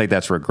 I don't think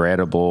that's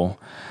regrettable.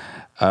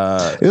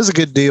 It was a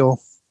good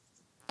deal.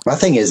 My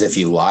thing is, if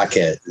you like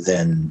it,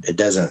 then it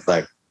doesn't,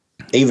 like,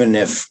 even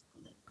if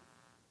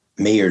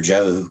me or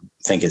Joe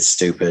think it's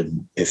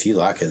stupid, if you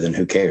like it, then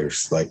who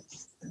cares? Like,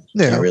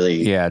 Yeah.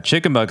 really. Yeah,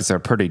 chicken buckets are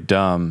pretty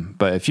dumb,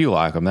 but if you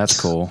like them, that's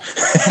cool.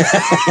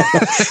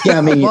 Yeah,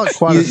 I mean, I bought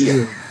quite a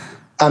few.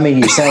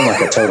 you sound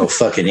like a total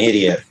fucking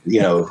idiot,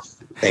 you know,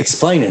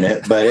 explaining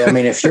it. But I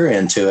mean, if you're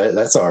into it,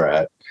 that's all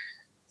right.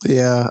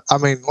 Yeah. I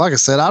mean, like I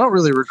said, I don't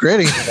really regret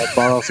anything I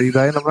bought off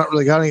eBay, and I've not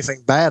really got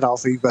anything bad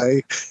off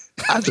eBay.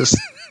 I just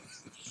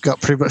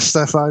got pretty much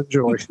stuff I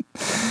enjoy.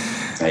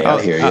 Hey,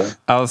 I hear you.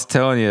 I was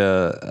telling you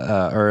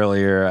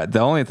earlier, the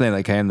only thing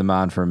that came to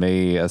mind for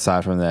me,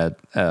 aside from that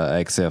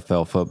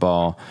XFL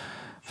football,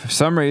 for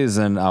some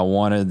reason, I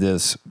wanted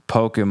this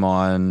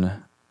Pokemon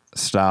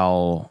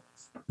style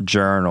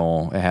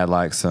journal. It had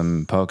like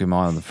some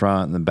Pokemon on the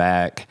front and the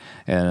back.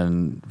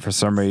 And for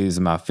some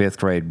reason, my 5th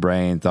grade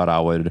brain thought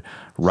I would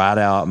write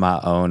out my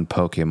own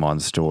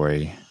Pokemon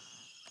story.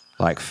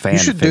 Like fan You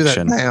should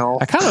fiction. do that now.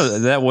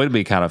 That would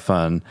be kind of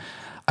fun.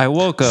 I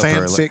woke up Fan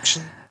early.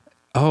 fiction.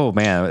 Oh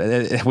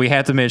man, we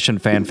have to mention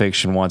fan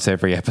fiction once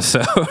every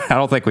episode. I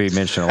don't think we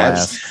mentioned it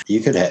last.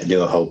 You could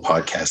do a whole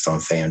podcast on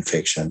fan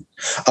fiction.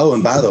 Oh,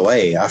 and by the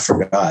way, I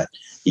forgot.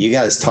 You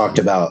guys talked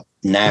about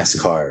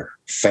NASCAR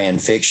fan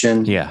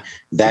fiction. Yeah,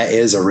 that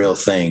is a real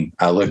thing.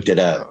 I looked it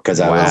up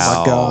because Oh my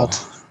God.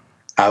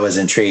 I was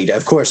intrigued.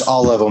 Of course,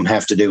 all of them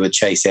have to do with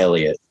Chase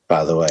Elliott,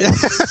 by the way.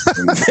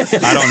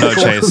 I don't know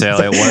Chase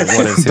Elliott.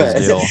 What is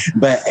his deal?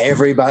 But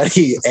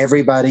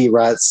everybody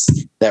writes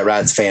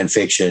fan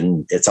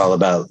fiction. It's all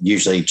about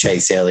usually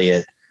Chase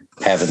Elliott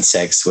having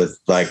sex with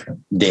like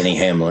Denny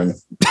Hamlin.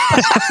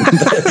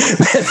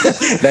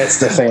 That's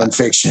the fan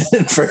fiction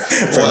for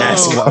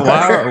NASCAR.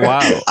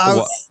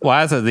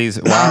 Why are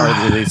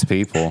these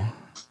people?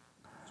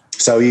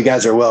 So you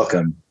guys are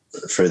welcome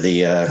for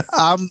the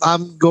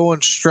I'm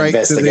going straight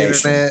to the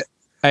internet.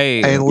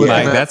 Hey, and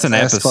Mike, that's an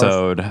NASCAR.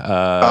 episode.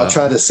 I'll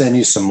try to send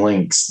you some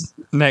links.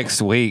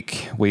 Next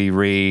week, we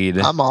read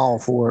I'm all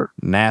for it.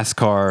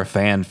 NASCAR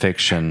fan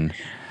fiction.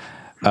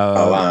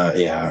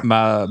 Yeah.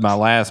 My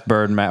last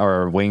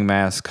wing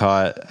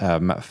mascot.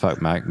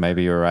 Fuck, Mike.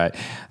 Maybe you're right.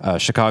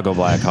 Chicago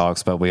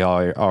Blackhawks, but we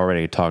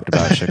already talked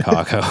about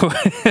Chicago.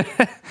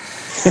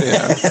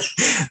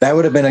 That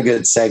would have been a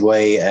good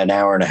segue an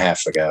hour and a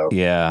half ago.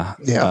 Yeah.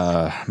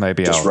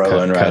 Maybe just I'll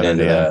rolling cut right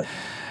into that.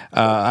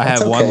 I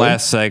have one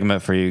last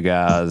segment for you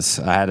guys.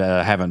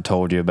 I haven't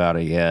told you about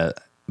it yet,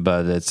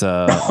 but it's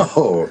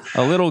Oh,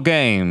 a little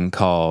game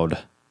called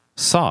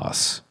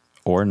Sauce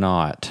or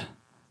Not.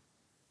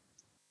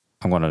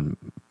 I'm going to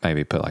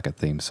maybe put like a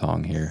theme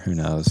song here. Who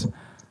knows?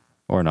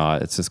 Or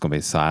not. It's just going to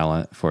be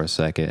silent for a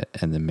second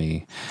and then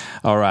me.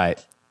 All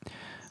right.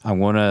 I'm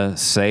going to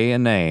say a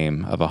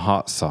name of a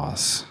hot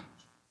sauce,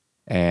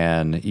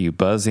 and you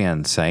buzz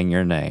in saying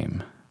your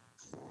name,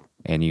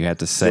 and you have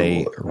to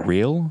say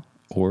real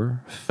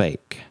or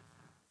fake.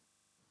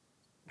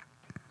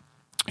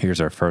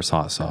 Here's our first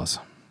hot sauce.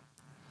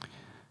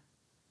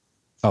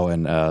 Oh,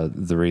 and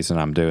the reason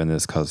I'm doing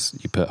this because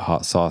you put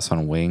hot sauce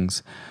on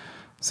wings,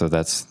 so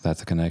that's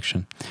a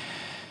connection.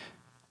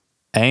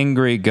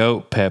 Angry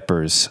Goat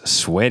Peppers,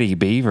 Sweaty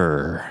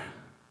Beaver.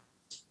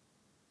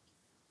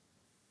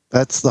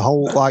 That's the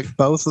whole, like,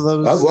 both of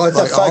those. oh, what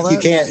the like, all fuck? You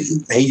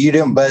that? can't. You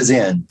didn't buzz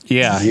in.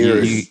 Yeah,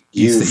 You've-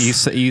 you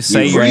say you've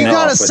your You ran name.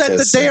 gotta off with set the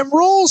this. damn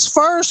rules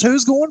first.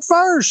 Who's going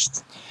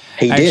first?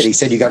 He did. He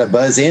said you got to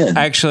buzz in.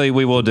 Actually,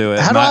 we will do it.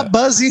 How do I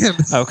buzz in?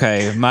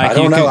 Okay, Mike. I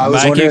don't you know. Can, I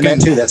was Mike, wondering you can,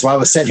 that too. That's why I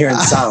was sitting here in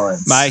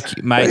silence.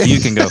 Mike, you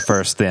can go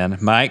first then.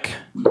 Mike,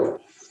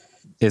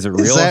 is it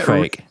real or that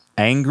fake?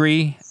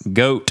 Angry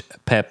Goat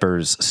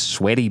Peppers,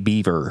 Sweaty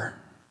Beaver.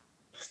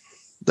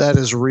 That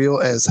is real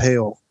as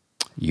hell.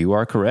 You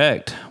are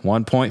correct.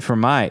 1 point for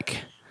Mike.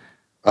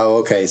 Oh,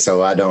 okay.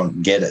 So I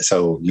don't get it.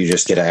 So you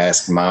just get to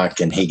ask Mike,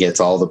 and he gets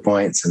all the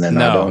points, and then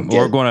I No, don't get.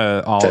 we're going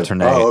to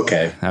alternate. Oh,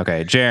 okay.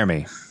 Okay,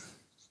 Jeremy.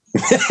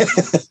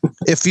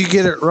 If you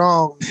get it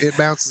wrong, it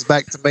bounces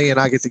back to me, and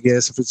I get to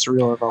guess if it's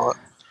real or not.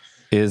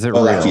 Is it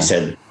Well, real? like you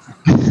said.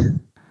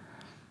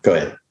 Go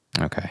ahead.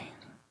 Okay.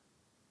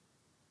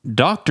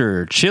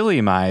 Dr.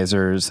 Chili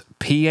Miser's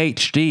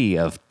PhD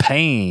of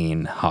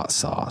Pain hot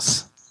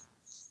sauce.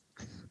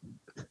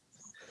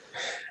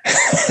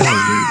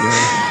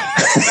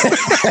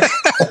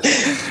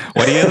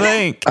 What do you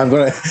think? I'm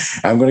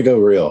gonna go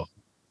real.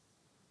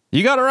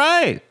 You got it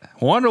right.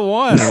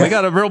 1-1. We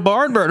got a real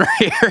barn burner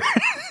here.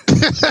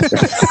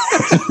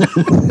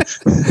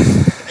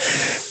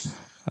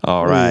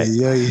 All right.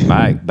 Yeah.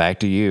 Mike, back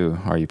to you.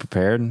 Are you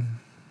prepared?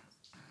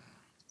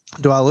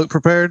 Do I look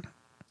prepared?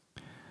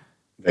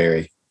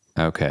 Very.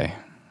 Okay.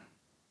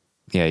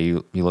 Yeah,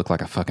 you look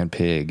like a fucking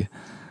pig.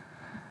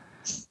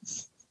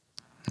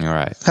 All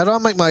right. How do I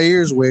make my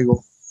ears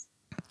wiggle?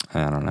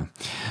 I don't know.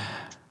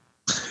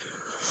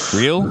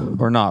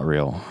 Real or not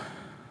real?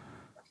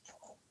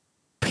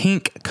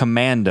 Pink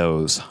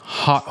Commandos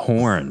hot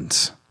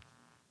horns.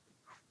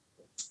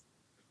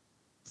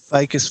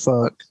 Fake as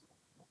fuck.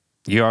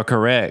 You are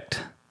correct.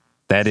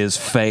 That is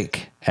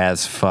fake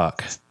as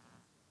fuck.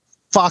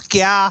 Fuck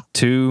yeah.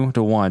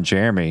 2-1.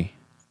 Jeremy,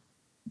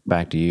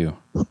 back to you.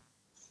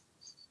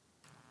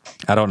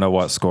 I don't know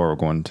what score we're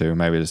going to.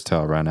 Maybe just till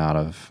I run out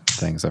of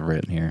things I've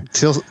written here.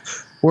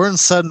 We're in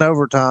sudden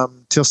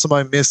overtime till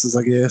somebody misses,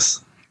 I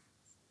guess.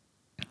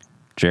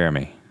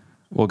 Jeremy.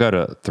 We'll go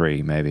to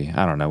 3, maybe.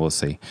 I don't know. We'll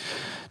see.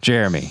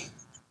 Jeremy.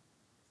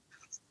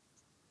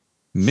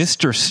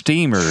 Mr.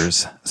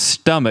 Steamer's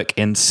stomach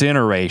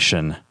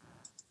incineration.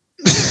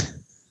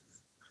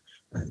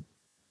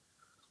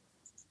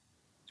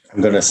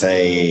 I'm gonna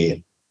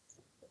say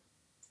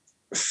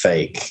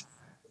fake.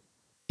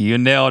 You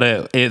nailed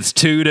it. It's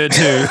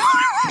 2-2.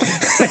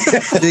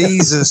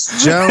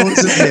 Jesus,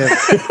 Jones and him.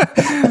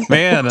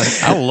 Man,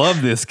 I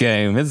love this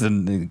game. It's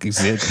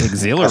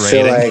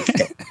exhilarating.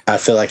 I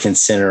feel like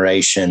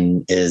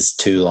incineration is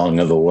too long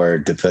of a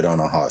word to put on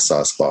a hot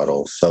sauce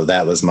bottle. So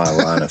that was my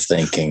line of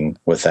thinking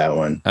with that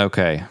one.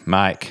 Okay,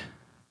 Mike.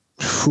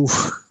 Whew.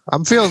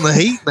 I'm feeling the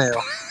heat now.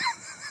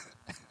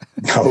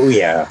 Oh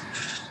yeah.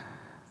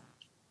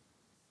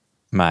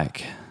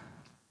 Mike.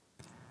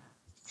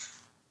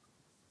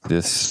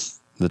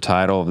 The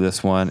title of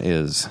this one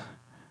is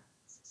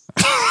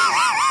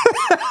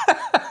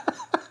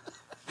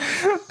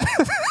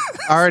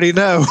I already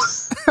know.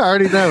 I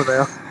already know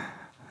now.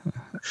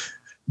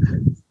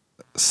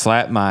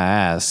 Slap My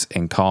Ass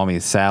and Call Me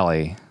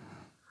Sally.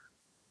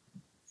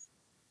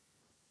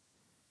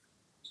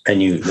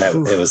 And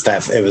it was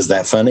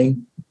that funny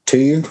to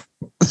you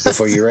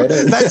before you read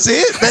it? That's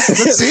it.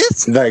 That's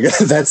it. Like,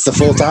 that's the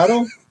full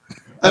title?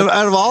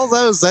 Out of all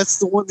those, that's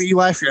the one that you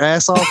laugh your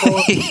ass off on.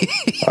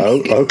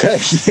 Oh, okay.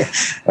 Yeah.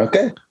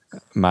 Okay.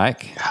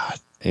 Mike,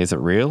 is it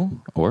real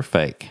or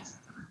fake?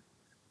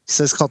 It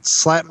says called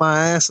Slap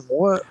My Ass and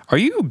what? Are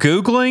you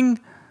Googling?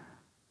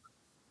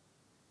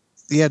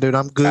 Yeah, dude,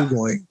 I'm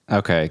Googling.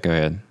 Okay, go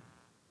ahead.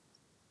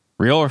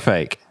 Real or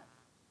fake?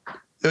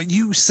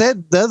 You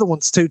said the other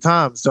ones 2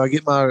 times. Do I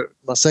get my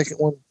second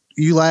one?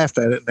 You laughed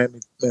at it and had me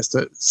messed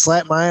up.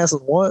 Slap My Ass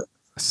and what?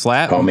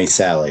 Call Me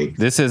Sally.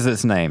 This is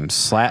its name.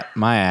 Slap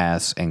My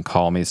Ass and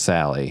Call Me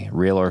Sally.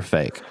 Real or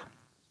fake?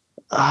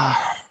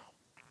 My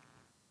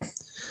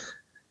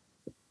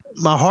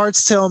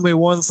heart's telling me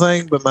one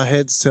thing, but my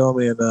head's telling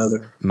me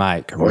another.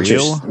 Mike, What's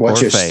real your or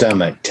fake?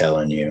 stomach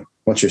telling you?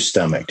 What's your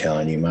stomach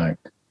telling you, Mike?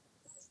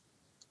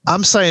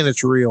 I'm saying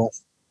it's real.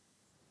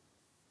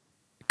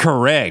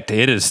 Correct.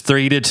 It is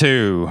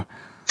 3-2.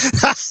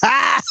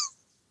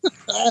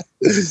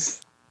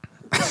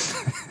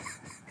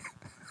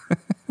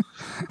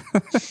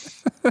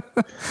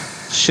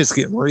 Shit's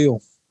getting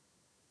real.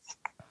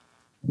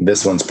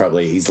 This one's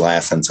probably, he's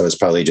laughing, so it's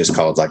probably just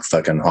called like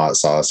fucking hot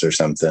sauce or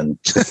something.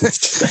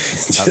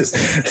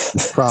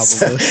 Just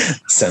Probably.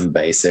 some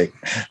basic.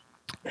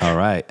 All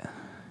right,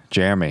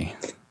 Jeremy.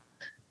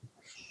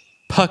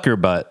 Pucker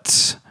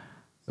Butts,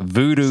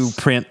 Voodoo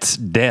Prince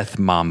Death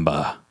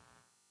Mamba.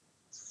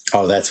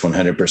 Oh, that's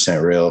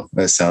 100% real.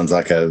 That sounds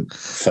like a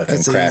fucking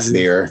That's craft easy.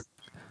 beer.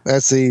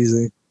 That's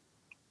easy.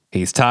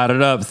 He's tied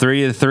it up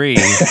 3-3.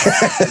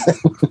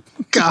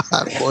 God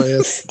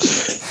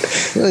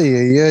bless.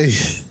 Hey.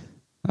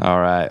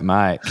 All right,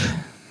 Mike.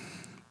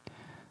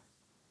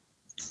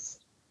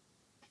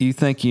 You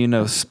think you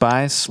know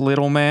Spice,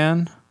 little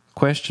man?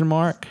 Question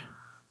mark.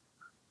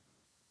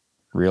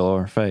 Real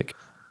or fake?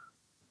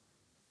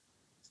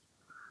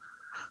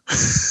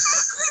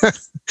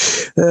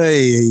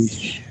 Hey.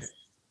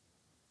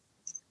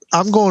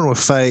 I'm going with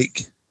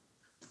fake.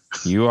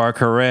 You are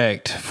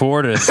correct.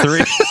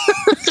 4-3.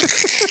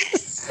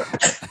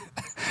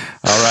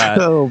 All right,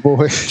 Oh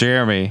boy.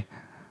 Jeremy.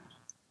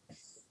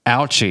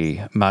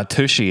 Ouchie, my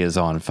tushy is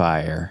on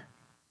fire.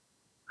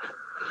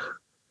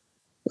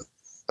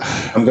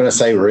 I'm going to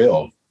say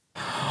real.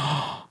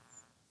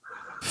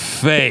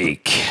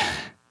 Fake.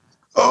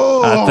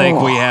 Oh, I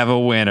think we have a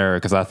winner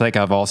because I think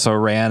I've also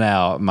ran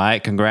out.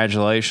 Mike,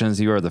 congratulations.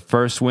 You are the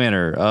first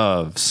winner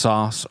of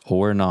Sauce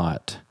or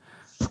Not.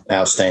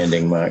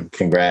 outstanding, Mike.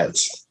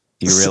 Congrats.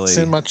 You really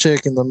Send my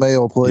check in the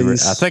mail,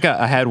 please. I think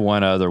I had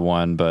one other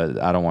one,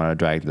 but I don't want to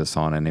drag this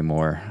on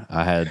anymore.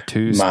 I had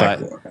two Mike,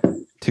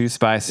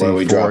 spicy where are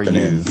we for dropping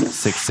you, in?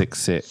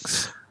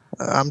 666.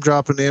 I'm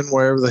dropping in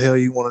wherever the hell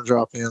you want to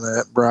drop in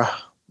at, bruh.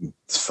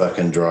 it's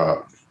fucking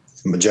drop.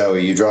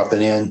 Joey, you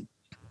dropping in?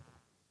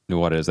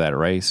 What is that, a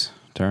race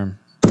term?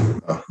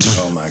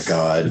 Oh my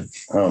God.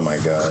 Oh my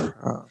God.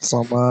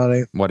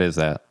 Somebody. What is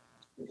that?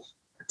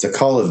 It's a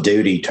Call of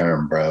Duty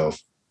term, bro.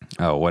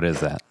 Oh, what is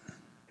that?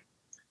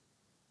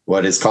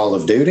 What is Call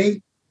of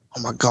Duty?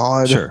 Oh my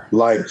God. Sure.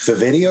 Like the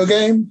video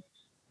game?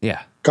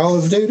 Yeah. Call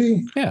of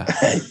Duty? Yeah.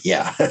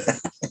 Yeah.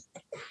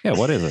 Yeah.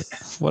 What is it?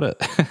 What?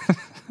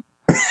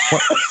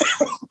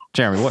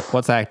 Jeremy,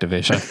 what's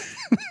Activision?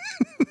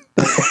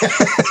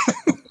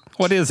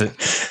 What is it?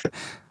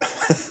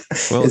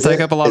 Will it take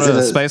up a lot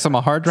of space on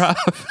my hard drive?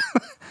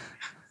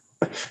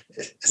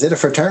 Is it a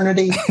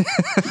fraternity?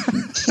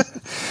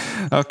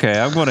 Okay,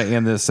 I'm going to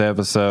end this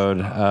episode.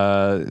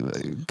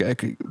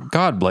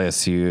 God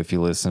bless you if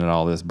you listen to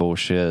all this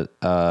bullshit.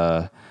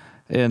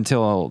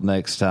 Until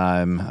next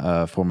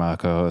time, for my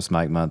co-host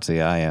Mike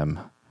Muncie, I am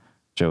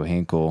Joe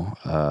Hinkle.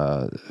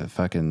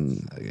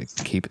 Fucking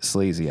keep it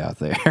sleazy out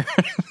there.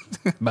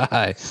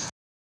 Bye.